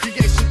 This my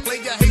creation, play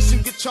your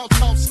Haitian, get y'all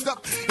tossed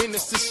up. And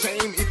it's a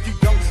shame if you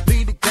don't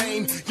lead the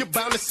game. You're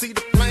bound to see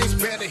the flames.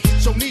 Better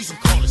hit your knees and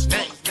call his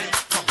name.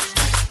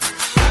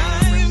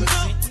 I'm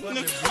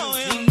gonna call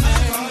your name.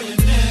 Call your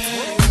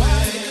name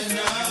when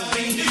I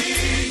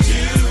need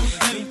you.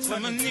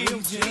 Anytime I need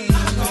you.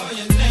 I call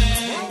your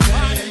name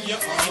when you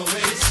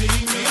always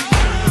see me.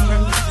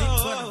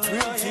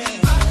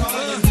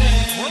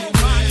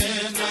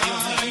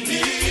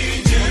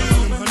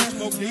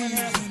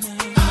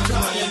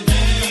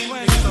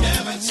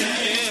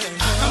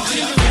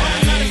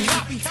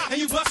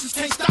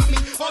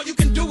 All you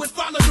can do is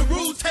follow the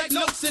rules, take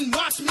notes, and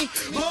watch me.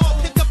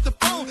 Lord, pick up the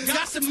phone,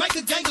 gossip, make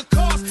a gang of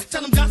calls.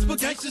 Tell them gospel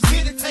gangsters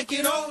here to take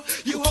it all.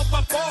 You hope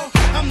I fall,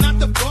 I'm not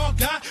the ball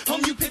guy.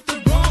 Home, you picked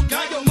the wrong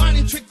guy. Your mind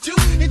and tricked you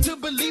into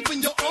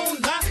believing your own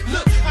lie.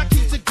 Look, I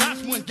keep the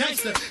gospel and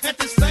gangster. At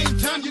the same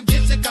time, you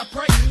get sick, I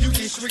pray. You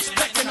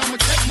disrespect, and I'ma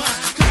take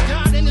mine. Cause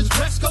God and his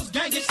West Coast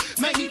gangsters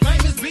make me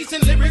famous. Beats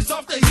and lyrics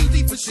off the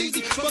easy for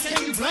cheesy. But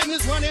can you blame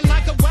us running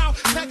like a wild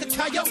pack of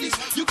coyotes?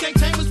 You can't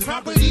tame us,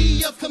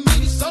 property of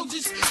committee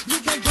soldiers. You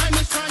can't blame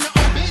us trying to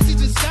own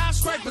business and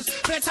skyscrapers.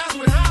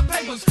 Fantastic with high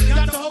papers.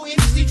 Got the whole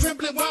industry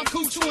trembling while I'm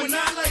cool chewing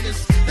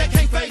annihilators. They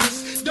can't fade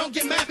us. Don't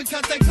get mad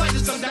because they played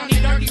us. I'm down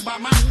and dirty by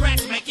my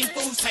scratch, making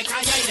fools take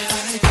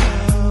hiatus.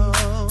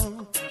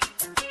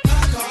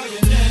 I call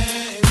your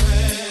name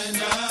when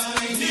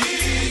I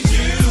need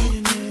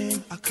you.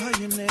 I call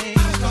your name.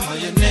 I call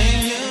your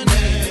name. Your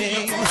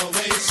name. You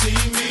always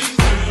see me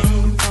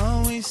through.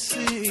 Always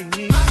see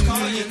me. I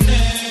call your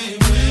name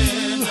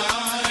when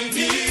I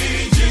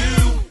need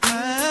you.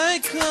 I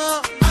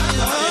call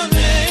your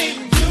name.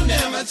 You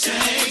never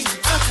change.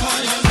 I call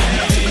your name.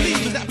 Now you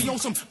believe that we on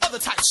some other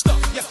type stuff.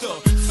 Yes, the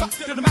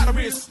fact of the matter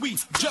is we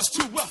just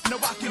too rough. Now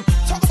I can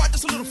talk about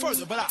this a little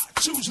further, but I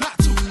choose not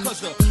to.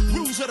 Cause the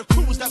rules of the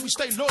crew is that we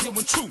stay loyal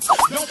and true.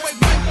 Don't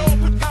wait, man, don't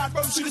put God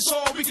first. See, that's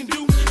all we can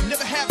do.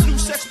 Never have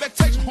loose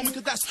expectations, homie,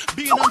 cause that's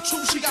being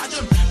untrue. She got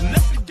them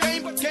left the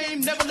game, but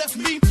game never left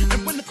me.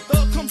 And when the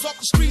thug comes off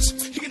the streets,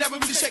 he can never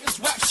really shake his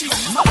rap sheet.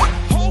 My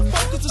whole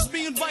focus is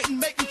being right and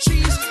making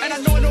cheese. And I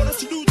know in order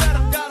to do that,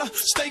 I gotta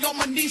stay on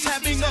my knees.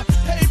 Having a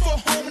paid for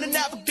home and a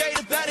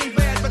navigator, that ain't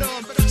bad. But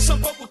some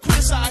folk will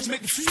criticize.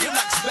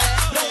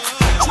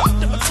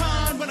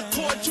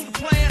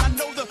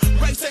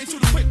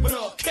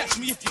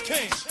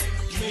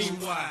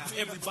 rewind.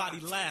 Everybody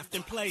laughed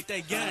and played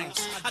their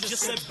games. I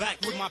just sat back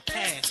with my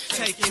past,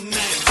 taking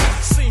names.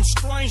 Seems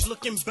strange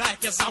looking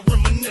back as I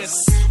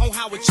reminisce on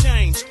how it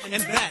changed,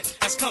 and that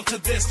has come to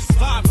this.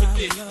 Vibe with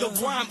it, the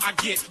rhyme I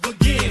get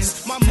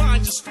begins. My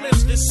mind just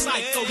flips, this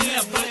cycle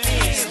never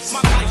ends.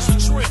 My life's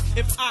a trip.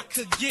 If I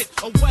could get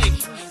away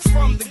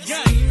from the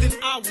game, then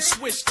I would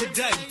switch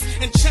today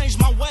and change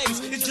my ways.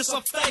 It's just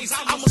a phase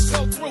I must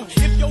go through.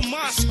 If your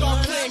mind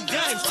start playing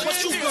games,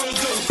 what you gonna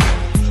do?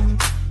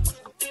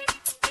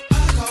 I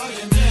call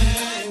your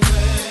name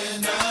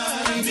when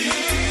I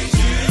need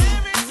you.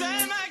 Every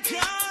time I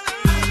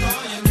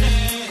call your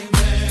name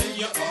when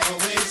you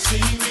always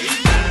see me.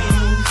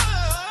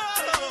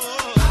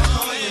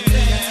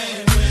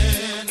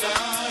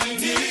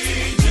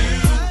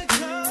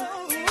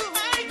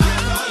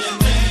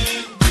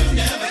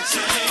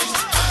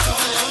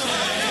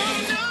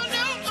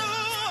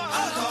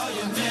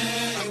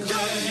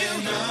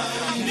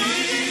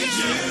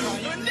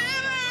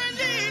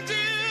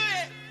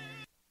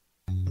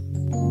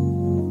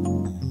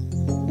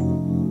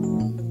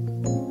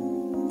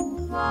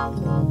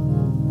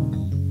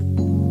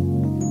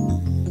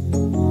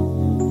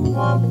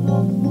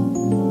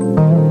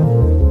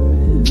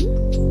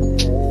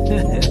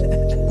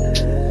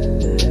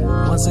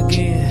 Once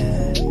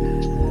again,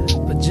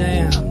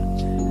 Pajam,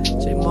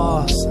 J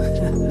Moss,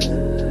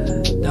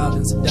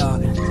 Doggins and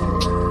Doggin.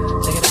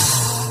 Check it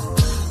out.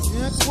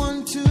 Check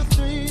 1, 2,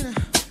 3.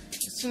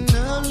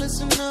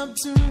 Listen up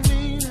to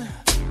me now.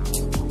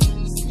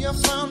 See, I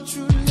found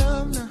true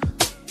love now.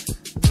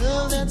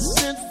 Love that's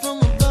sent from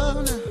above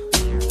now.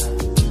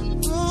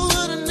 Oh,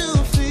 what a new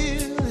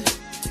feeling.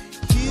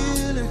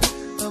 Healing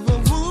of a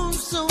wound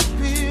so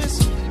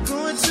piercing.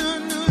 Going to a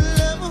new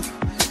level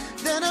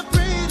that I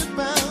prayed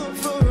about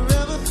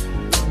forever.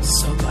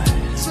 So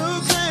glad. So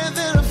glad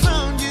that I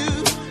found you.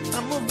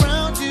 I'm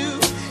around you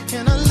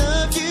and I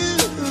love you.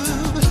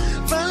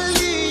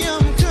 Finally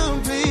I'm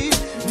complete.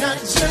 Not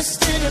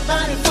just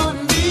anybody for me.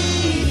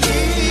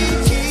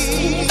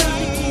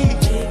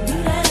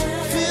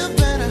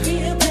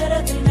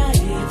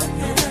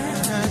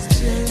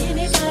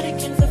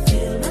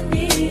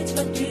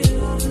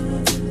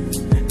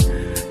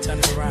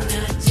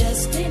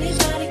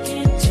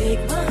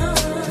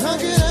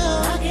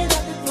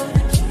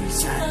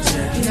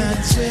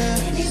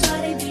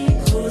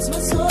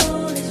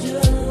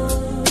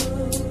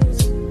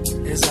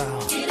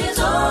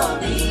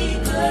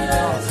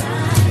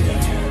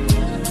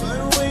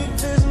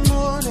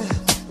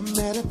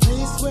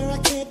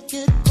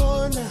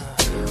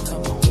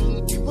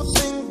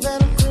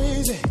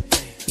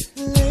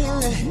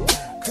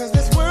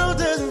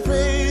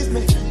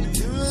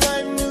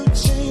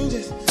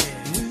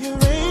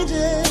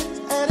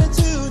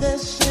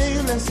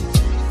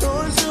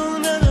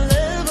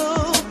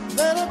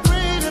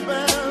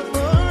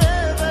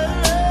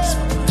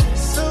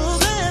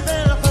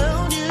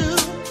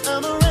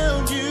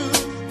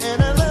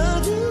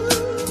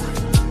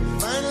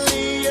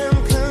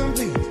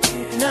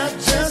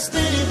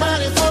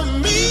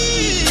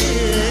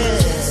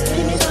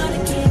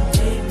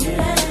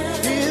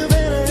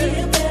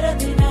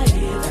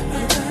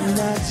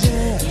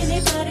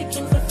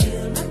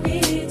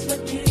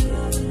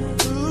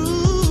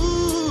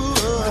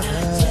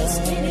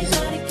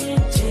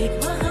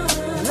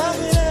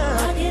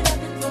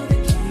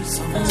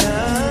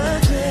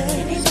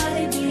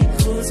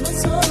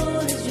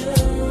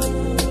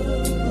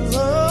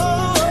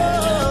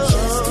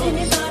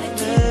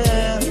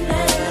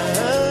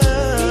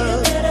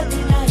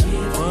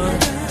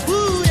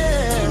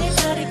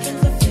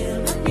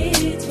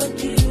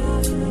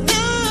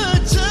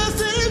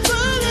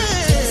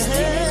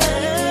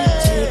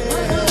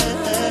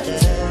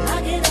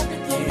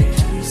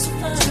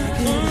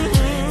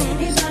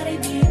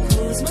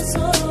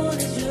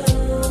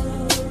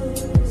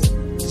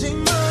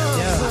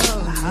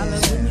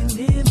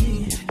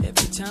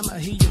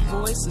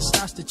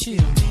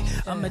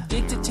 I'm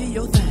addicted to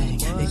your thing,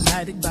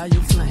 ignited by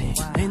your flame.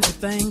 Ain't no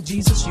thing,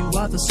 Jesus, you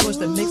are the source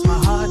that makes my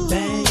heart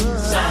bang.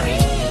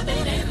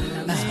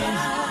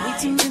 Need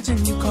to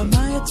mention you caught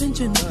my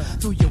attention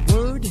through your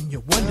word and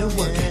your wonder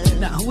working.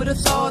 Now who would have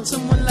thought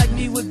someone like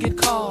me would get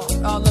caught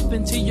all up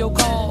into your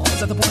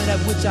cause, at the point at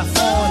which I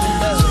fall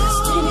in love.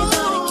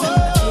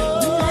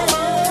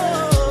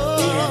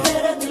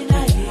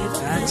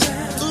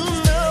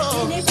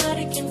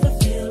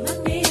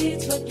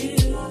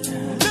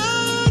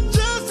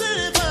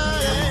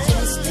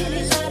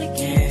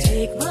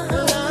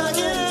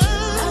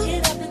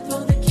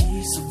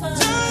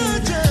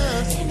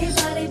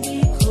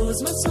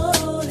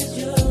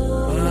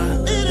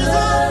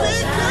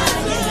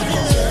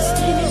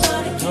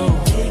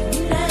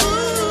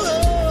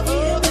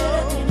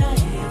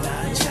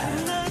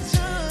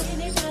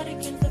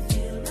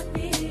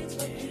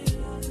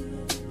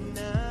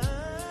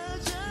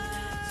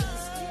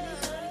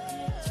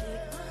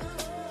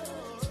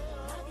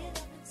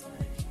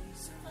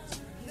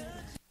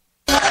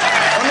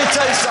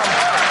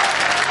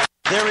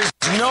 There is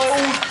no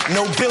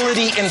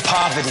nobility in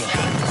poverty.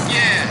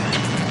 Yeah.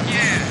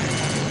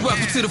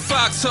 Welcome to the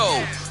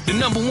Foxhole, the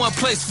 #1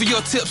 place for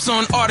your tips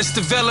on artist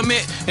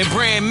development and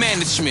brand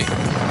management.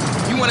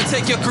 You want to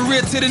take your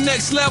career to the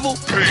next level?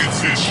 Pay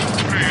attention.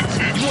 Pay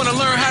attention. You want to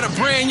learn how to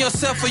brand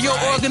yourself or your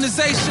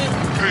organization?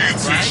 Pay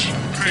attention.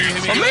 Pay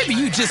attention. Or maybe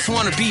you just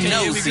want to be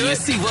nosy and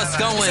see what's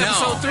going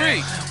on. Episode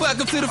 3.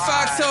 Welcome to the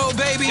Foxhole,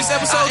 baby. It's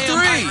episode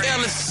 3.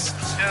 Ellis.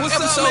 What's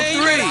Episode up, man?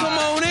 You 3. better come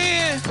on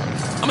in.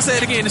 I'm gonna say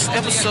it again. It's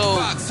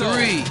episode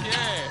 3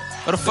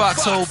 of the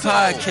Foxhole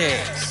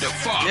podcast.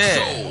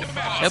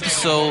 Yeah,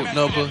 episode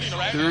number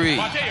 3.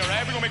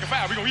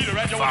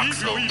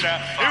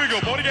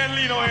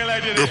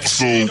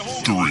 Episode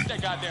 3.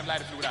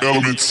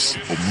 Elements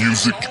of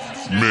music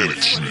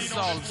management.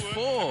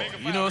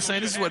 You know what I'm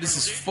saying? This is what this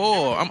is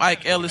for. I'm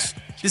Ike Ellis.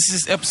 This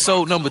is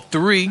episode number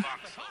 3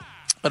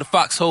 of the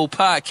Foxhole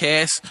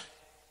podcast,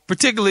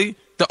 particularly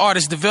the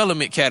artist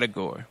development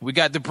category. We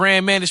got the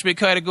brand management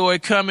category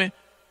coming,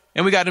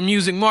 and we got the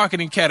music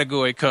marketing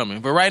category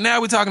coming. But right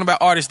now we're talking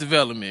about artist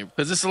development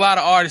because there's a lot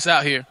of artists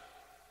out here.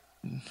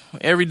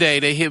 Every day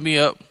they hit me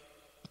up.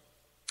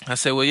 I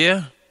say, well,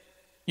 yeah,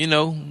 you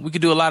know, we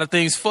could do a lot of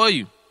things for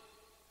you.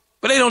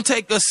 But they don't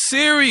take us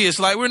serious,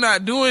 like we're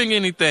not doing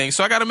anything.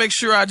 So I got to make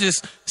sure I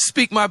just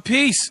speak my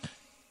piece.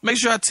 Make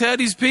sure I tell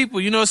these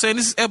people, you know what I'm saying?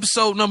 This is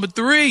episode number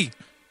 3,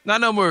 not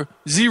number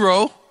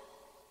 0.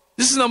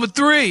 This is number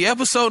 3,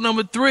 episode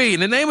number 3.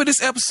 And the name of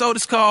this episode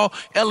is called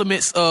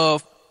Elements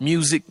of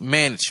Music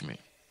Management.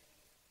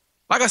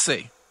 Like I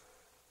say,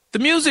 the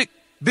music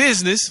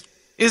business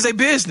is a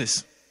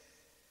business.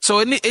 So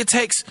it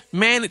takes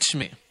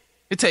management.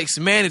 It takes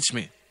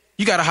management.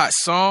 You got a hot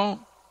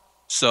song,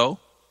 so.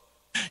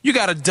 You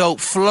got a dope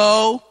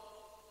flow,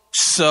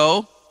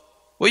 so.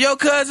 Well, your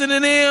cousin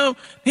and them,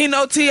 he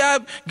know T.I.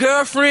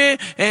 girlfriend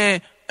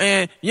and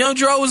Young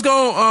Dro was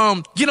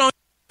gonna get on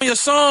your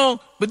song,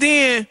 but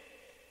then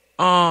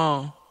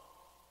well,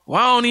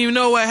 I don't even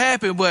know what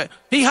happened, but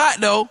he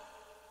hot though.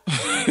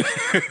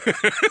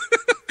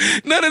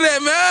 None of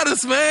that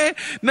matters, man.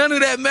 None of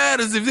that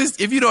matters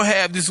if you don't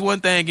have this one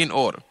thing in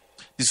order.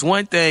 This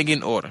one thing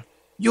in order.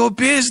 Your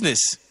business.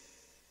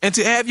 And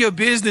to have your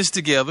business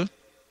together,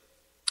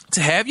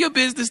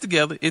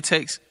 it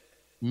takes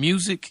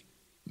music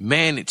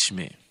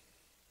management.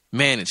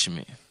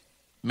 Management.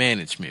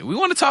 We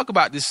want to talk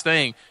about this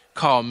thing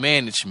called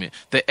management.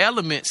 The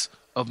elements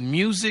of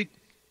music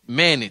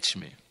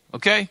management.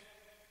 Okay?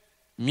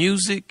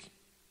 Music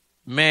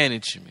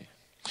management.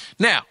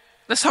 Now,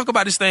 let's talk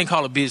about this thing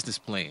called a business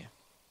plan.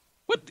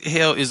 What the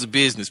hell is a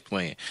business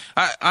plan?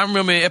 I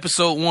remember in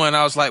episode 1,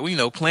 I was like, well, you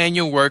know, plan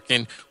your work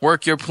and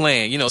work your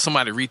plan. You know,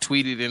 somebody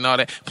retweeted and all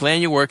that.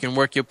 Plan your work and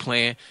work your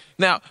plan.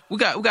 Now, we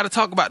got to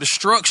talk about the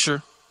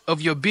structure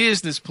of your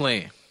business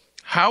plan.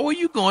 How are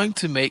you going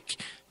to make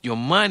your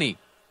money?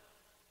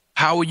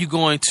 How are you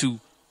going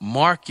to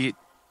market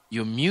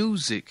your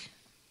music?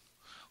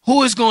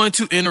 Who is going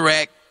to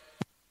interact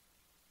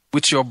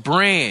with your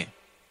brand?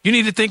 You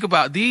need to think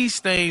about these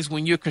things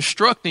when you're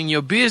constructing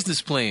your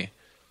business plan.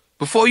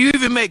 Before you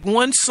even make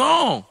one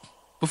song,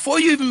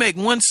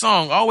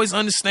 always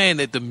understand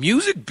that the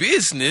music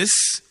business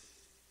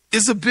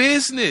is a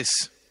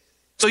business.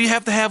 So you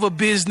have to have a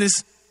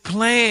business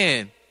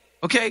plan.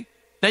 Okay?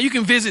 Now you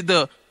can visit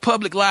the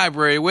public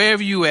library,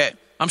 wherever you at.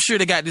 I'm sure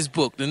they got this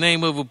book, the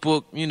name of a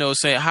book, you know,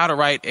 saying how to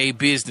write a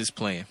business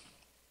plan.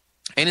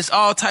 And it's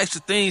all types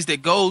of things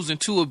that goes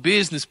into a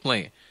business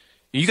plan.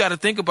 You got to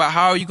think about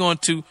how are you going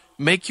to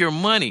make your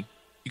money.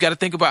 You got to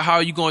think about how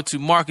are you going to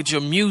market your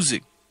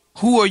music.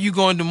 Who are you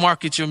going to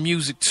market your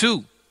music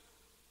to?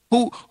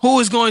 Who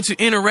is going to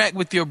interact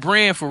with your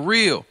brand for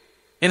real?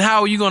 And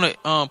how are you going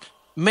to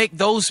make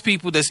those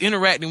people that's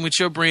interacting with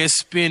your brand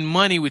spend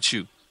money with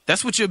you?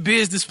 That's what your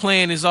business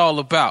plan is all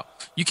about.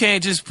 You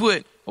can't just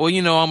put, well,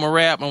 you know, I'm a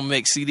rap, I'm going to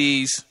make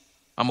CDs,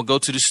 I'm going to go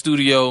to the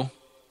studio, I'm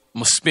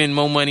going to spend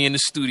more money in the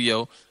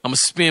studio, I'm going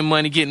to spend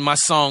money getting my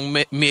song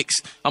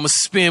mixed, I'm going to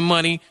spend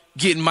money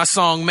getting my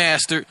song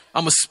mastered,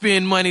 I'm going to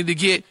spend money to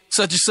get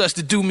such and such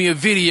to do me a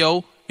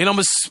video, and I'm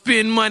going to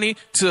spend money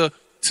to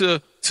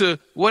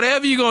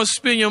whatever you're going to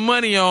spend your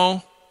money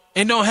on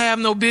and don't have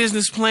no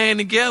business plan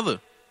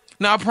together.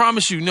 Now, I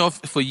promise you,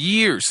 for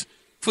years,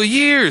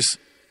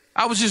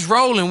 I was just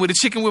rolling with a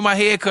chicken with my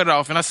head cut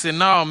off. And I said,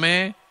 no,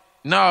 man.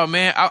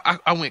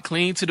 I went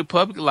clean to the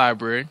public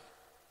library.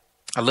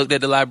 I looked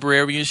at the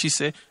librarian. She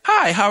said,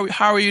 hi,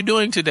 how are you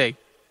doing today?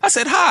 I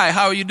said, hi,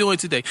 how are you doing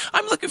today?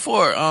 I'm looking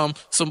for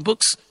some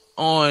books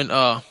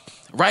on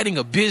writing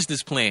a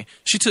business plan.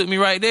 She took me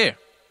right there.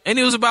 And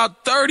it was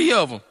about 30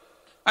 of them.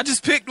 I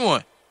just picked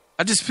one,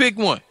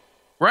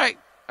 right?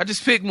 I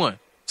just picked one.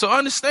 So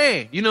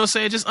understand, you know what I'm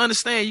saying? Just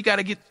understand you got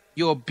to get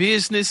your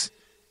business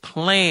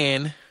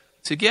plan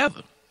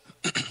together.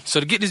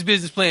 So to get this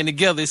business plan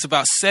together, it's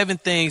about 7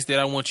 things that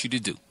I want you to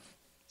do.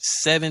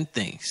 7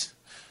 things.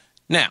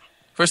 Now,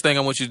 first thing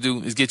I want you to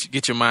do is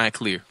get your mind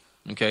clear,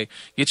 okay?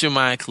 Get your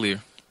mind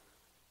clear.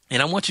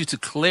 And I want you to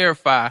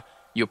clarify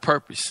your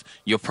purpose,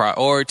 your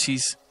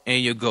priorities,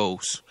 and your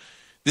goals.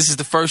 This is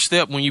the first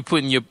step when you're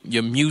putting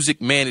your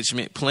music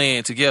management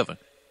plan together,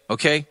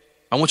 okay?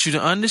 I want you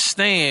to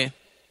understand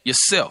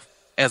yourself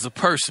as a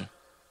person.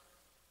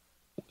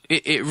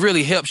 It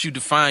really helps you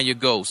define your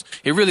goals.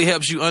 It really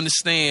helps you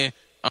understand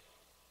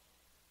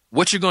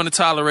what you're going to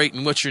tolerate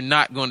and what you're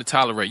not going to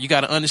tolerate. You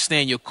got to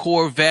understand your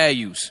core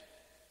values.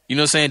 You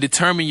know what I'm saying?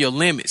 Determine your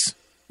limits,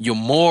 your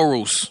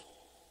morals,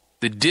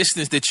 the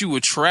distance that you will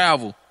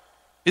travel.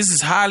 This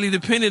is highly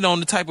dependent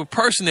on the type of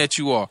person that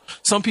you are.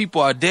 Some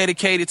people are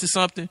dedicated to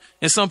something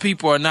and some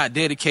people are not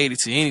dedicated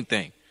to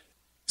anything.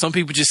 Some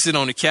people just sit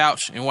on the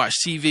couch and watch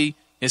TV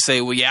and say,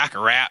 well, yeah, I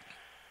can rap.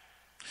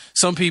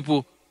 Some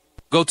people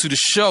go to the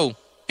show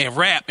and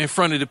rap in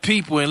front of the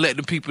people and let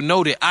the people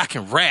know that I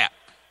can rap.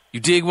 You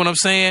dig what I'm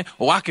saying?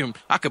 Or I can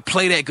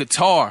play that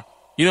guitar.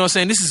 You know what I'm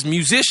saying? This is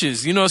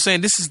musicians. You know what I'm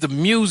saying? This is the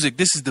music.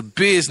 This is the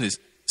business.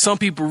 Some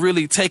people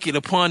really take it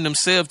upon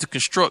themselves to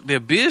construct their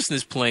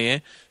business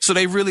plan so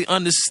they really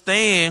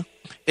understand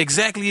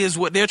exactly is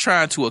what they're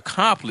trying to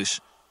accomplish.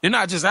 They're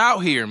not just out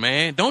here,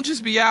 man. Don't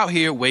just be out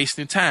here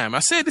wasting time. I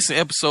said this in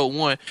episode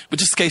 1, but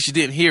just in case you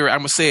didn't hear it, I'm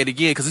going to say it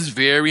again because it's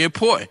very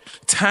important.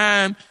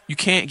 Time, you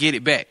can't get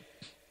it back.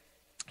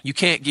 You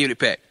can't get it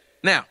back.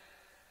 Now,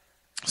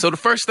 so the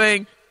first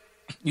thing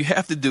you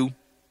have to do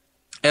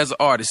as an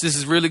artist, this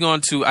is really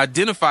going to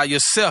identify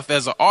yourself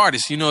as an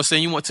artist. You know what I'm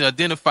saying? You want to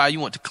identify,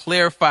 you want to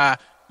clarify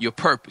your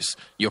purpose,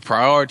 your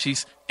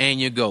priorities, and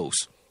your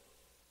goals.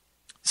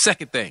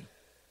 Second thing,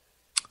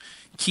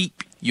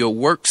 keep your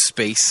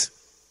workspace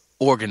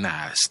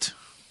organized.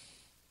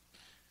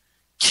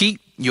 Keep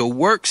your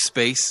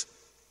workspace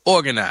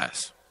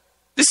organized.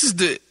 This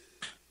is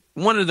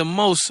one of the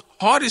most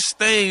hardest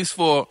things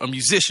for a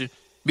musician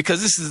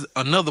because this is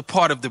another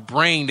part of the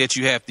brain that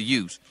you have to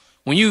use.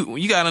 When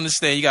you got to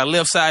understand, you got a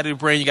left side of the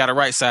brain, you got a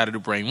right side of the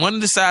brain. One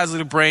of the sides of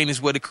the brain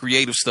is where the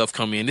creative stuff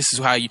come in. This is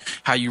how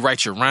you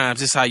write your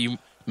rhymes. This is how you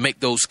make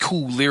those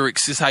cool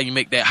lyrics. This is how you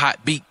make that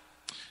hot beat.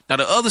 Now,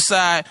 the other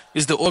side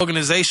is the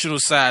organizational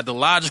side, the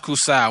logical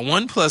side.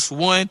 1 +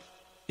 1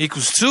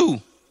 =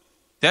 2.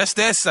 That's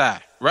that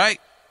side, right?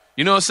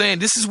 You know what I'm saying?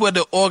 This is where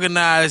the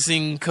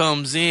organizing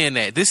comes in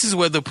at. This is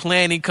where the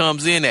planning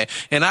comes in at.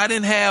 And I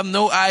didn't have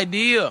no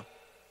idea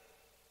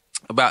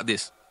about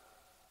this.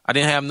 I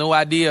didn't have no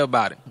idea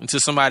about it until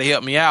somebody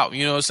helped me out.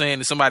 You know what I'm saying?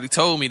 And somebody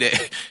told me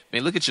that,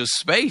 man, look at your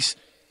space.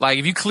 Like,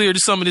 if you cleared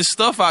some of this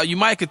stuff out, you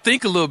might could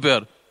think a little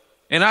better.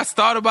 And I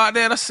thought about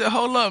that. I said,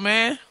 hold up,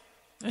 man.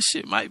 That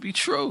shit might be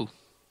true.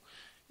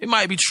 It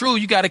might be true.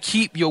 You got to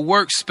keep your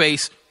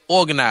workspace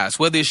organized,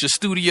 whether it's your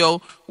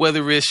studio,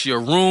 whether it's your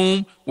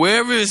room,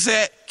 wherever it's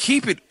at,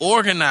 keep it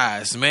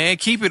organized, man.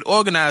 Keep it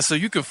organized so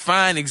you can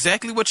find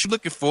exactly what you're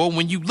looking for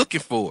when you're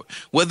looking for it.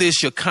 Whether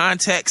it's your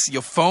contacts,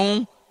 your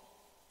phone.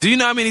 Do you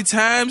know how many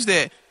times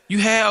that you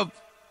have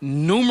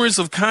numerous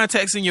of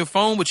contacts in your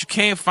phone, but you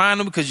can't find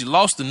them because you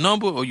lost the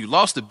number or you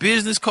lost the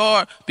business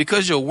card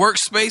because your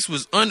workspace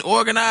was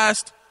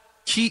unorganized?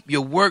 Keep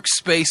your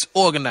workspace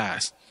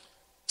organized.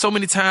 So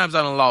many times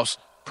I done lost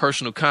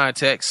personal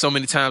contacts. So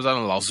many times I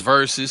done lost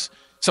verses.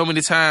 So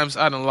many times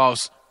I done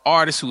lost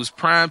artists who was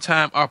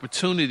primetime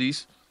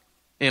opportunities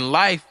in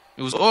life.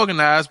 It was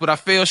organized, but I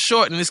fell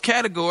short in this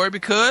category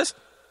because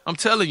I'm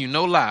telling you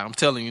no lie. I'm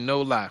telling you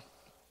no lie.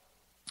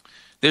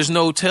 There's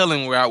no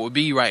telling where I would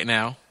be right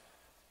now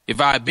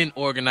if I had been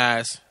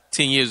organized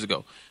 10 years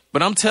ago.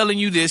 But I'm telling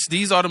you this.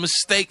 These are the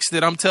mistakes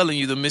that I'm telling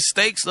you, the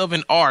mistakes of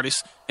an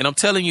artist. And I'm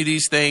telling you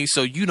these things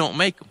so you don't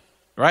make them,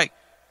 right?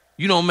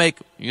 You don't make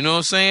them. You know what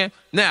I'm saying?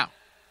 Now,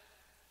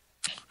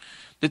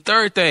 the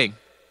third thing,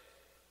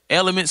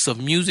 elements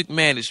of music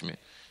management.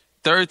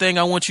 Third thing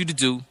I want you to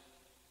do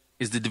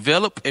is to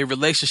develop a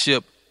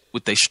relationship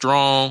with a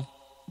strong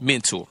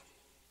mentor.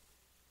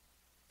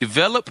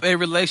 Develop a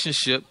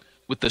relationship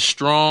with a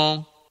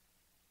strong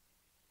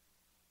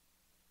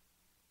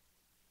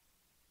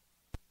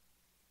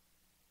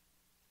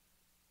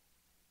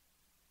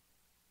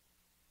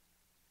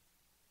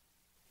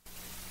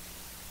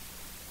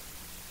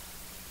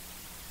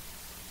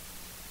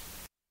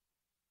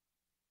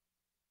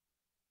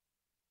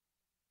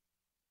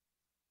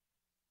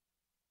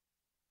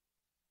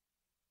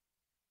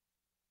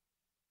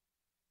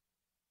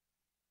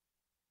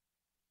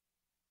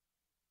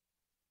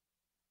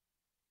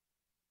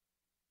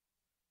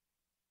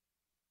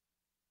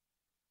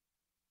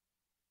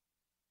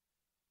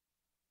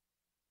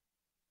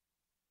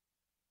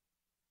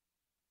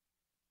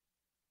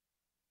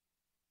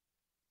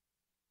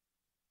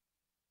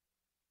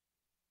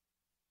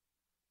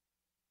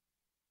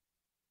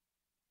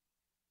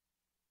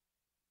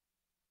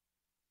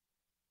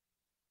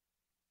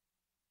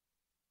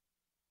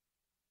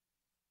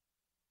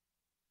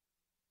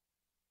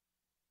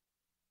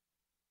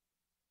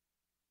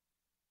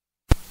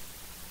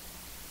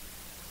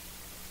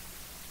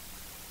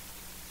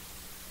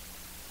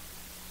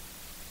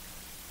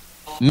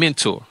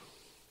mentor.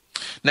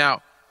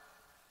 Now,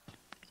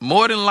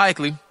 more than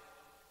likely,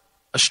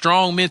 a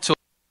strong mentor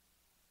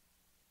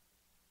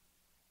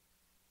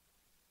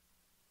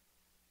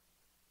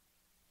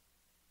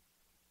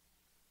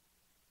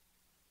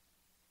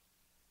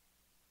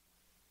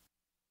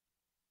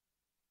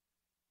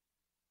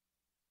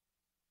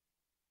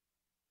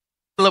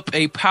develop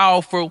a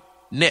powerful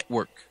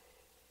network.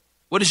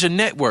 What is your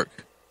network?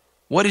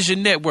 What is your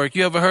network?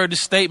 You ever heard the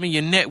statement,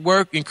 your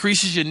network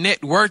increases your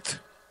net worth?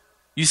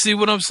 You see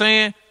what I'm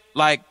saying?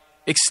 Like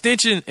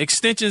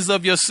extensions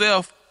of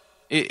yourself,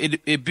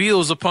 it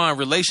builds upon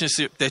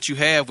relationship that you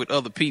have with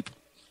other people.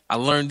 I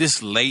learned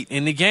this late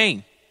in the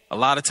game. A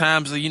lot of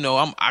times, you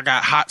know, I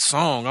got hot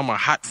song. I'm a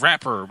hot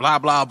rapper, blah,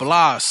 blah,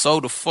 blah. So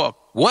the fuck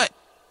what?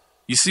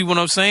 You see what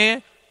I'm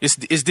saying?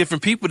 It's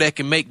different people that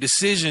can make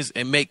decisions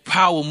and make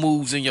power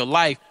moves in your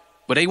life,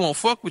 but they won't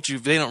fuck with you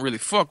if they don't really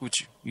fuck with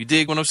you. You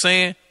dig what I'm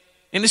saying?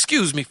 And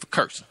excuse me for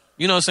cursing.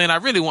 You know what I'm saying? I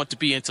really want to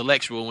be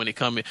intellectual when it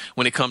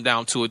come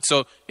down to it.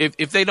 So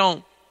if they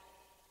don't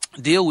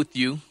deal with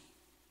you,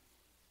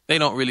 they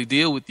don't really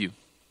deal with you.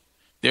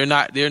 They're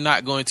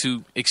not going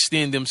to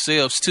extend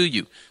themselves to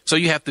you. So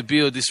you have to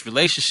build this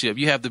relationship.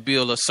 You have to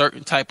build a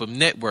certain type of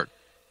network.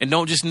 And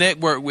don't just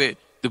network with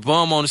the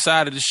bum on the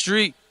side of the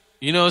street.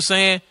 You know what I'm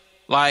saying?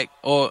 Like,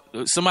 or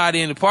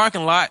somebody in the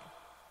parking lot.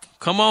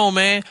 Come on,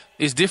 man.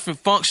 There's different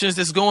functions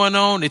that's going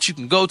on that you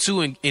can go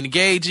to and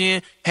engage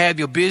in. Have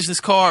your business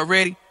card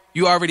ready.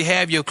 You already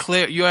have your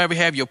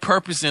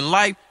purpose in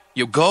life,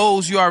 your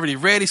goals. You already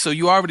ready. So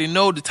you already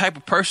know the type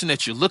of person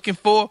that you're looking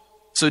for.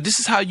 So this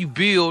is how you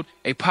build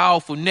a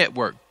powerful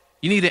network.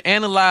 You need to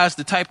analyze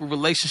the type of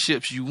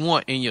relationships you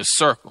want in your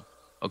circle.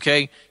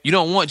 Okay. You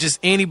don't want just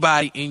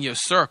anybody in your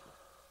circle.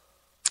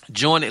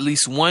 Join at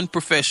least one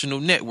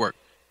professional network,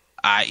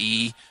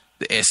 i.e.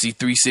 the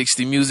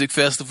SC360 Music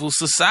Festival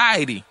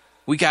Society.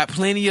 We got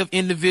plenty of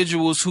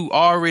individuals who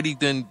already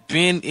been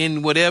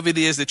in whatever it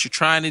is that you're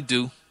trying to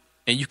do,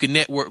 and you can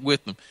network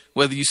with them.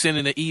 Whether you're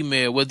sending an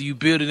email, whether you're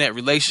building that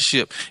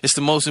relationship, it's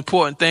the most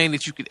important thing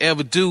that you could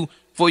ever do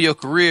for your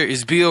career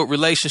is build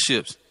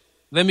relationships.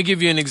 Let me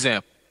give you an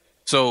example.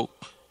 So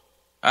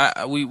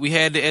we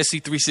had the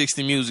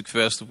SC360 Music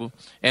Festival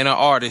and an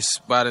artist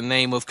by the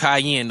name of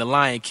Cayenne, the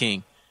Lion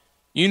King.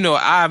 You know,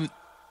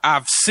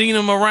 I've seen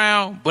him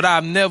around, but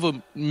I've never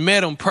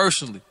met him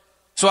personally.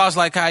 So I was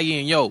like,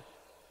 Cayenne, yo,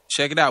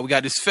 check it out. We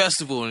got this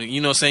festival, and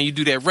you know what I'm saying? You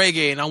do that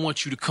reggae, and I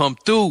want you to come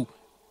through.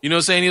 You know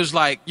what I'm saying? He was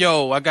like,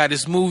 yo, I got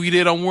this movie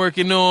that I'm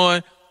working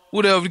on,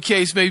 whatever the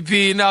case may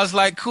be. And I was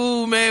like,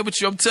 cool, man, but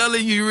I'm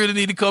telling you, you really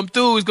need to come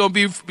through.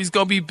 It's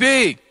gonna be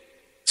big.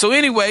 So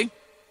anyway,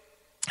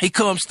 he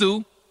comes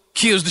through,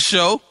 kills the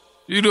show.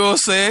 You know what I'm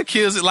saying?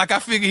 Kills it like I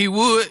figured he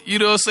would. You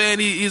know what I'm saying?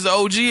 He's an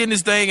OG in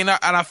this thing, and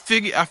I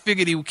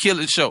figured he would kill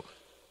the show.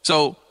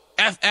 So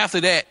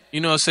after that,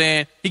 you know what I'm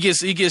saying? He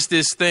gets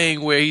this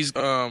thing where he's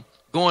going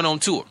on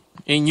tour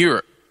in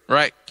Europe,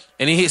 right?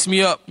 And he hits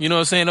me up, you know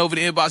what I'm saying, over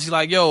the inbox. He's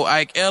like, yo,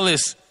 Ike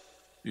Ellis,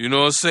 you know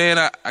what I'm saying?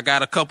 I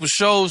got a couple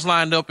shows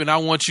lined up, and I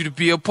want you to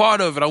be a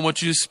part of it. I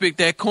want you to spit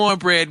that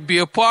cornbread and be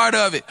a part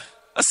of it.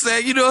 I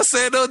said, you know what I'm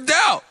saying? No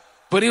doubt.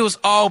 But it was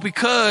all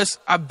because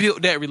I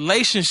built that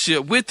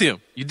relationship with him.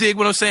 You dig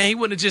what I'm saying? He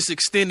wouldn't have just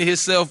extended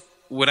himself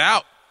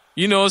without,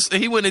 you know,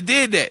 he wouldn't have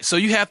did that. So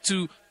you have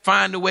to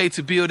find a way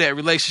to build that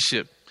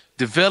relationship.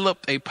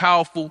 Develop a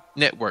powerful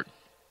network.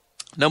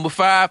 Number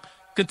 5,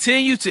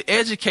 continue to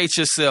educate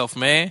yourself,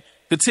 man.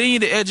 Continue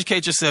to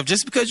educate yourself.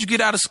 Just because you get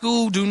out of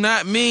school do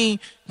not mean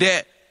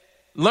that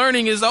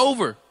learning is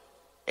over.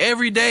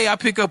 Every day I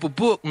pick up a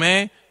book,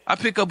 man. I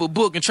pick up a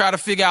book and try to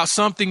figure out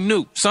something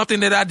new,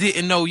 something that I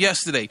didn't know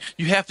yesterday.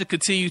 You have to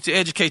continue to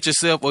educate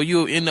yourself, or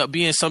you'll end up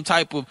being some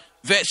type of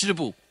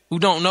vegetable who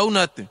don't know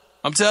nothing.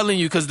 I'm telling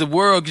you, because the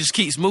world just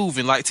keeps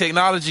moving. Like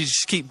technology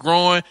just keep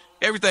growing.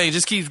 Everything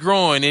just keeps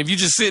growing. And if you're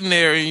just sitting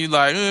there and you're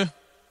like,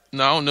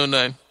 no, I don't know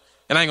nothing.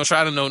 And I ain't gonna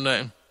try to know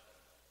nothing.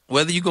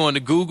 Whether you're going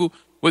to Google,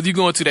 whether you're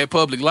going to that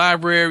public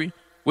library,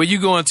 whether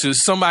you're going to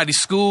somebody's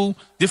school,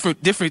 it's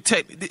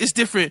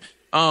different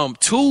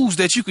tools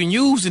that you can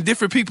use in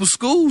different people's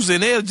schools,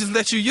 and they'll just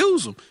let you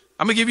use them.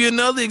 I'm gonna give you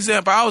another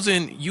example. I was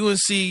in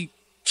UNC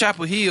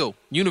Chapel Hill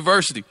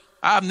University.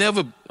 I've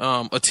never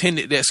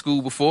attended that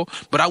school before,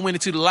 but I went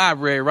into the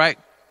library, right?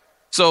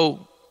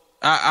 So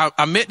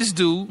I met this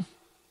dude,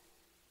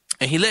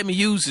 and he let me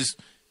use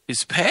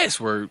his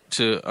password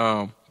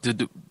to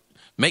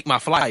make my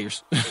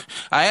flyers.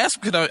 I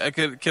asked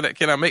him,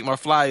 can I make my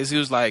flyers? He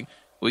was like,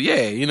 well,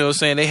 yeah, you know what I'm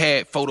saying? They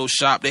had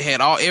Photoshop. They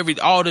had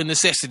all the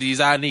necessities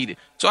I needed.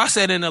 So I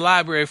sat in the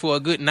library for a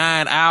good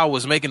 9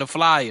 hours making a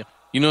flyer.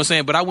 You know what I'm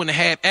saying? But I wouldn't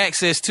have had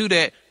access to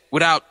that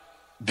without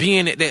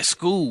being at that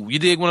school. You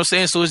dig what I'm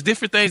saying? So it's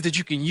different things that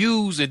you can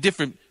use and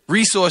different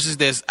resources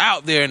that's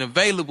out there and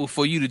available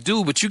for you to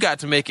do, but you got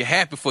to make it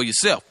happen for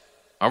yourself.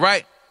 All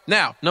right?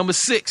 Now, number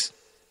 6,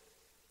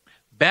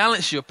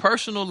 balance your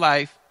personal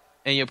life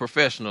and your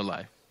professional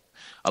life.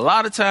 A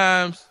lot of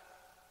times,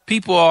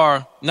 people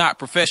are not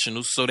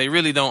professionals, so they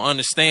really don't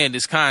understand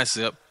this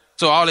concept.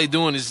 So all they're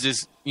doing is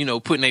just, you know,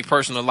 putting their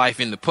personal life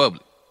in the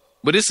public.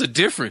 But it's a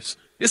difference.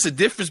 It's a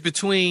difference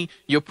between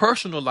your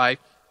personal life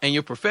and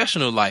your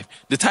professional life.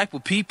 The type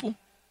of people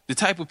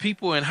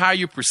and how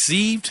you're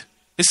perceived.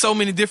 There's so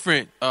many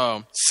different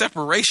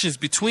separations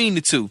between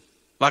the two.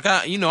 Like,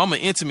 I'm an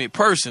intimate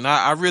person.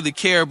 I really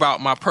care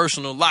about my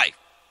personal life.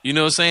 You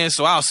know what I'm saying?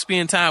 So I'll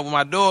spend time with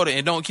my daughter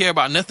and don't care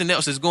about nothing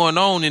else that's going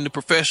on in the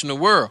professional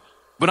world.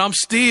 But I'm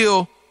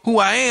still who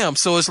I am.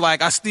 So it's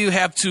like I still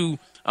have to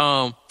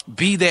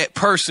be that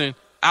person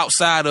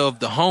outside of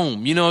the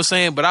home. You know what I'm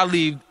saying? But I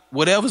leave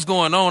whatever's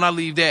going on, I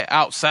leave that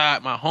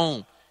outside my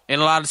home.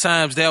 And a lot of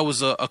times there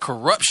was a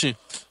corruption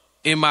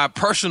in my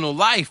personal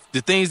life.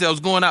 The things that was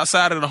going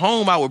outside of the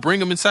home, I would bring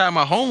them inside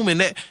my home,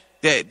 and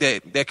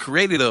that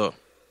created a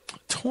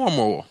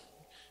turmoil,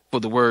 for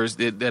the words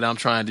that I'm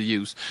trying to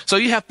use. So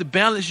you have to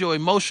balance your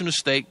emotional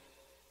state,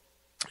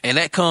 and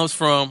that comes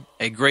from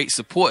a great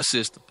support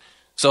system.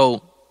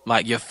 So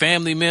like your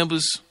family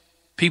members,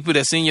 people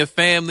that's in your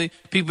family,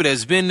 people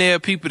that's been there,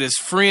 people that's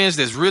friends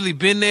that's really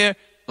been there,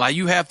 like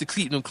you have to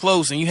keep them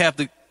close, and you have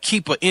to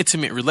keep an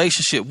intimate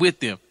relationship with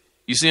them.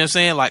 You see what I'm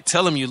saying? Like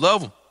tell them you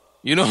love them.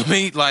 You know what I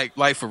mean?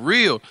 Like for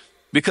real,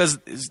 because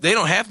they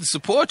don't have to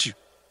support you.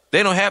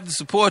 They don't have to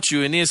support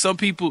you. And then some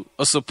people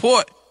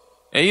support.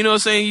 And you know what I'm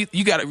saying?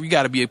 You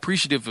gotta be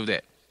appreciative of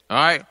that. All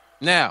right.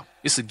 Now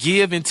it's a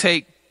give and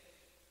take.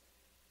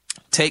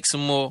 Take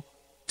some more,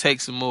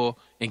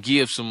 and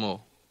give some more.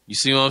 You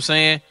see what I'm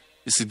saying?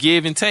 It's a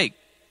give and take.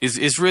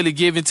 It's really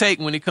give and take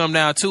when it come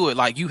down to it.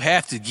 Like you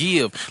have to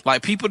give.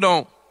 Like people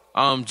don't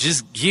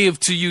just give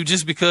to you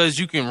just because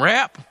you can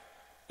rap.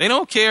 They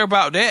don't care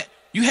about that.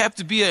 You have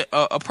to be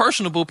a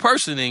personable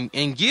person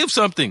and give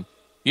something.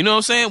 You know what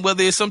I'm saying?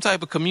 Whether it's some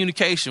type of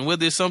communication,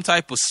 whether it's some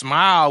type of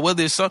smile,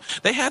 whether it's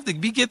they have to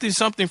be getting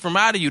something from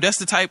out of you.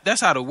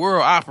 That's how the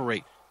world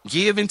operates.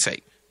 Give and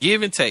take.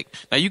 Give and take.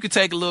 Now you can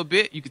take a little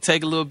bit, you can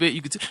take a little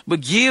bit,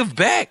 but give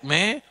back,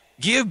 man.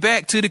 Give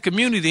back to the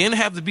community, and it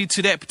have to be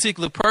to that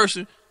particular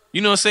person.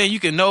 You know what I'm saying? You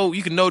can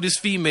know this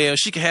female,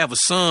 she can have a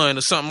son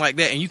or something like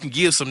that, and you can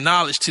give some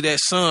knowledge to that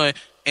son,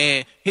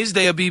 and his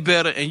day will be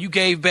better, and you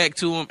gave back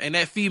to him, and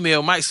that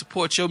female might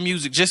support your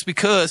music just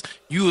because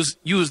you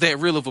was that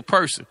real of a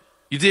person.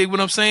 You dig what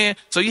I'm saying?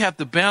 So you have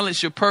to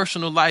balance your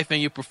personal life and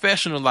your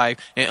professional life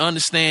and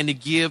understand to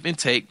give and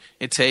take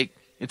and take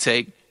and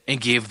take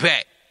and give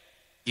back.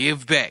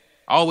 Give back.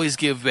 Always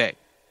give back.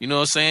 You know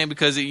what I'm saying?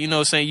 Because, you know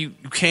what I'm saying, you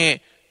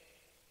can't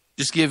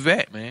just give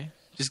back, man.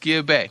 Just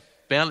give back.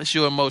 Balance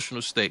your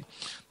emotional state.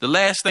 The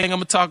last thing I'm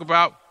going to talk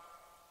about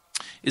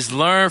is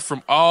learn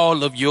from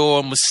all of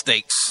your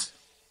mistakes.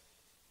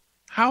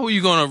 How are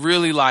you going to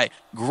really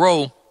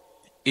grow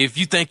if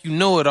you think you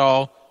know it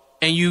all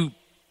and you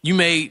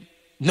made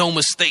no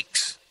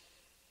mistakes?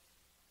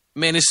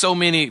 Man, there's so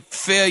many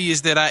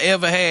failures that I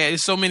ever had.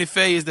 There's so many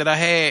failures that I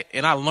had,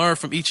 and I learned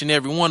from each and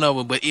every one of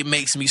them, but it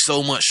makes me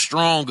so much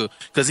stronger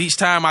because each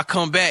time I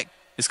come back,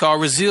 it's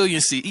called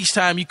resiliency. Each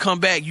time you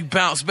come back, you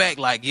bounce back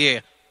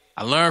yeah,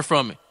 I learned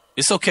from it.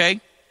 It's okay.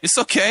 It's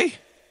okay.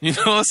 You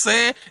know what I'm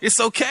saying?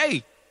 It's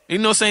okay. You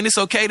know what I'm saying? It's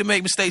okay to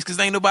make mistakes because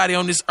ain't nobody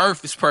on this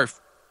earth is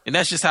perfect. And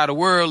that's just how the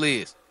world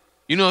is.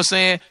 You know what I'm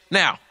saying?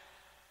 Now,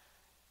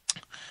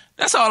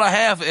 that's all I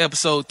have for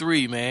episode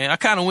 3, man. I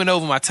kind of went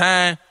over my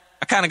time.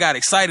 I kind of got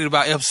excited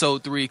about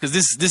episode 3 because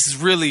this is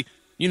really,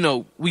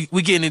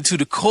 we getting into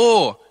the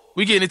core.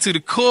 We getting into the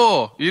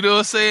core. You know what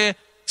I'm saying?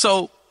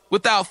 So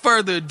without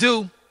further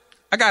ado,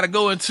 I got to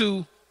go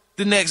into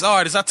the next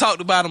artist. I talked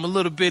about him a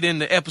little bit in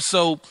the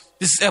episode.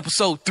 This is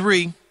episode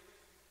 3,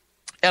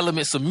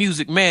 Elements of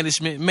Music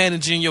Management,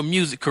 Managing Your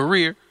Music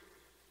Career.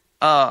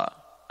 I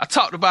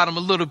talked about him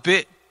a little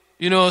bit.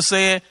 You know what I'm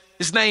saying?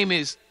 His name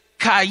is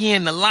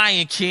Cayenne the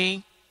Lion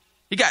King.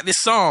 He got this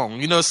song,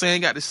 you know what I'm saying? He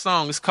got this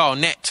song. It's called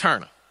Nat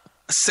Turner.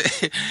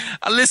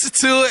 I listened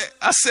to it.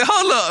 I said,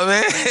 hold up,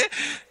 man.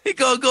 He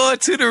gonna go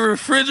into the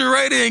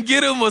refrigerator and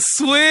get him a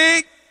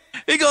swig.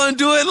 He gonna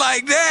do it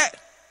like that.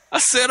 I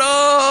said,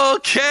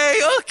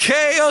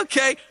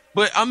 okay.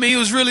 But I mean, he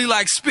was really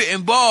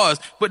spitting bars.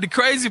 But the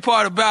crazy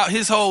part about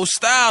his whole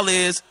style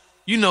is,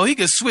 he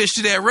can switch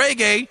to that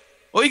reggae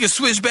or he can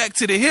switch back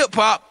to the hip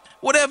hop,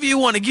 whatever you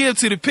want to give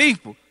to the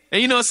people.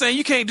 And you know what I'm saying?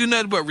 You can't do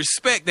nothing but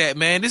respect that,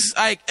 man. This is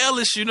Ike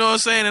Ellis, you know what I'm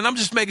saying? And I'm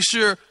just making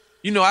sure,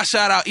 I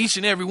shout out each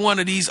and every one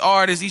of these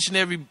artists, each and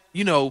every,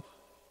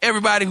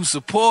 everybody who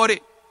supported.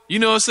 You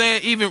know what I'm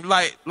saying? Even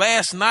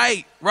last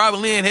night,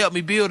 Robin Lynn helped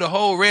me build a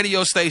whole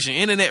radio station,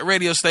 internet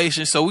radio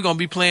station. So we're going to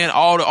be playing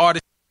all the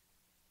artists.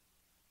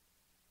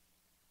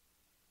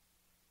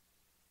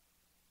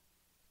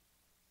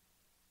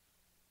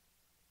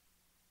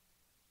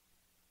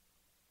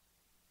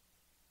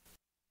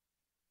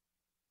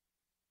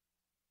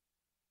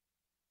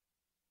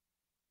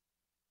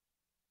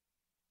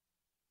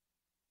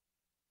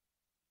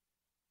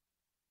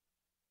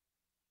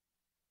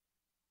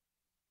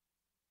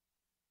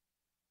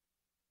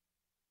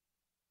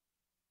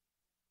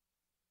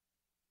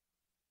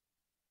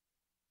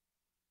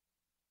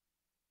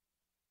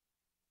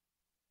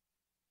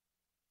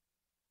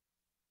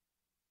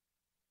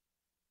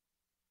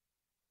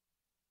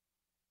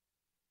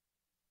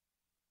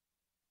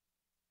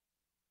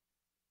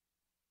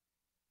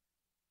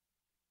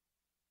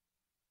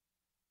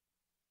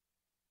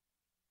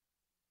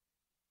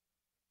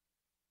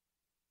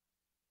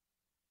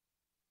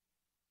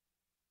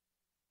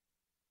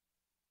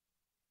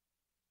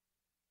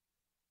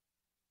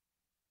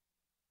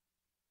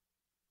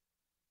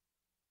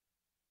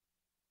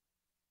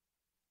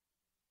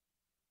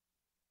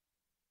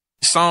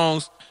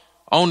 songs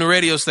on the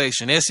radio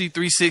station,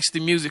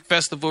 SE360 Music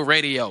Festival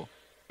Radio.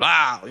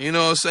 Wow, you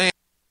know what I'm saying?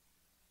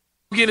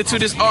 Get into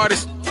this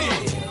artist.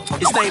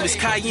 His name is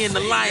Cayenne, the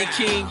Lion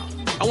King.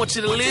 I want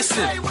you to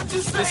listen.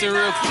 Listen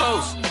real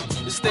close.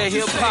 It's that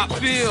hip hop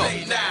feel.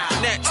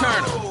 Nat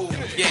Turner.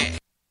 Yeah.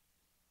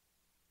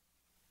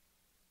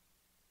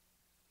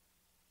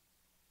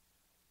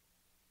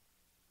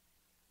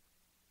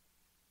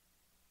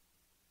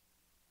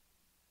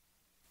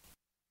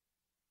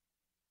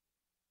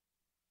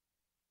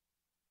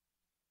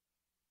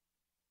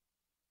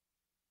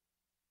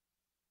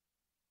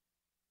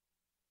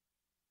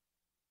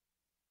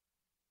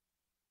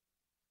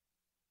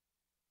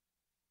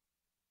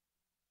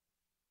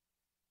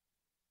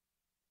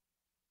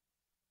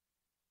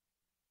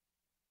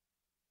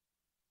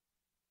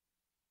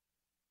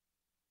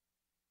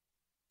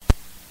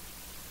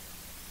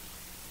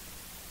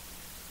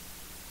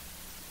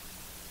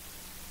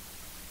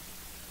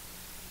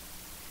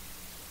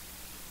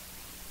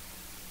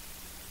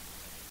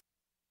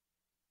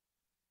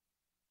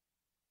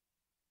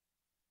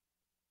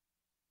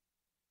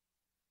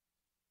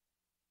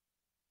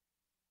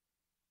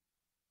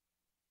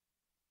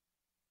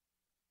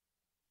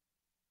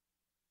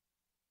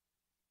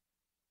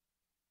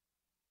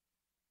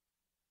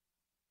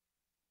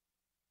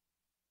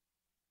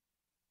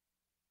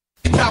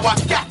 Now I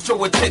got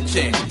your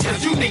attention,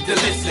 cause you need to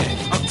listen.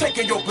 I'm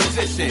taking your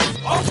position,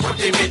 off what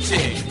they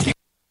mention.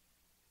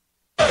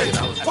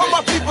 Want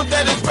my people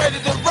that is ready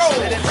to roll.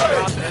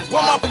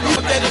 Want my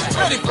people that is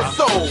ready for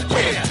soul.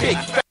 Where's big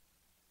fat?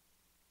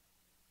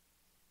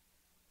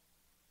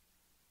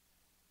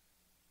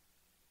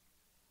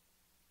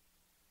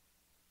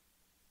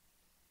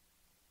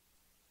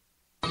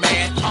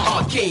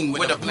 I'm a king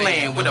with a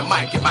plan, with a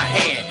mic in my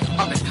hand.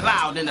 I'm the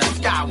cloud in the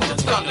sky when the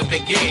thunder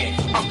began.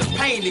 I'm the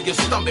pain in your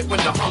stomach when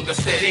the hunger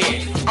set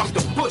in. I'm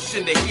the bush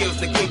in the hills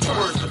that gave you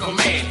words of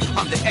command.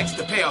 I'm the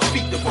extra pair of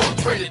feet that won't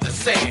print in the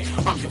sand.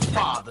 I'm your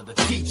father, the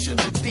teacher,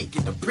 the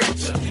deacon, the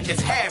preacher.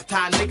 It's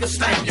halftime, nigga,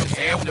 slam your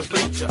hair on the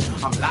bleacher.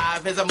 I'm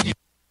live as I'm...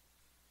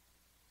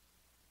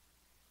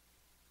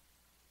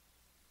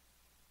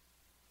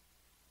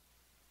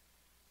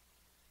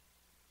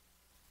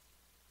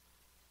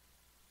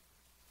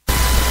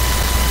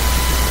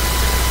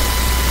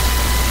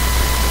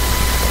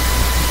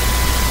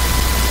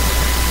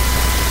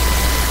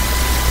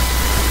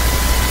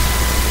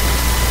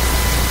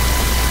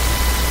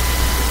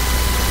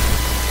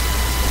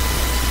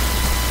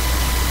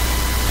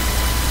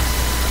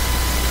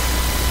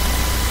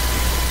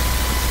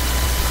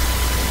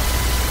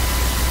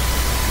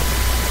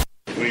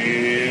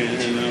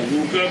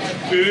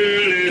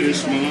 Early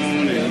this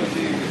morning,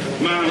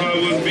 my heart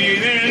was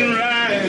beating.